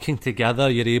of working together,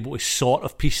 you're able to sort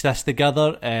of piece this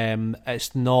together.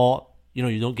 It's not,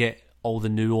 you don't get all the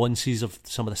nuances of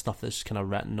some of the stuff that's kind of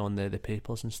written on the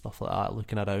papers and stuff like that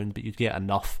looking around, but you get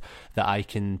enough that I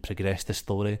can progress the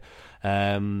story.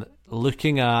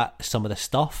 Looking at some of the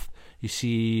stuff, you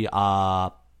see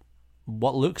what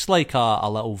looks like a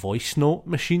little voice note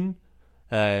machine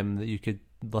that you could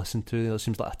listen to. There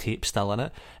seems like a tape still in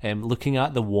it. Looking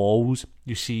at the walls,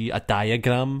 you see a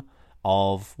diagram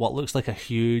of what looks like a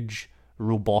huge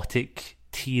robotic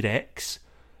T-Rex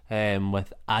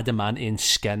with adamantine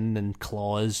skin and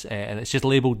claws, and it's just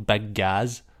labelled Big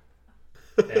Gaz.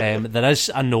 There is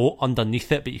a note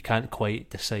underneath it, but you can't quite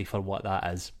decipher what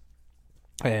that is.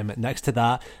 Next to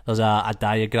that, there's a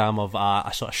diagram of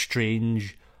a sort of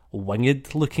strange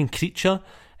winged looking creature.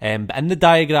 But in the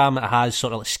diagram, it has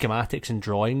sort of like schematics and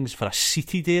drawings for a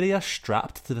seated area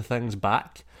strapped to the thing's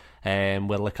back, where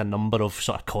like a number of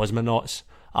sort of cosmonauts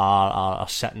are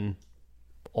sitting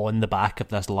on the back of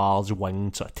this large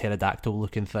winged sort of pterodactyl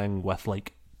looking thing with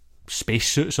like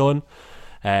spacesuits on.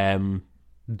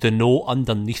 The note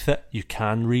underneath it, you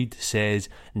can read, says,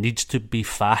 needs to be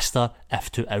faster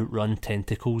if to outrun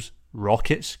tentacles.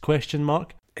 Rockets, question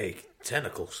mark. Hey,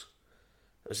 tentacles.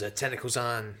 Was there tentacles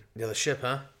on the other ship,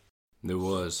 huh? There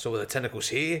was. So were the tentacles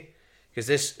here? Because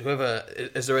is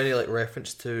there any like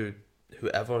reference to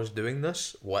whoever's doing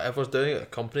this? Whatever's doing it, a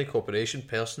company, corporation,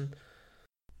 person?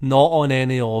 Not on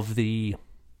any of the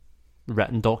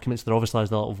written documents. There obviously is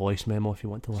the little voice memo if you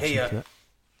want to listen to it.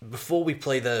 Before we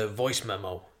play the voice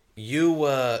memo, you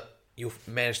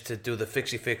managed to do the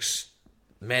fixie fix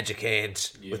magic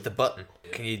hands with the button.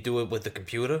 Can you do it with the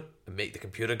computer and make the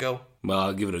computer go? Well,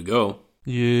 I'll give it a go.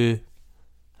 You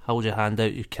hold your hand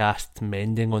out, you cast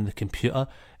mending on the computer,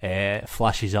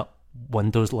 flashes up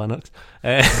Windows Linux.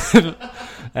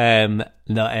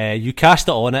 You cast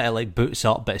it on it, it like boots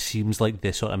up, but it seems like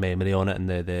the sort of memory on it and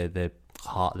the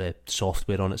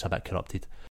software on it's a bit corrupted.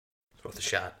 It's worth a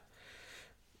shot.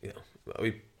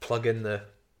 We plug in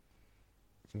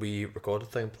we recorded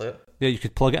thing and play it. Yeah, you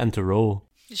could plug it into RAWR.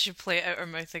 You should play it out our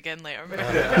mouth again later.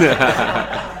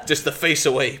 Just the face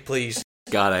away, please.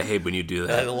 God, I hate when you do I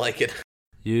that. don't like it.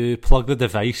 You plug the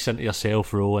device into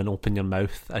yourself, RAWR, and open your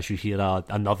mouth as you hear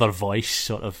another voice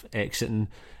sort of exiting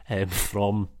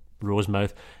from RAWR's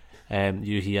mouth.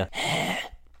 You hear,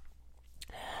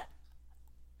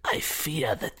 I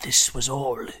fear that this was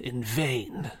all in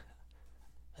vain.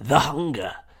 The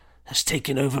hunger has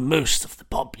taken over most of the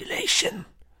population.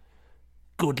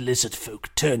 Good lizard folk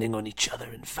turning on each other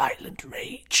in violent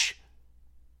rage.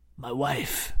 My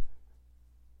wife...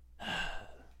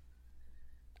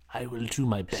 I will do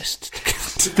my best.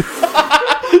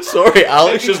 Sorry,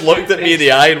 Alex just looked at me in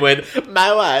the eye and went,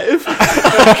 my wife.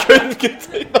 I couldn't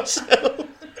contain myself.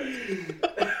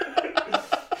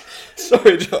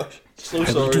 Sorry, Josh. So I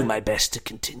sorry. will do my best to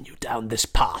continue down this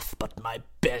path, but my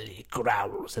belly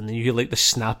growls. And then you hear like the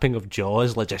snapping of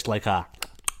jaws, like just like a...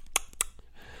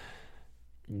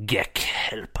 Gek,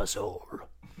 help us all.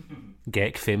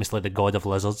 Gek, famously the god of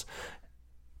lizards.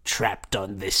 Trapped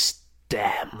on this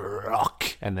damn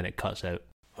rock. And then it cuts out.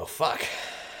 Oh, fuck.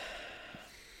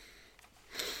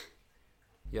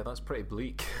 Yeah, that's pretty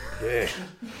bleak. Yeah.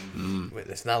 Wait,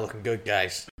 it's not looking good,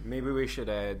 guys. Maybe we should,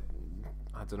 I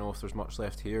don't know if there's much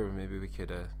left here, or maybe we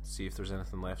could see if there's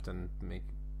anything left and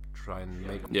try and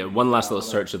make... Yeah, one last little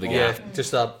search of the Yeah, gap.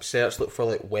 just a search, look for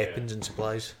like weapons and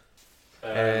supplies.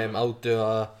 I'll do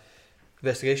a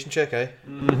investigation check, eh?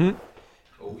 Mm-hmm.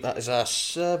 That is a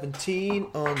 17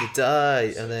 on the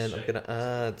die, and then I'm gonna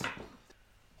add.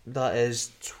 That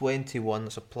is 21.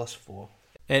 That's a +4.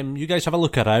 You guys have a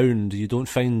look around. You don't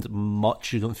find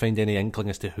much. You don't find any inkling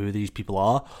as to who these people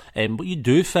are. What you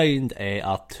do find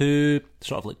are two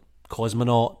sort of like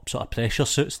cosmonaut sort of pressure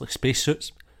suits, like space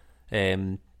suits.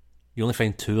 You only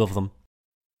find two of them.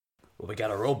 Well, we got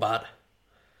a robot.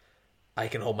 I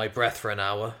can hold my breath for an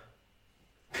hour.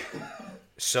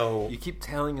 So You keep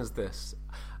telling us this,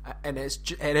 and it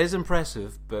is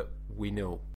impressive, but we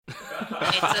know.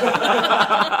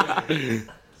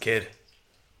 Kid,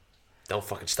 don't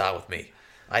fucking start with me.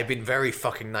 I've been very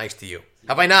fucking nice to you.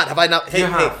 Have I not? Have I not? Hey,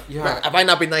 You have. have I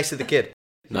not been nice to the kid?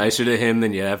 Nicer to him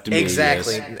than you have to me.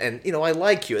 Exactly. Yes. And you know, I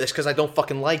like you. That's because I don't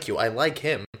fucking like you. I like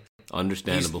him.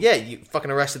 Understandable. You fucking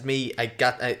arrested me.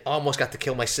 I almost got to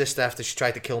kill my sister after she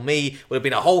tried to kill me. Would have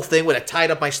been a whole thing. Would have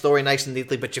tied up my story nice and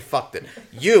neatly, but you fucked it.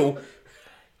 You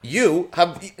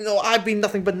have, I've been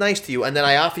nothing but nice to you, and then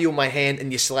I offer you my hand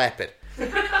and you slap it.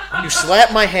 You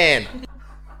slap my hand.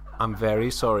 I'm very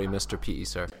sorry, Mr. Petey,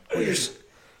 sir. Well,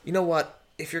 you know what?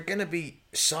 If you're gonna be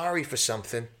sorry for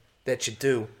something that you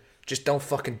do, just don't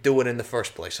fucking do it in the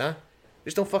first place, huh?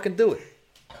 Just don't fucking do it.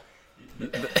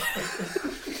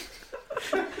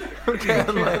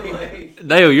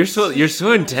 Niall, you're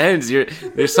so intense.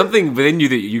 There's something within you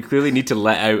that you clearly need to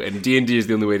let out, and D&D is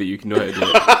the only way that you can know how to do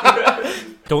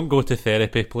it. Don't go to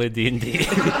therapy, play D&D.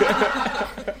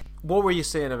 What were you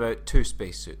saying about two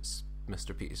spacesuits,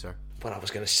 Mr. Petey, sir? What I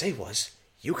was gonna say was,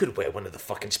 you could wear one of the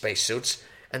fucking spacesuits,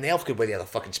 and the elf could wear the other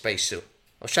fucking spacesuit.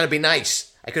 I was trying to be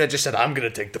nice. I could have just said, I'm going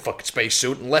to take the fucking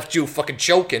spacesuit and left you fucking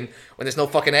choking when there's no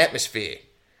fucking atmosphere.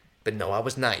 But no, I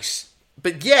was nice.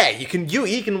 But yeah, you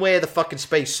can wear the fucking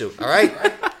spacesuit, alright?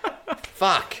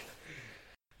 Fuck.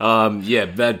 Yeah,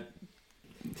 that...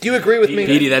 Do you agree with me?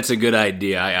 Petey, that's a good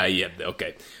idea. Yeah,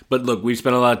 okay. But look, we've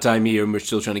spent a lot of time here and we're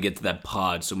still trying to get to that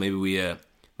pod, so maybe we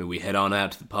head on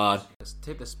out to the pod. Let's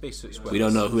take the spacesuits with We don't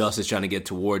us. know who else is trying to get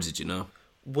towards it,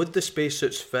 Would the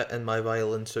spacesuits fit in my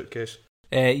violin suitcase?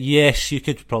 Yes, you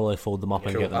could probably fold them up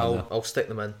and Cool, get them in there. I'll stick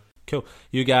them in. Cool.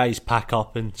 You guys pack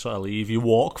up and sort of leave. You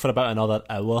walk for about another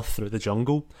hour through the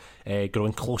jungle,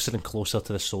 growing closer and closer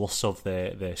to the source of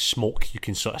the smoke you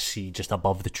can sort of see just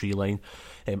above the tree line.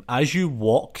 As you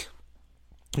walk,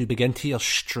 you begin to hear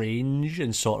strange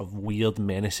and sort of weird,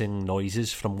 menacing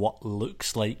noises from what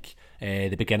looks like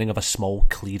the beginning of a small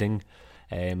clearing.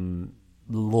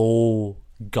 Low,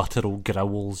 guttural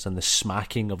growls and the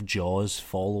smacking of jaws,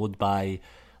 followed by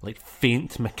like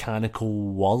faint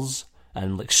mechanical whirs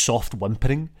and like soft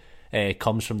whimpering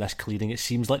comes from this clearing. It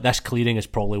seems like this clearing is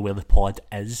probably where the pod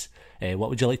is. What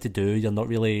would you like to do? You're not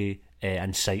really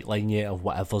in sight line yet of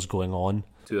whatever's going on.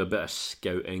 Do a bit of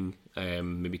scouting,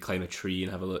 maybe climb a tree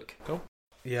and have a look. Cool.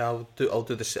 Yeah, I'll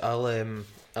do this.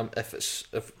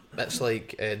 If it's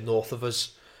like north of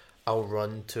us, I'll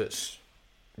run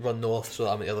north so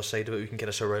that I'm at the other side of it. We can kind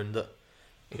of surround it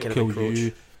and kind of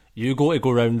encroach. You go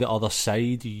around the other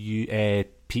side. You,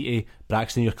 Petey,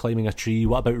 Braxton, you're climbing a tree.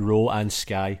 What about Ro and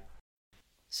Sky?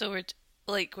 So we're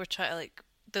trying to like,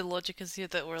 the logic is here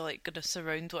that we're like gonna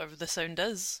surround whatever the sound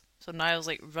is. So Niall's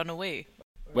like, run away.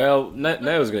 Well,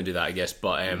 Niall's going to do that, I guess,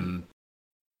 but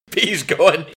He's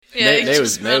gone. Yeah,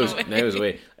 Niall's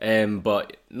away.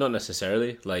 But not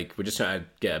necessarily. Like, we're just trying to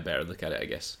get a better look at it, I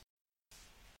guess.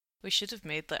 We should have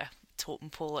made like a totem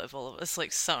pole out of all of us,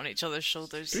 like sat on each other's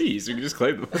shoulders. Trees, we can just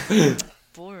climb them.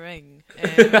 Boring.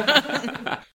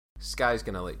 Sky's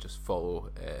gonna like just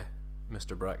follow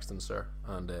Mr. Braxton, sir,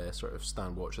 and sort of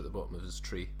stand watch at the bottom of his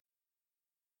tree.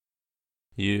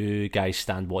 You guys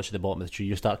stand watch at the bottom of the tree.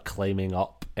 You start climbing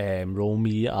up. Roll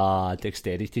me a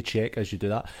dexterity check as you do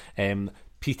that.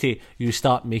 Petey, you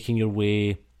start making your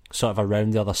way sort of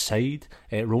around the other side.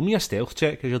 Roll me a stealth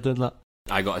check as you're doing that.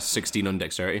 I got a 16 on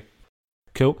dexterity.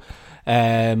 Cool.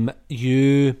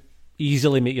 You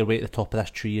easily make your way to the top of this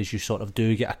tree as you sort of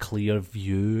do get a clear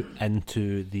view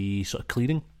into the sort of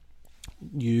clearing.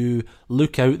 You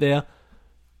look out there.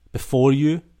 Before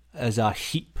you is a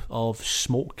heap of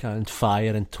smoke and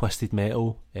fire and twisted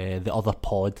metal. The other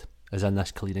pod is in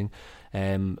this clearing.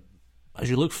 As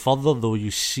you look further, though,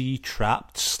 you see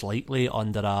trapped slightly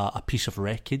under a piece of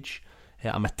wreckage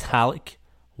a metallic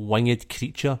winged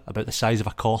creature about the size of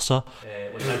a corsair.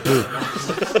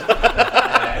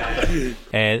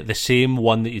 The same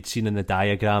one that you'd seen in the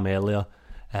diagram earlier.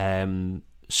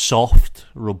 Soft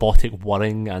robotic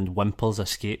whirring and whimpers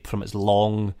escape from its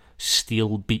long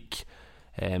steel beak.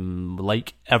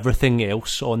 Like everything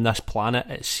else on this planet,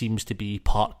 it seems to be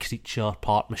part creature,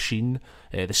 part machine.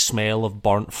 The smell of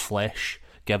burnt flesh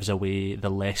gives away the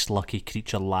less lucky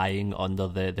creature lying under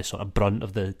the sort of brunt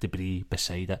of the debris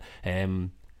beside it.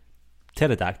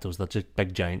 Pterodactyls, they're just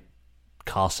big giant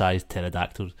car-sized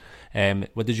pterodactyls.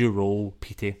 What did you roll,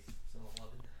 Petey?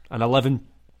 An 11.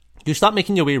 You start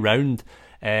making your way round,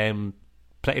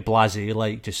 pretty blasé,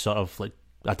 like just sort of like,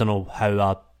 I don't know how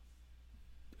a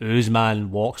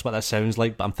ooze-man walks, what that sounds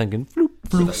like, but I'm thinking floop,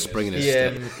 floop. Springing his He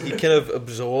step. he kind of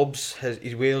absorbs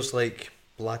he wears like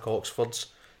black Oxfords.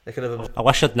 They kind of I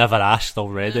wish I'd never asked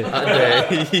already.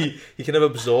 and he kind of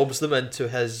absorbs them into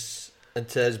his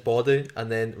body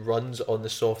and then runs on the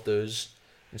soft ooze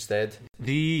instead.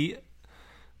 I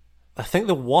think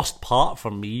the worst part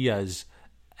for me is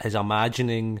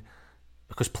imagining,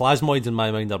 because plasmoids in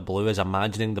my mind are blue, is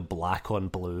imagining the black on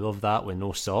blue of that with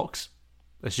no socks.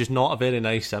 It's just not a very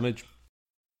nice image.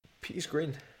 Pete's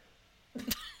green.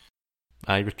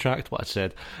 I retract what I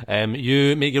said.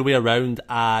 You make your way around.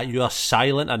 You are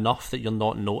silent enough that you're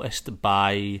not noticed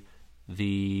by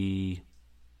the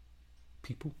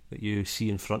people that you see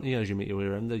in front of you as you make your way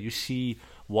around there. You see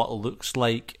what looks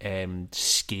like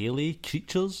scaly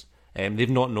creatures. They've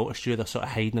not noticed you. They're sort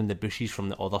of hiding in the bushes from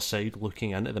the other side,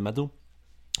 looking into the middle.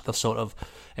 They're sort of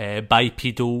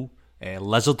bipedal,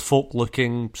 lizard folk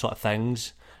looking sort of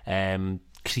things,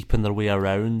 creeping their way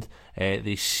around.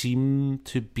 They seem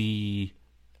to be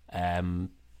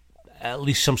at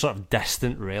least some sort of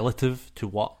distant relative to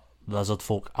what lizard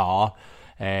folk are,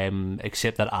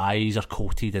 except their eyes are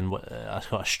coated in a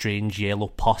sort of strange yellow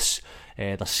pus.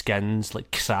 Their skin's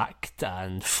like cracked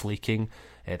and flaking.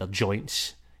 Their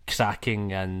joints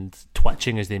cracking and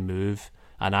twitching as they move.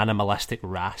 an animalistic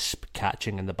rasp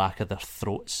catching in the back of their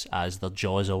throats as their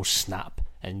jaws all snap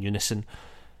in unison.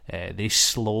 They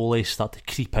slowly start to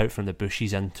creep out from the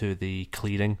bushes into the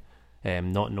clearing,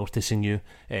 not noticing you.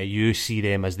 You see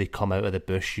them as they come out of the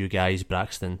bush. You guys,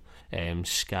 Braxton,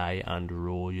 Sky and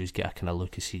Ro, you get a kind of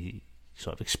look as he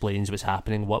sort of explains what's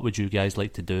happening. What would you guys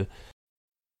like to do?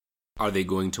 Are they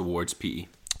going towards Petey?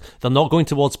 They're not going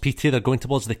towards Petey, they're going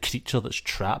towards the creature that's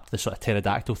trapped, the sort of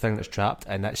pterodactyl thing that's trapped,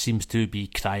 and that seems to be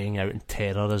crying out in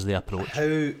terror as they approach.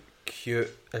 How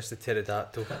cute is the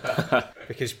pterodactyl?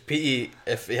 Because Petey,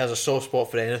 if he has a soft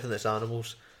spot for anything that's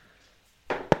animals,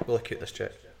 really cute, this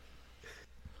chick.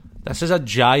 This is a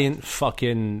giant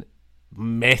fucking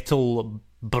metal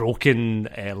broken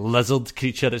lizard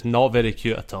creature. It's not very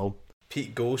cute at all.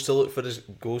 Pete goes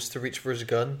to reach for his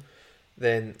gun,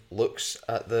 then looks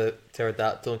at the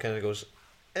pterodactyl and kind of goes,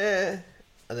 and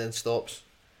then stops.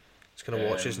 Just kind of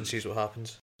watches and sees what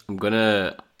happens. I'm going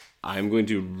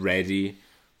to ready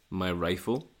my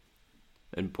rifle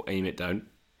and aim it down,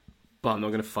 but I'm not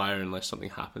going to fire unless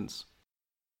something happens.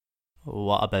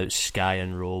 What about Sky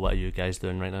and Ro? What are you guys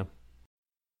doing right now?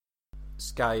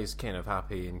 Sky is kind of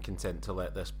happy and content to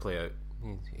let this play out.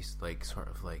 He's like sort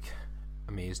of like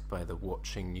amazed by the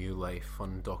watching new life,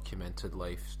 undocumented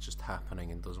life just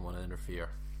happening, and doesn't want to interfere.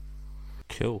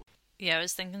 Cool. Yeah, I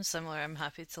was thinking similar. I'm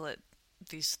happy to let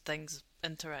these things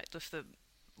interact with the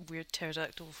weird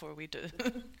pterodactyl before we do.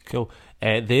 Cool.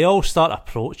 They all start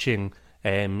approaching.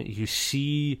 You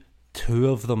see two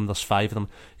of them, there's five of them.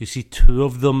 You see two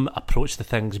of them approach the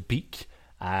thing's beak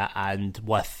and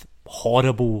with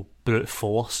horrible brute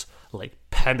force, like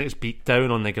pin its beak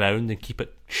down on the ground and keep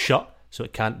it shut so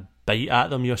it can't bite at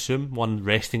them, you assume, one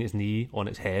resting its knee on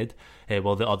its head,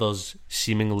 while the others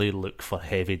seemingly look for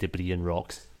heavy debris and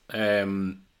rocks.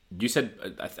 You said,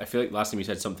 I feel like last time you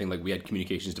said something like we had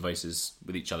communications devices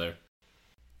with each other.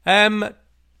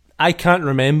 I can't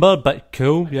remember, but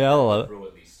cool. Yeah, I'll allow it.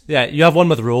 Yeah, you have one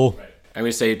with Ro. Right. I'm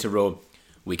going to say to Ro,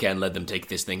 we can't let them take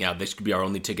this thing out. This could be our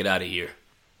only ticket out of here.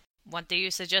 What do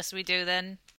you suggest we do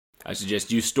then? I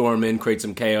suggest you storm in, create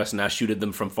some chaos, and I shoot at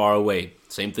them from far away.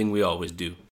 Same thing we always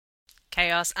do.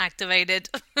 Chaos activated.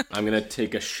 I'm going to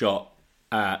take a shot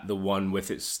at the one with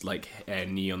its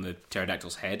knee on the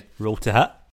pterodactyl's head. Roll to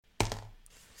hit.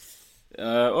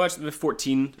 Actually,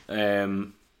 14.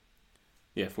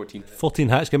 14. 14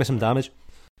 hits, give me some damage.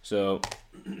 So,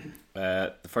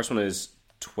 the first one is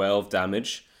 12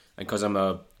 damage, and because I'm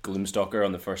a Gloomstalker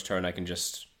on the first turn, I can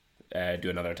just do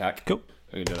another attack. Cool.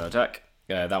 I can do another attack.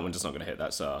 That one's just not going to hit.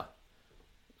 That's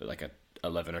like a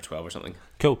 11 or 12 or something.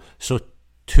 Cool. So,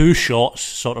 two shots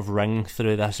sort of ring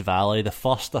through this valley. The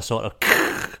first, a sort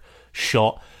of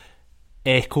shot,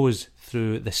 echoes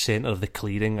through the centre of the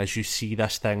clearing as you see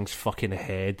this thing's fucking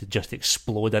head just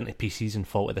explode into pieces and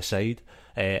fall to the side.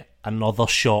 Another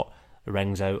shot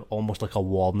rings out almost like a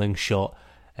warning shot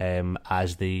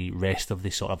as the rest of the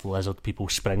sort of lizard people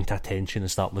spring to attention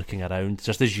and start looking around.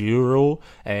 Just as you roll,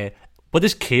 what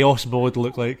does chaos mode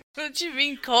look like? What do you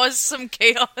mean cause some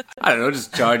chaos? I don't know,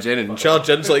 just charge in and... Charge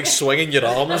in's like swinging your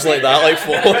arms like that, like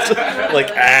forward. Like,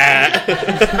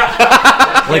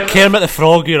 Like Kermit the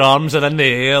Frog, your arms are in the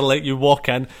air, like you walk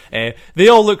in. They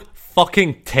all look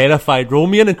fucking terrified. Roll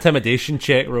me an intimidation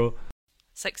check, Ro.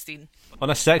 16. On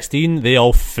a 16, they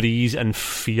all freeze in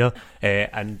fear,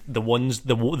 and the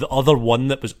other one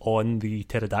that was on the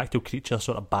pterodactyl creature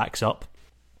sort of backs up.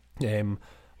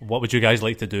 What would you guys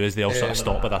like to do as they all sort of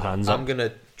stop with their hands up? I'm going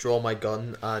to draw my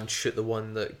gun and shoot the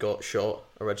one that got shot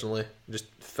originally. Just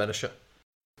finish it.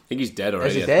 I think he's dead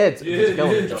already. Is he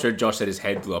dead? I'm sure Josh said his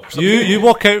head blew up or something. You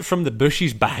walk out from the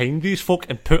bushes behind these folk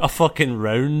and put a fucking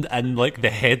round in like the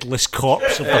headless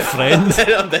corpse of their friend.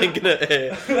 I'm then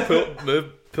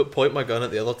going to point my gun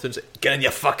at the other two and say, get on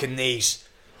your fucking knees.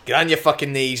 Get on your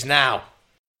fucking knees now.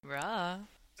 Rah.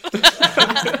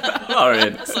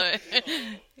 Alright. Sorry.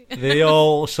 They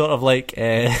all sort of like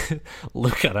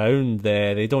look around.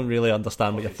 They don't really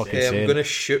understand what you're fucking saying. I'm going to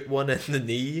shoot one in the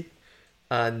knee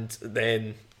and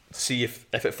then see if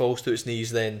it falls to its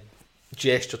knees, then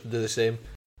gesture to do the same.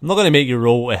 I'm not going to make you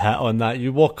roll to hit on that.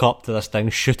 You walk up to this thing,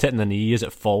 shoot it in the knee as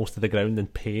it falls to the ground in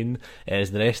pain,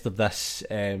 as the rest of this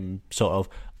sort of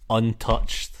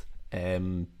untouched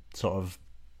sort of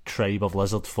tribe of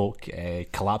lizard folk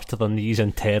collapse to their knees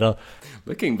in terror.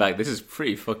 Looking back, this is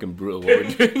pretty fucking brutal what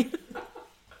we're doing.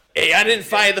 Hey, I didn't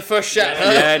fire the first shot,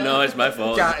 huh? Yeah, no, it's my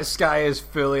fault. Sky is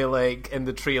fully like in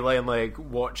the tree line, like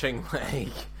watching like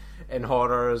in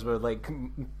horror as we're like,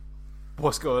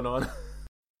 what's going on?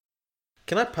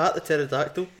 Can I pat the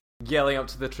pterodactyl? Yelling up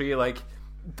to the tree like,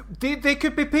 they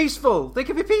could be peaceful. They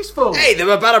could be peaceful. Hey, they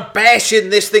were better bashing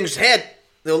this thing's head.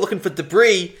 They were looking for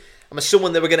debris. I'm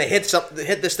assuming they were going to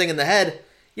hit this thing in the head.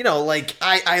 You know, like,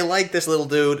 I like this little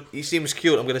dude. He seems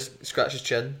cute. I'm going to scratch his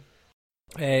chin.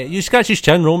 You scratch his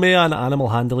chin, roll me an animal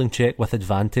handling check with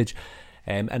advantage.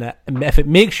 If it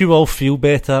makes you all feel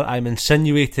better, I'm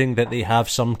insinuating that they have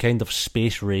some kind of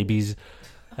space rabies.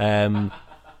 Whether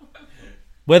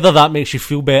that makes you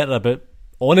feel better about,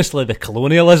 honestly, the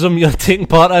colonialism you're taking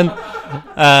part in,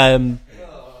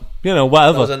 you know,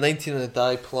 whatever. That was a 19 on the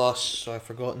die plus, so I've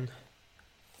forgotten.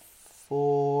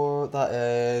 4, that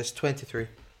is 23.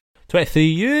 23,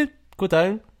 you go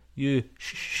down, you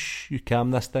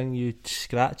calm this thing, you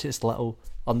scratch its little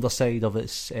underside of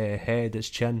its head, its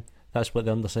chin. That's what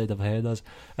the underside of a head is.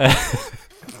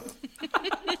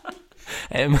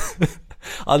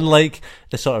 Unlike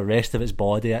the sort of rest of its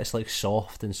body, it's like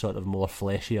soft and sort of more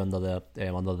fleshy under the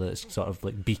sort of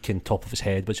like beak and top of its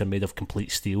head, which are made of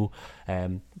complete steel.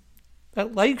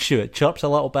 It likes you. It chirps a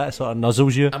little bit, sort of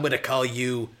nuzzles you. I'm gonna call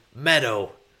you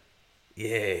Meadow.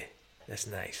 Yeah, that's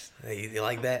nice. You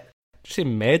like that? Did you say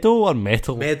meadow or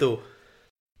metal? Meadow.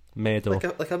 Meadow.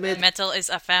 Like a med. Metal is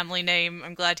a family name.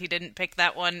 I'm glad he didn't pick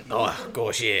that one. Oh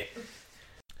gosh, yeah.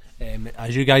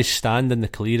 As you guys stand in the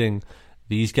clearing,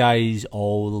 these guys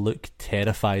all look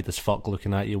terrified as fuck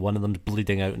looking at you. One of them's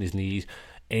bleeding out on his knees.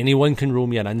 Anyone can roll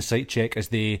me an insight check as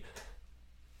they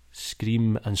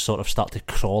scream and sort of start to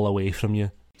crawl away from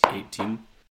you. 18.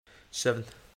 7.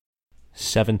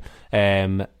 7.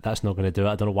 That's not going to do it.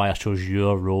 I don't know why I chose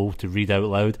your roll to read out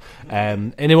loud.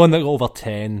 Anyone that got over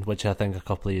 10, which I think a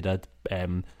couple of you did,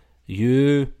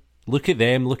 you look at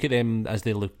them as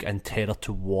they look in terror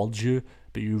towards you,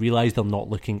 but you realise they're not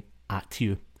looking at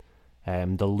you. They're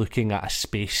looking at a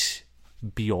space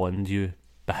beyond you,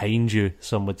 behind you,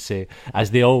 some would say,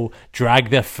 as they all drag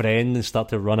their friend and start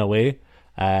to run away.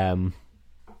 What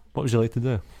would you like to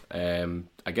do?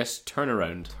 I guess turn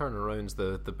around. Turn around's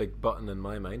the big button in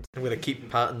my mind. I'm gonna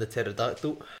keep patting the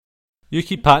pterodactyl. You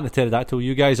keep patting the pterodactyl.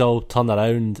 You guys all turn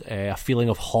around. A feeling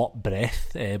of hot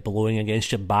breath blowing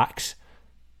against your backs.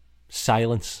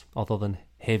 Silence, other than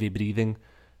heavy breathing,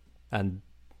 and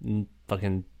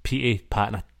fucking Petey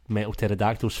patting a metal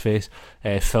pterodactyl's face.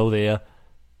 Fill the air.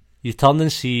 You turn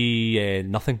and see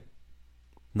nothing.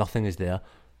 Nothing is there.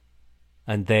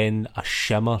 And then a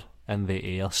shimmer in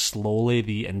the air. Slowly,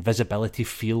 the invisibility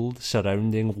field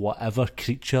surrounding whatever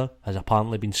creature has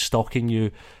apparently been stalking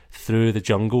you through the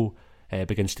jungle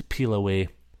begins to peel away,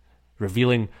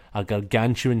 revealing a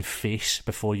gargantuan face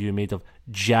before you made of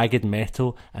jagged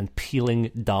metal and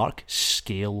peeling dark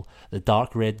scale. The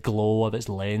dark red glow of its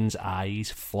lens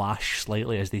eyes flash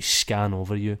slightly as they scan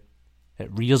over you. It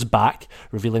rears back,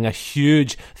 revealing a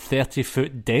huge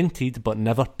 30-foot dented but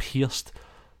never pierced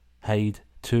hide.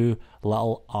 2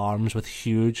 little arms with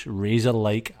huge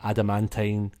razor-like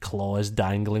adamantine claws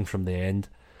dangling from the end.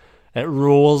 It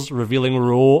roars, revealing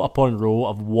row upon row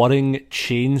of whirring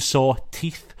chainsaw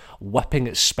teeth, whipping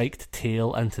its spiked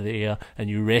tail into the air,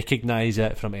 and you recognise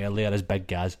it from earlier as Big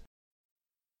Gaz.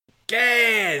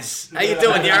 Gaz! How you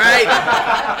doing? You alright?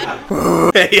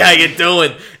 Hey, how you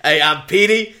doing? Hey, I'm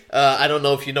Petey. I don't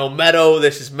know if you know Meadow.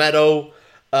 This is Meadow.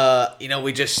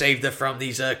 We just saved her from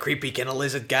these creepy kind of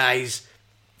lizard guys.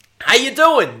 How you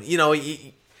doing?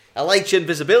 I liked your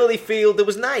invisibility field. It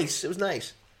was nice.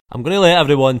 I'm going to let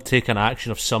everyone take an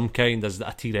action of some kind as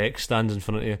a T-Rex stands in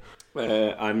front of you.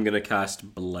 I'm going to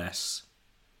cast Bless.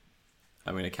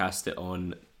 I'm going to cast it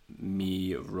on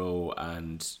me, Ro,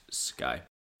 and Sky.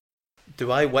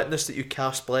 Do I witness that you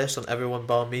cast Bless on everyone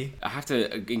bar me? I have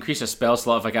to increase a spell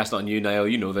slot if I cast it on you, Niall.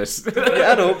 You know this.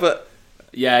 Yeah, I know, but...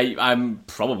 Yeah, I'm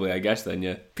probably, I guess, then,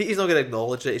 yeah. Petey's not going to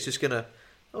acknowledge it. He's just going to...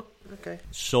 Oh, okay.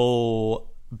 So,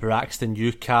 Braxton,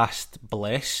 you cast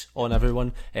Bless on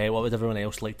everyone. What would everyone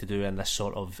else like to do in this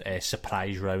sort of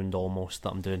surprise round almost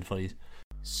that I'm doing for you?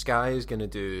 Sky is going to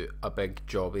do a big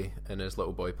jobby in his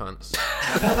little boy pants.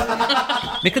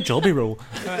 Make a jobby roll.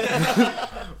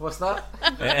 What's that?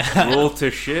 Roll to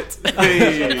shit.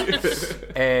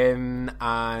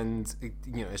 And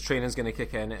his training's going to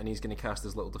kick in, and he's going to cast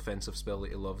his little defensive spell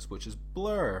that he loves, which is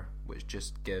Blur, which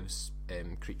just gives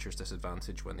creatures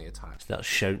disadvantage when they attack. Start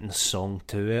shouting a song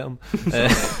to him.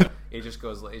 He just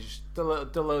goes like, the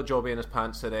little jobby in his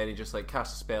pants, and then he just like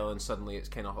casts a spell, and suddenly it's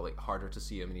kind of like harder to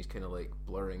see him, and he's kind of like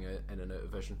blurring it in and out of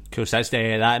vision. Cool. So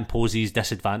that imposes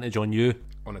disadvantage on you.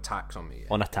 On attacks on me. Yeah.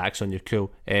 On attacks on you.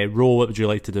 Cool. Ro, what would you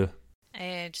like to do?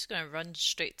 Just gonna run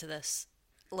straight to this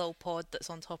little pod that's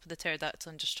on top of the pterodactyl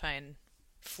and just try and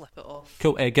flip it off.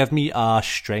 Cool. Give me a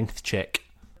strength check.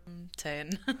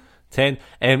 10. 10.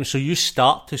 So you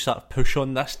start to sort of push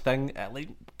on this thing. It like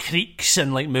creaks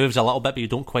and like moves a little bit, but you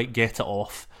don't quite get it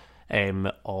off.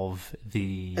 of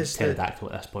the Is the-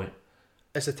 pterodactyl at this point.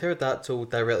 Is the pterodactyl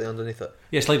directly underneath it?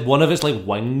 Yeah, it's like one of its like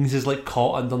wings is like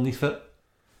caught underneath it.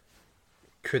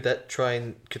 Could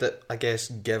it, I guess,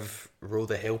 give Ro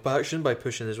the help action by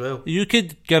pushing as well? You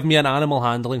could give me an animal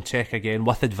handling check again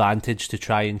with advantage to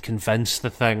try and convince the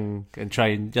thing and try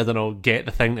and, I don't know, get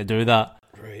the thing to do that.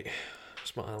 Right.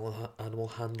 What's my animal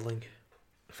handling?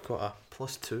 I've got a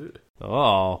 +2.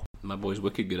 Oh, My boy's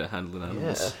wicked good at handling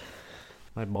animals.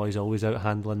 my boy's always out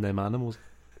handling them animals.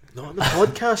 Not on the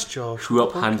podcast, Josh. Who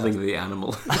up Podcast. handling the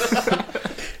animal?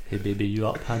 Hey baby, you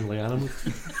up handling animals?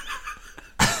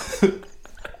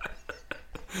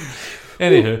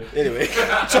 Anyway,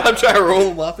 so I'm trying to roll.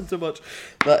 I'm laughing too much.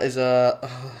 That is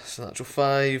it's a natural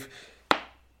 5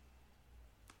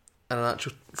 and a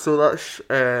natural. So that's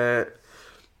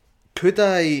could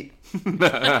I?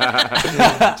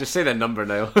 Just say the number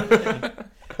now.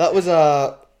 That was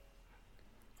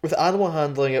with animal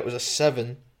handling. It was a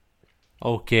 7.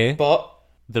 Okay, But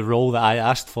the roll that I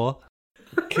asked for.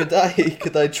 could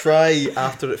I try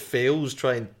after it fails?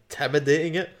 Try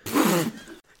intimidating it.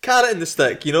 Carrot in the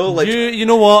stick, like You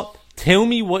know what? Tell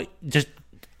me what. Just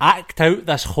act out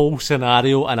this whole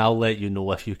scenario, and I'll let you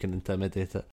know if you can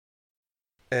intimidate it.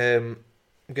 I'm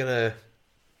gonna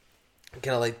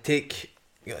like take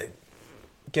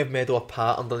give Meadow a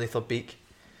pat underneath her beak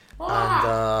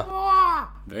and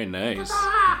Very nice.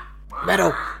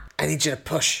 Meadow, I need you to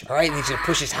push, alright? I need you to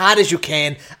push as hard as you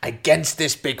can against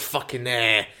this big fucking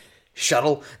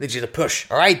shuttle. I need you to push,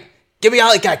 alright? Give me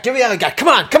all you got, come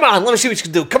on, let me see what you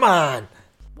can do, come on.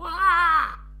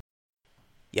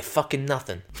 You fucking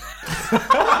nothing.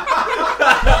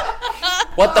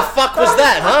 What the fuck was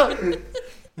that, huh?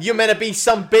 You meant to be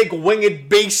some big winged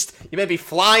beast. You may be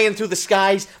flying through the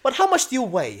skies. But how much do you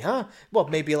weigh, huh? What,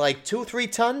 maybe like 2 or 3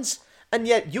 tons? And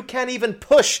yet you can't even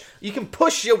push. You can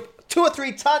push your 2 or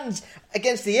 3 tons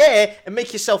against the air and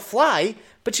make yourself fly,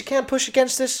 but you can't push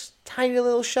against this tiny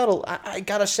little shuttle. I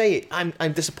gotta say it.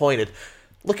 I'm disappointed.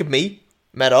 Look at me,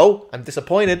 Meadow. I'm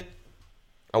disappointed.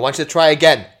 I want you to try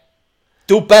again.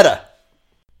 Do better.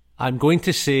 I'm going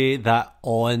to say that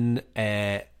on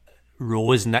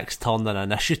Ro's next turn in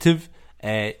initiative,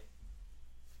 they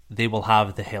will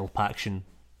have the help action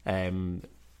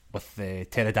with the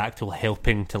pterodactyl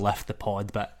helping to lift the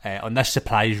pod. But on this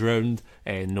surprise round,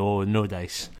 no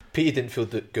dice. Petey didn't feel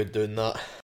good doing that.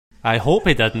 I hope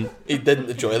he didn't. He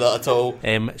didn't enjoy that at all.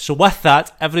 So with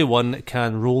that, everyone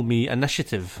can roll me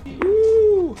initiative.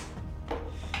 Woo!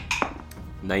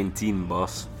 19,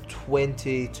 boss.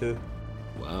 22.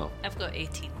 Wow. I've got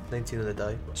 18. 19 on the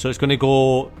die. So it's going to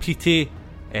go Petey,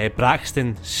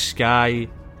 Braxton, Sky,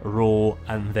 Ro,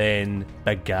 and then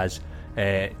Big Gaz.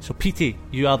 So Petey,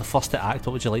 you are the first to act.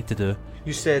 What would you like to do?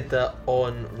 You said that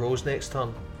on Rose next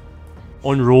turn.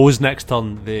 On Ro's next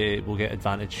turn, they will get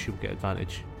advantage. She'll get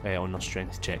advantage on their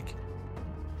strength check.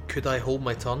 Could I hold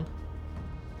my turn?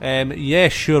 Yeah,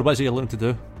 sure. What is it you're looking to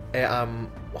do? I'm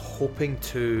hoping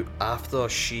to, after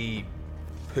she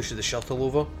pushes the shuttle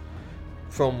over,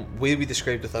 from where we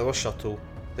described with our shuttle,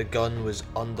 the gun was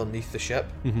underneath the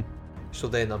ship. Mhm. So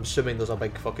then I'm assuming there's a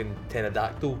big fucking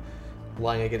pterodactyl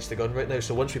lying against the gun right now.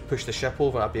 So once we push the ship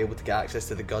over, I'll be able to get access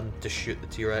to the gun to shoot the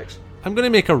T-Rex. I'm going to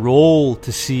make a roll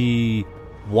to see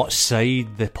what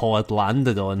side the pod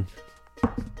landed on.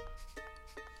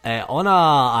 On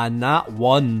a nat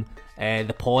 1,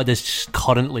 the pod is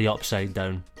currently upside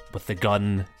down with the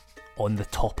gun on the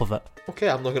top of it. Okay,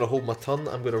 I'm not going to hold my turn.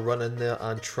 I'm going to run in there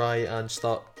and try and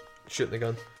start shooting the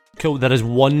gun. Cool, there is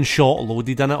one shot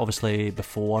loaded in it, obviously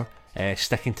before,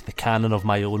 sticking to the canon of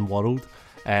my own world.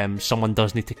 Someone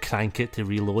does need to crank it to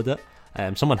reload it.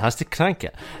 Someone has to crank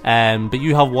it. But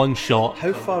you have one shot.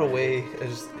 How far away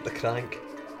is the crank?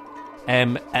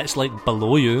 It's like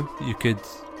below you. You could,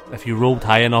 if you rolled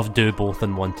high enough, do both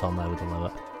in one turn. I would allow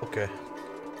it. Okay.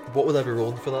 What would I be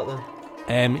rolling for that then?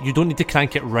 You don't need to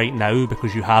crank it right now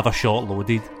because you have a shot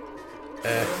loaded.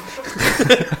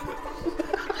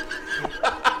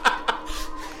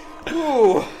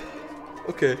 Ooh.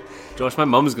 Okay. Josh, my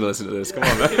mum's going to listen to this. Come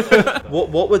on, man.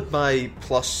 What would my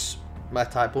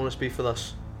attack bonus be for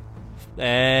this?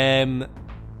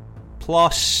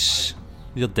 Plus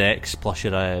your dex, plus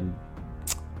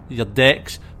your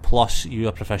dex, plus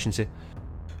your proficiency.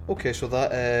 Okay, so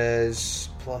that is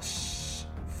plus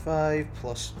 5,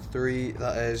 plus 3,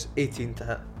 that is 18 to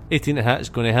hit. 18 to hit is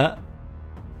going to hit.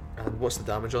 And what's the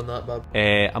damage on that, Bab?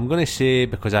 I'm going to say,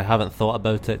 because I haven't thought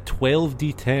about it,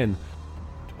 12d10.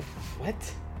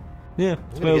 What? Yeah,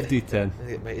 I'm gonna 12d10. I'm gonna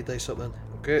get mighty dice up then.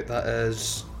 Okay, that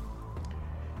is...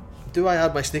 Do I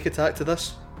add my sneak attack to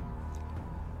this?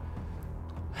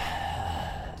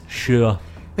 Sure.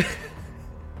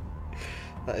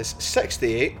 That is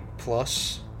 68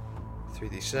 plus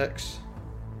 3d6.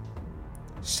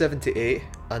 78,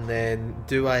 and then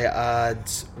do I add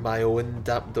my own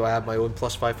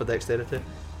plus 5 for dexterity?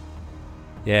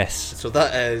 Yes. So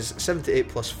that is 78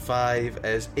 plus 5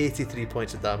 is 83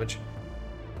 points of damage.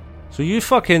 So you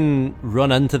fucking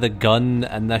run into the gun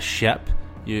in this ship.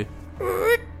 You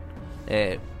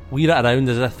wheel it around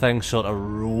as this thing sort of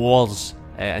roars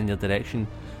in your direction.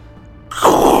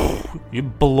 You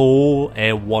blow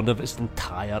one of its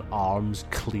entire arms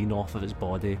clean off of its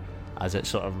body as it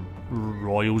sort of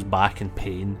roils back in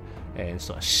pain and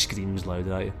sort of screams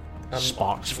louder at you.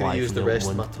 Sparks fly. I'm going to use from the the rest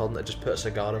wound. of my turn to just put a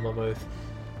cigar in my mouth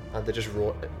and to just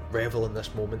revel in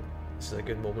this moment. This is a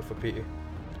good moment for Petey.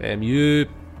 You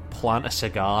plant a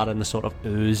cigar in the sort of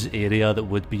ooze area that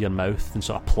would be your mouth and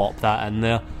sort of plop that in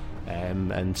there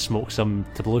and smoke some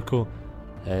tabluco,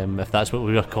 if that's what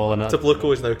we were calling it.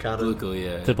 Tabluco is now canon.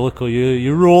 Tabluco,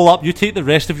 you roll up, you take the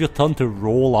rest of your turn to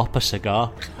roll up a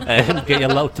cigar and get your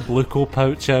little tabluco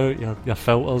pouch out, your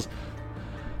filters,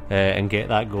 and get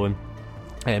that going.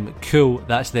 Cool,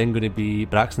 that's then going to be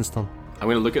Braxton's turn. I'm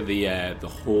going to look at the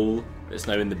hole that's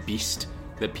now in the beast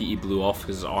that Petey blew off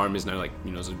because his arm is now like,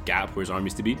 there's a gap where his arm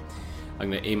used to be. I'm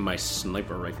going to aim my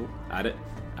sniper rifle at it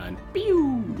and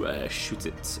pew, shoot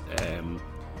it.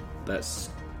 That's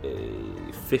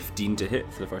 15 to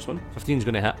hit for the first one. 15's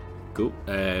going to hit. Cool.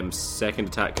 Second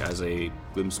attack as a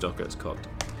Gloomstalker, it's called.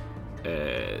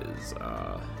 Is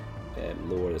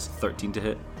lower, is 13 to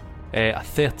hit. A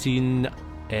 13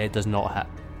 does not hit.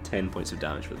 10 points of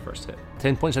damage for the first hit.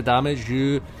 10 points of damage.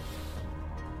 You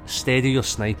steady your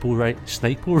sniper rifle.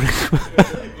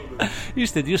 You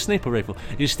steady your sniper rifle.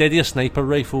 You steady your sniper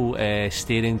rifle,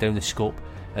 staring down the scope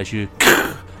as you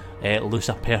loose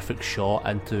a perfect shot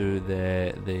into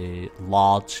the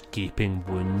large gaping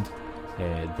wound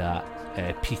that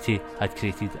Petey had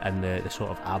created in the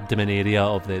sort of abdomen area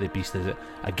of the beast. As it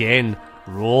again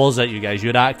roars at you guys.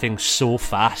 You're acting so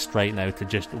fast right now to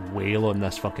just wail on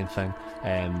this fucking thing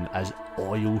as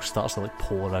oil starts to like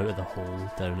pour out of the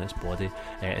hole down its body.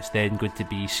 It's then going to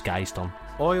be Sky's turn.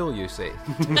 Oil, you say?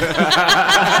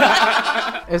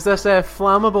 Is this a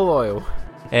flammable oil?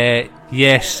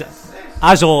 Yes,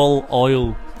 as all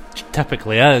oil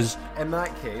typically is. In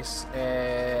that case,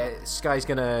 Sky's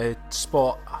gonna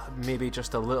spot maybe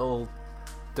just a little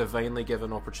divinely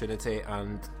given opportunity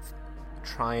and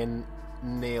try and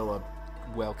nail a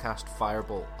well-cast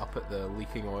firebolt up at the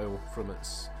leaking oil from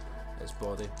its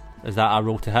body. Is that a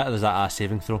roll to hit or is that a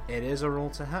saving throw? It is a roll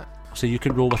to hit. So you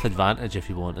can roll with advantage if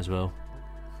you want as well.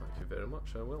 Thank you very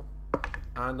much, I will.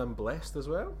 And I'm blessed as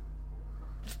well.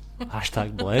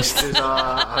 Hashtag blessed. Which is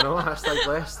I know, hashtag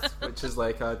blessed, which is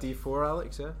like a D4,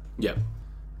 Alex, yeah? Yeah.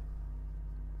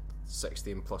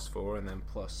 16 plus 4 and then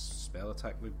plus spell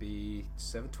attack would be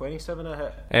 27 a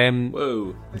hit.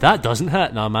 Whoa. That doesn't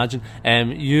hit, no, imagine.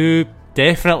 You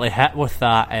definitely hit with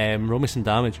that. Roll me some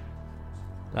damage.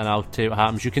 And I'll tell you what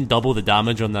happens. You can double the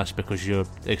damage on this because you're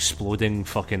exploding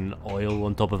fucking oil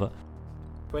on top of it.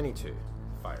 22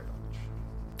 fire damage.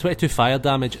 22 fire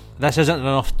damage. This isn't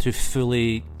enough to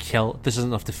fully kill. This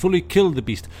isn't enough to fully kill the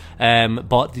beast.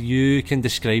 But you can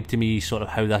describe to me sort of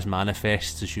how this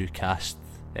manifests as you cast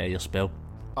your spell.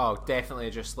 Oh, definitely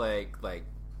just like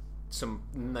some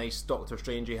nice Doctor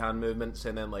Strangey hand movements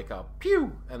and then like a pew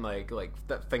and like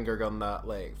that finger gun that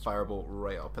like firebolt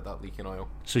right up at that leaking oil.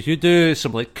 So you do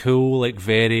some like cool, like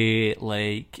very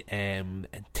like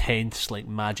intense like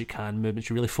magic hand movements.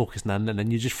 You're really focusing in, and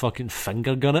then you just fucking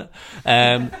finger gun it.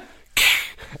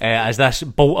 As this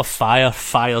bolt of fire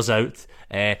fires out,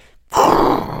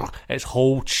 its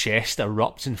whole chest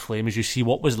erupts in flame as you see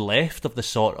what was left of the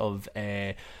sort of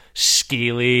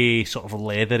scaly, sort of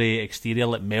leathery exterior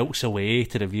that melts away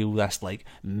to reveal this like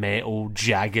metal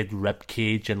jagged rib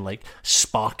cage and like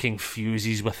sparking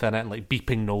fuses within it and like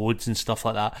beeping nodes and stuff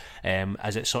like that,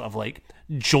 as it sort of like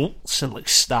jolts and like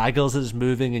staggers as it's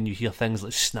moving, and you hear things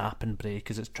like snap and break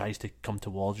as it tries to come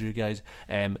towards you guys.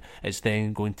 It's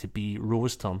then going to be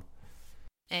Rose's turn.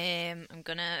 I'm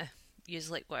gonna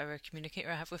use like whatever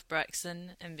communicator I have with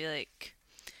Braxton and be like,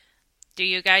 do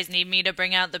you guys need me to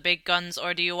bring out the big guns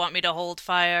or do you want me to hold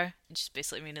fire? And she's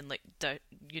basically meaning like, do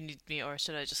you need me or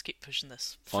should I just keep pushing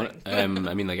this thing? I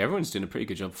mean, like, everyone's doing a pretty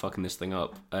good job fucking this thing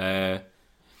up. I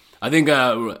think,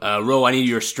 Ro, I need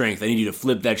your strength. I need you to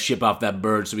flip that ship off that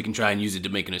bird so we can try and use it to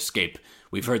make an escape.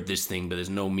 We've heard this thing, but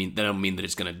that don't mean that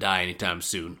it's gonna die anytime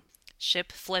soon.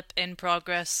 Ship flip in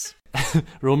progress.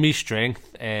 Roll me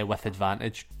strength with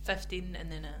advantage. 15 and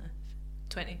then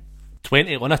 20.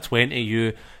 20. On a 20,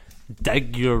 you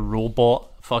dig your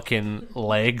robot fucking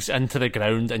legs into the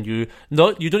ground, and you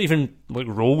don't even like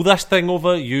roll this thing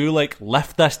over. You like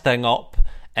lift this thing up.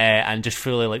 And just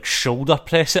fully like shoulder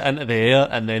press it into the air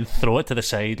and then throw it to the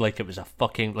side like it was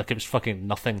fucking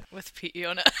nothing. With Petey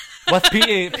on it. With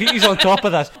Petey's on top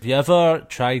of this. Have you ever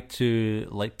tried to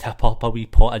like tip up a wee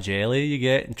pot of jelly you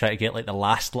get and try to get like the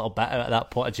last little bit out of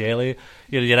that pot of jelly?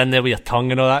 You're in there with your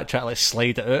tongue and all that, try to like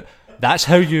slide it out. That's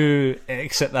how you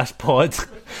exit this pod.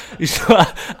 You sort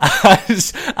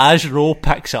of, as Ro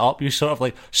picks it up, you sort of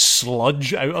like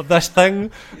sludge out of this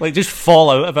thing, like just fall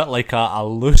out of it like a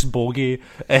loose bogey.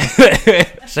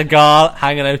 Cigar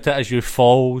hanging out it as you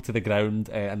fall to the ground,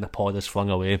 and the pod is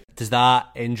flung away. Does that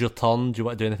end your turn? Do you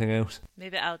want to do anything else?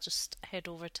 Maybe I'll just head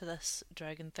over to this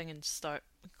dragon thing and start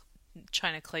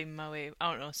trying to climb my way.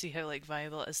 I don't know, see how like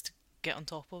viable it is to get on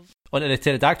top of. Onto the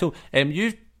pterodactyl.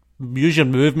 You use your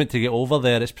movement to get over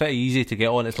there. It's pretty easy to get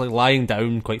on. It's like lying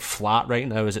down quite flat right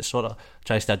now as it sort of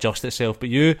tries to adjust itself. But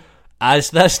you,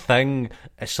 as this thing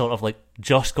is sort of like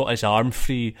just got its arm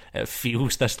free, it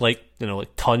feels this like, you know,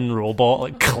 like ton robot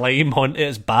like climb onto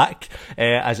its back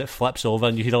as it flips over,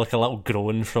 and you hear like a little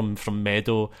groan from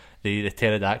Meadow, the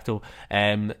pterodactyl.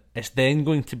 It's then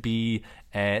going to be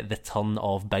the turn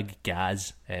of Big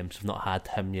Gaz. So we've not had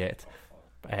him yet.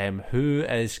 Who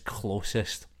is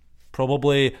closest?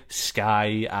 Probably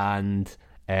Sky and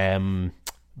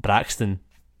Braxton.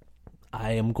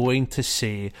 I am going to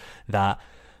say that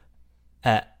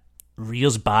it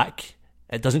rears back.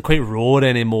 It doesn't quite roar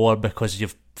anymore because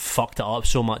you've fucked it up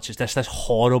so much. It's this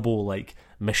horrible like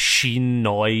machine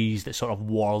noise that sort of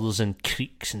whirls and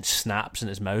creaks and snaps in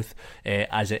its mouth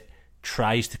as it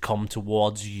tries to come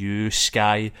towards you,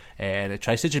 Sky, and it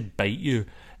tries to just bite you.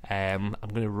 I'm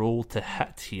going to roll to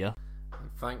hit here.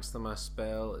 Thanks to my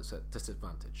spell, it's at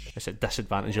disadvantage. It's at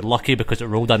disadvantage. You're lucky because it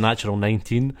rolled a natural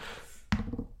 19.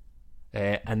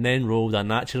 And then rolled a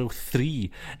natural 3.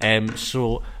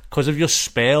 So, because of your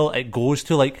spell, it goes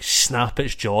to like snap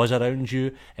its jaws around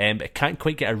you, but it can't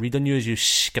quite get a read on you as you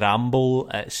scramble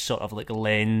its sort of like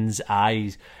lens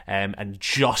eyes, and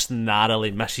just narrowly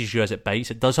misses you as it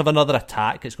bites. It does have another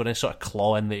attack. It's going to sort of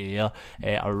claw in the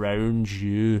air around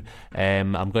you.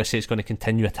 I'm going to say it's going to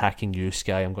continue attacking you,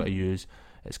 Sky. I'm going to use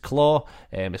its claw.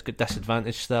 It's got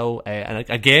disadvantage still, and it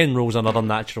again rolls another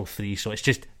natural 3. So it's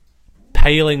just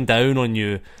piling down on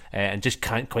you and just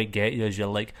can't quite get you as you're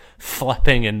like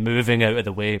flipping and moving out of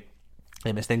the way.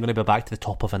 It's then going to be back to the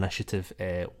top of initiative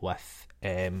with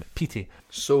PT.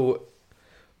 So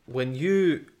when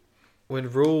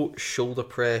Ro shoulder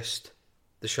pressed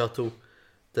the shuttle,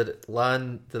 did it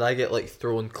land? Did I get like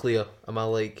thrown clear? Am I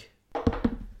like?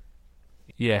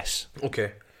 Yes.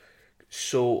 Okay.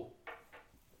 So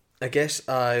I guess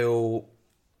I'll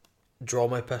draw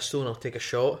my pistol and I'll take a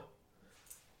shot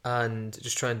and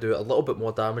just try and do a little bit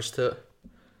more damage to it,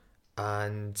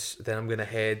 and then I'm going to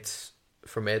head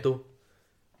for Meadow.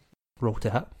 Roll to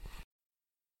hit.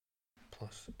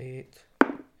 +8.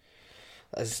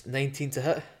 That is 19 to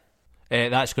hit.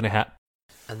 That's going to hit.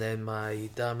 And then my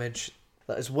damage,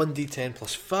 that is 1d10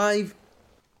 plus 5.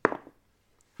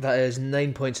 That is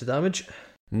 9 points of damage.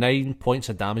 9 points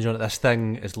of damage on it. This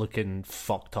thing is looking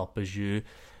fucked up as you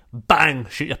bang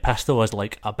shoot your pistol as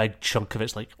like a big chunk of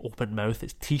its like open mouth,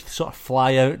 its teeth sort of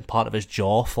fly out and part of its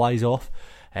jaw flies off.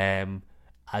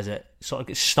 As it sort of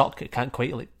gets stuck, it can't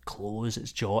quite like close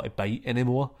its jaw to bite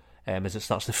anymore. As it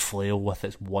starts to flail with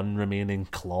its one remaining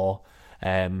claw.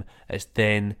 It's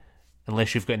then,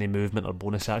 unless you've got any movement or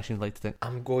bonus action you'd like to do.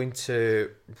 I'm going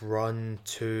to run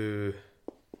to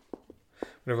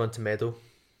Meadow.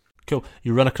 Cool.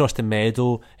 You run across the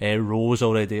Meadow. Ro's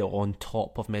already on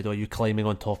top of Meadow. Are you climbing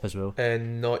on top as well?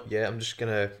 Not yet. I'm just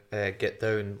going to get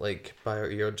down like by her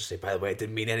ear and just say, by the way, I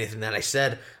didn't mean anything that I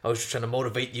said. I was just trying to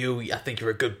motivate you. I think you're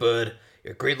a good bird.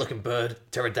 You're a great looking bird.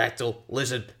 Pterodactyl,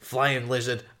 lizard, flying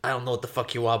lizard. I don't know what the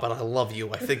fuck you are, but I love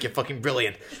you. I think you're fucking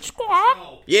brilliant.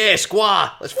 Squaw! Yeah,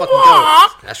 squaw! Let's fucking go.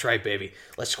 That's right, baby.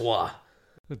 Let's squaw.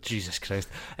 Jesus Christ.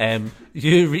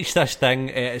 You reach this thing.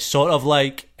 It's sort of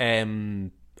like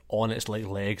on its like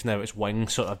legs now, its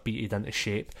wings sort of beated into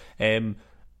shape.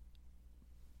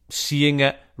 Seeing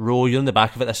it, Ro, you're in the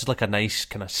back of it. This is like a nice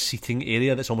kind of seating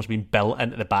area that's almost been built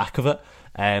into the back of it.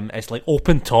 It's like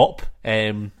open top.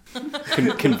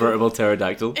 Convertible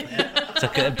pterodactyl. It's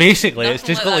like, basically, it's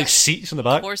just got like seats in the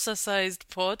back. Corsa-sized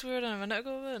pod we were in a minute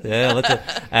ago. Yeah,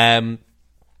 literally.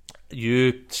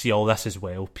 You see all this as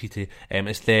well, PT.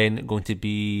 It's then going to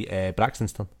be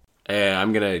Braxton's turn.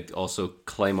 I'm going to also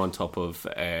climb on top of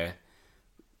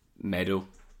Meadow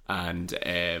and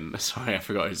sorry, I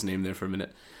forgot his name there for a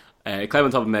minute. Climb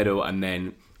on top of Meadow and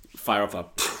then fire off a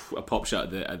pop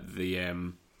shot at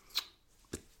the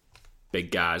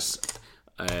Big Gaz.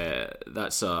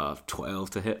 That's a 12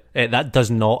 to hit. That does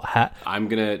not hit. I'm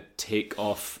gonna take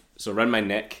off. So around my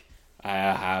neck, I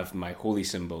have my holy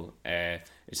symbol.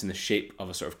 It's in the shape of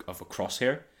of a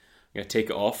crosshair. I'm gonna take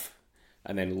it off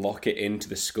and then lock it into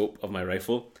the scope of my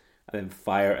rifle, and then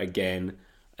fire again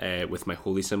with my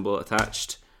holy symbol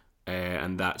attached,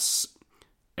 and that's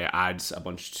it adds a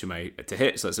bunch to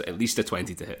hit. So it's at least a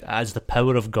 20 to hit. It adds the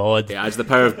power of God. It adds the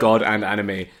power of God and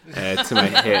anime to my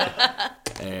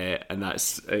hit, and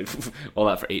that's all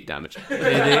that for 8 damage.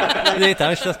 The 8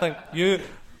 damage. This thing. You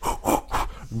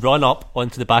run up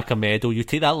onto the back of Meadow. You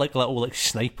take that little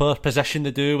sniper position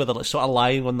to do, where they're sort of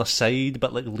lying on the side,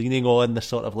 but leaning on the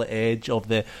sort of edge of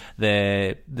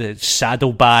the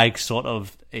saddlebag sort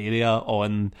of area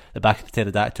on the back of the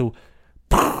pterodactyl.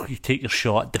 You take your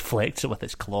shot, deflects it with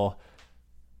its claw.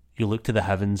 You look to the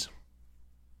heavens.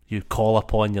 You call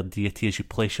upon your deity as you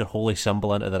place your holy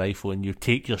symbol into the rifle, and you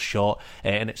take your shot,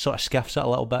 and it sort of skiffs it a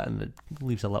little bit, and it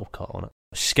leaves a little cut on it.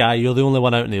 Sky, you're the only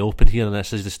one out in the open here, and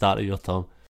this is the start of your turn.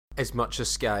 As much as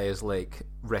Sky is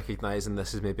recognising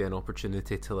this is maybe an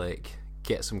opportunity to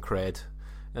get some cred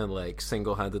and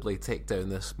single-handedly take down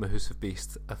this mahoosive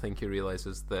beast, I think he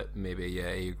realises that maybe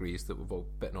he agrees that we've all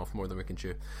bitten off more than we can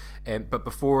chew. But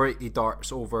before he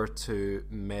darts over to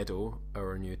Meadow,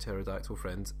 our new pterodactyl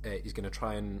friend, he's going to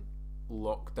try and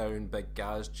lock down Big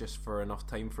Gaz just for enough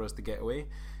time for us to get away.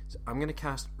 So I'm going to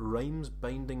cast Rhyme's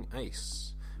Binding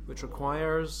Ice, which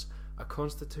requires a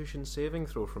Constitution saving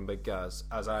throw from Big Gaz,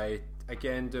 as I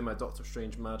again do my Doctor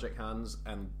Strange magic hands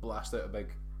and blast out a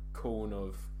big cone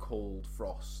of cold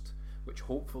frost, which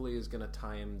hopefully is going to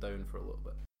tie him down for a little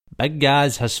bit. Big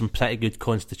Gaz has some pretty good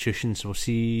constitution, so we'll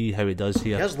see how he does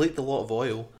here. He has leaked a lot of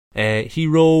oil. He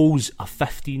rolls a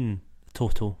 15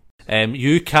 total.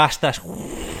 You cast this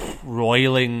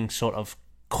roiling sort of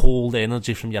cold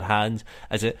energy from your hand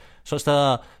as it starts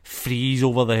to freeze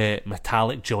over the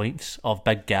metallic joints of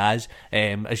Big Gaz,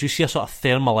 as you see a sort of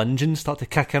thermal engine start to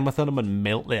kick in within him and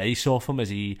melt the ice off him as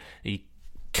he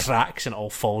cracks and it all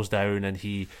falls down, and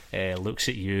he looks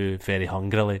at you very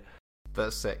hungrily.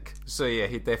 That's sick. So yeah,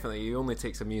 he only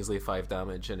takes a measly 5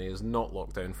 damage, and he is not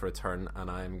locked down for a turn, and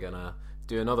I'm gonna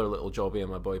do another little jobby in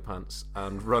my boy pants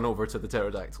and run over to the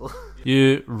pterodactyl.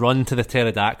 You run to the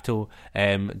pterodactyl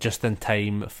just in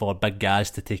time for Big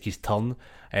Gaz to take his turn.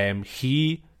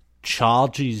 He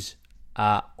charges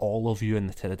at all of you in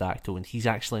the pterodactyl, and he's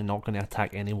actually not going to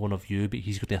attack any one of you, but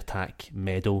he's going to attack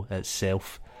Meadow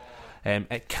itself.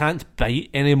 It can't bite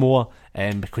anymore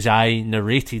because I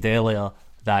narrated earlier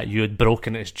that you had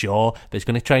broken its jaw, but it's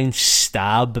going to try and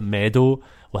stab Meadow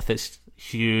with its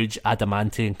huge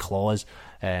adamantine claws.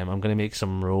 I'm going to make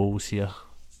some rolls here.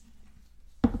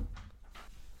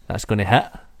 That's going to hit,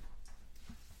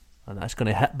 and that's going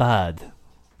to hit bad.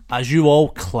 As you all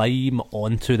climb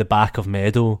onto the back of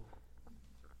Meadow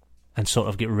and sort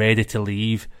of get ready to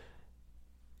leave,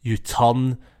 you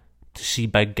turn to see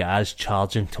Big Gaz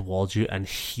charging towards you and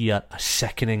hear a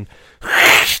sickening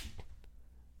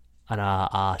and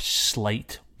a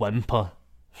slight whimper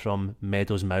from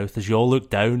Meadow's mouth as you all look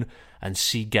down and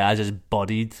see Gaz has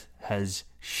buried his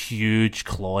huge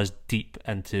claws deep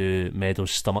into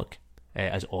Meadow's stomach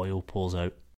as oil pulls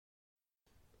out.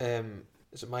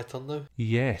 Is it my turn now?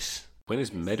 Yes. When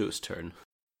is Meadow's turn?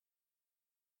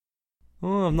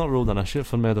 Oh, I've not rolled initiative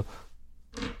for Meadow.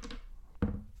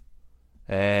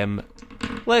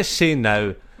 Let's say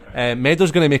now,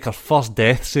 Meadow's going to make her first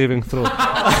death saving throw.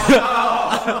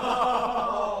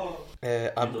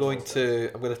 I'm going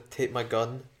to take my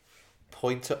gun,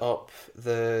 point it up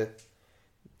the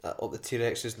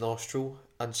T-Rex's nostril,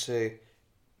 and say,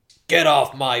 "Get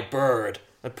off my bird!"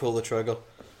 and pull the trigger.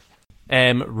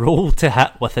 Roll to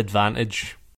hit with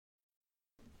advantage.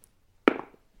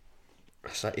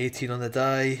 That's an 18 on the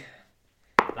die.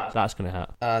 That's going to hit.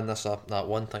 And that's that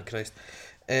one, thank Christ.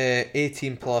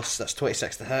 18 plus, that's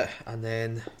 26 to hit, and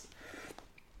then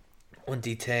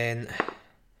 1d10.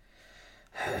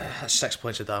 That's 6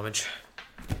 points of damage.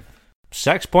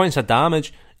 6 points of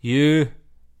damage. You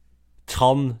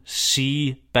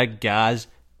see Big Gaz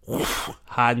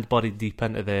hand buried deep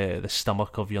into the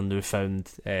stomach of your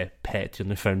newfound pet, your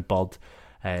newfound bird.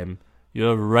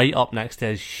 You're right up next to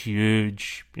his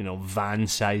huge,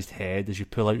 van-sized head as you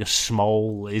pull out your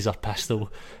small laser pistol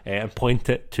and point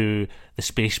it to the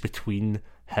space between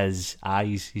his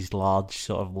eyes, his large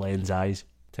sort of lens eyes.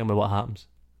 Tell me what happens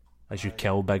as you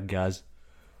kill Big Gaz.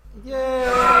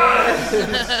 Yeah.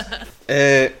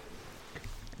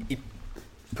 He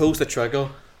pulls the trigger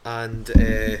and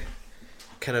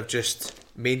kind of just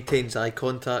maintains eye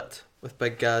contact with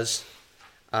Big Gaz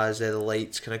as the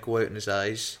lights kind of go out in his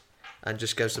eyes, and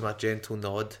just gives him a gentle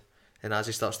nod and as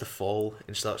he starts to fall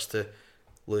and starts to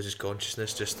lose his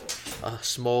consciousness, just a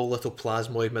small little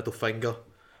plasmoid middle finger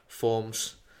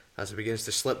forms as he begins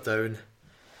to slip down,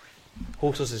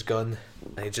 holsters his gun,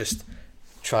 and he just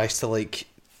tries to like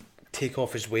take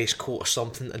off his waistcoat or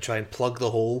something and try and plug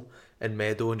the hole in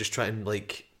Meadow and just try and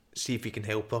like see if he can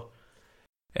help her.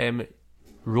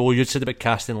 Ro, you'd said about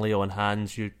casting lay on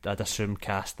hands. I'd assume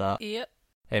cast that. Yep.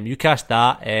 You cast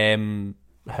that.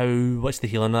 What's the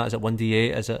healing on that? Is it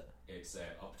 1d8? Is it? It's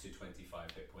up to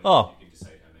 25 hit points. Oh. You can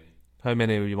decide how many. How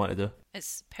many you want to do?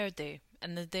 It's per day.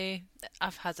 And the day,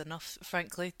 I've had enough,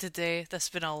 frankly, today. This has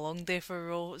been a long day for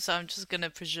Ro, so I'm just going to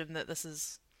presume that this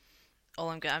is all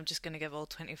I'm just going to give all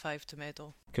 25 to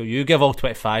Meadow. Cool, you give all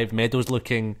 25. Meadow's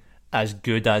looking as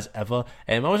good as ever.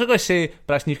 I was going to say,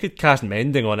 Braxton, you could cast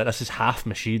Mending on it. This is half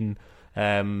machine.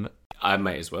 I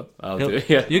might as well. I'll do it,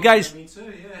 yeah.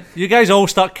 You guys all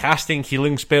start casting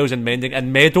healing spells and Mending,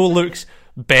 and Meadow looks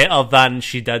better than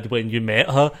she did when you met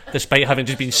her, despite having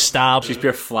just been stabbed. She's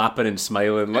pure flapping and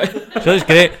smiling. Like. So it's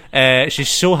great. She's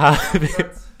so happy.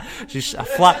 She's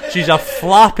a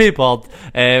flappy bird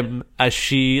as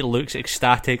she looks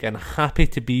ecstatic and happy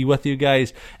to be with you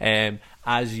guys.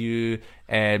 As you,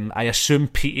 I assume,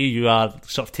 Petey, you are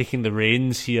sort of taking the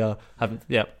reins here.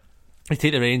 You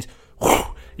take the reins.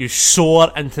 You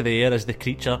soar into the air as the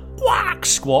creature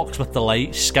squawks with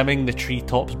delight, skimming the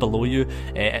treetops below you.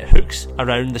 It hooks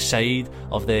around the side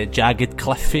of the jagged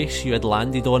cliff face you had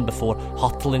landed on before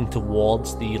hurtling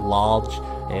towards the large,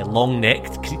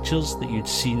 long-necked creatures that you'd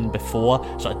seen before,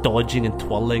 sort of dodging and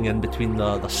twirling in between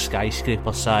the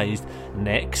skyscraper-sized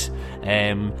necks.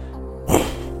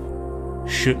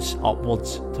 Shoots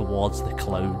upwards towards the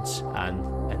clouds and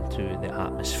into the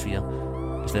atmosphere.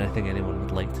 Is there anything anyone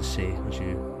would like to say as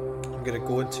you... I'm going to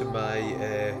go into my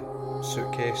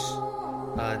suitcase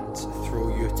and throw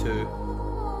you to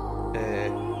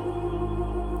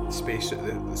the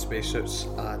spacesuits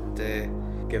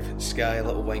and give Sky a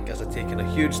little wink as I take in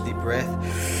a huge deep breath.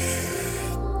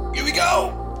 Here we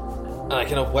go! And I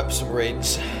kind of whip some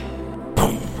reins.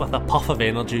 With a puff of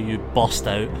energy, you burst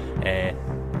out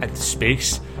into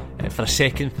space. For a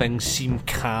second, things seem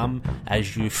calm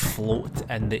as you float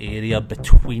in the area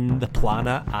between the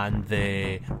planet and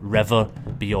the river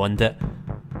beyond it.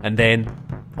 And then,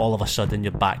 all of a sudden,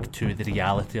 you're back to the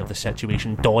reality of the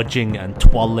situation, dodging and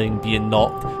twirling, being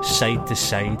knocked side to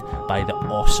side by the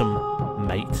awesome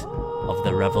might of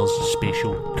the river's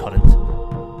spatial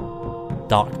current.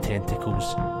 Dark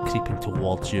tentacles creeping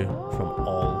towards you from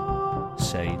all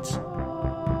sides.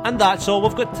 And that's all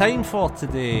we've got time for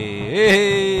today.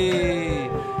 Hey!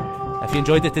 If you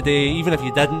enjoyed it today, even if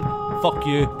you didn't, fuck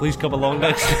you. Please come along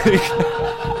next week.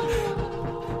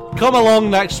 Come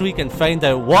along next week and find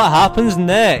out what happens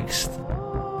next.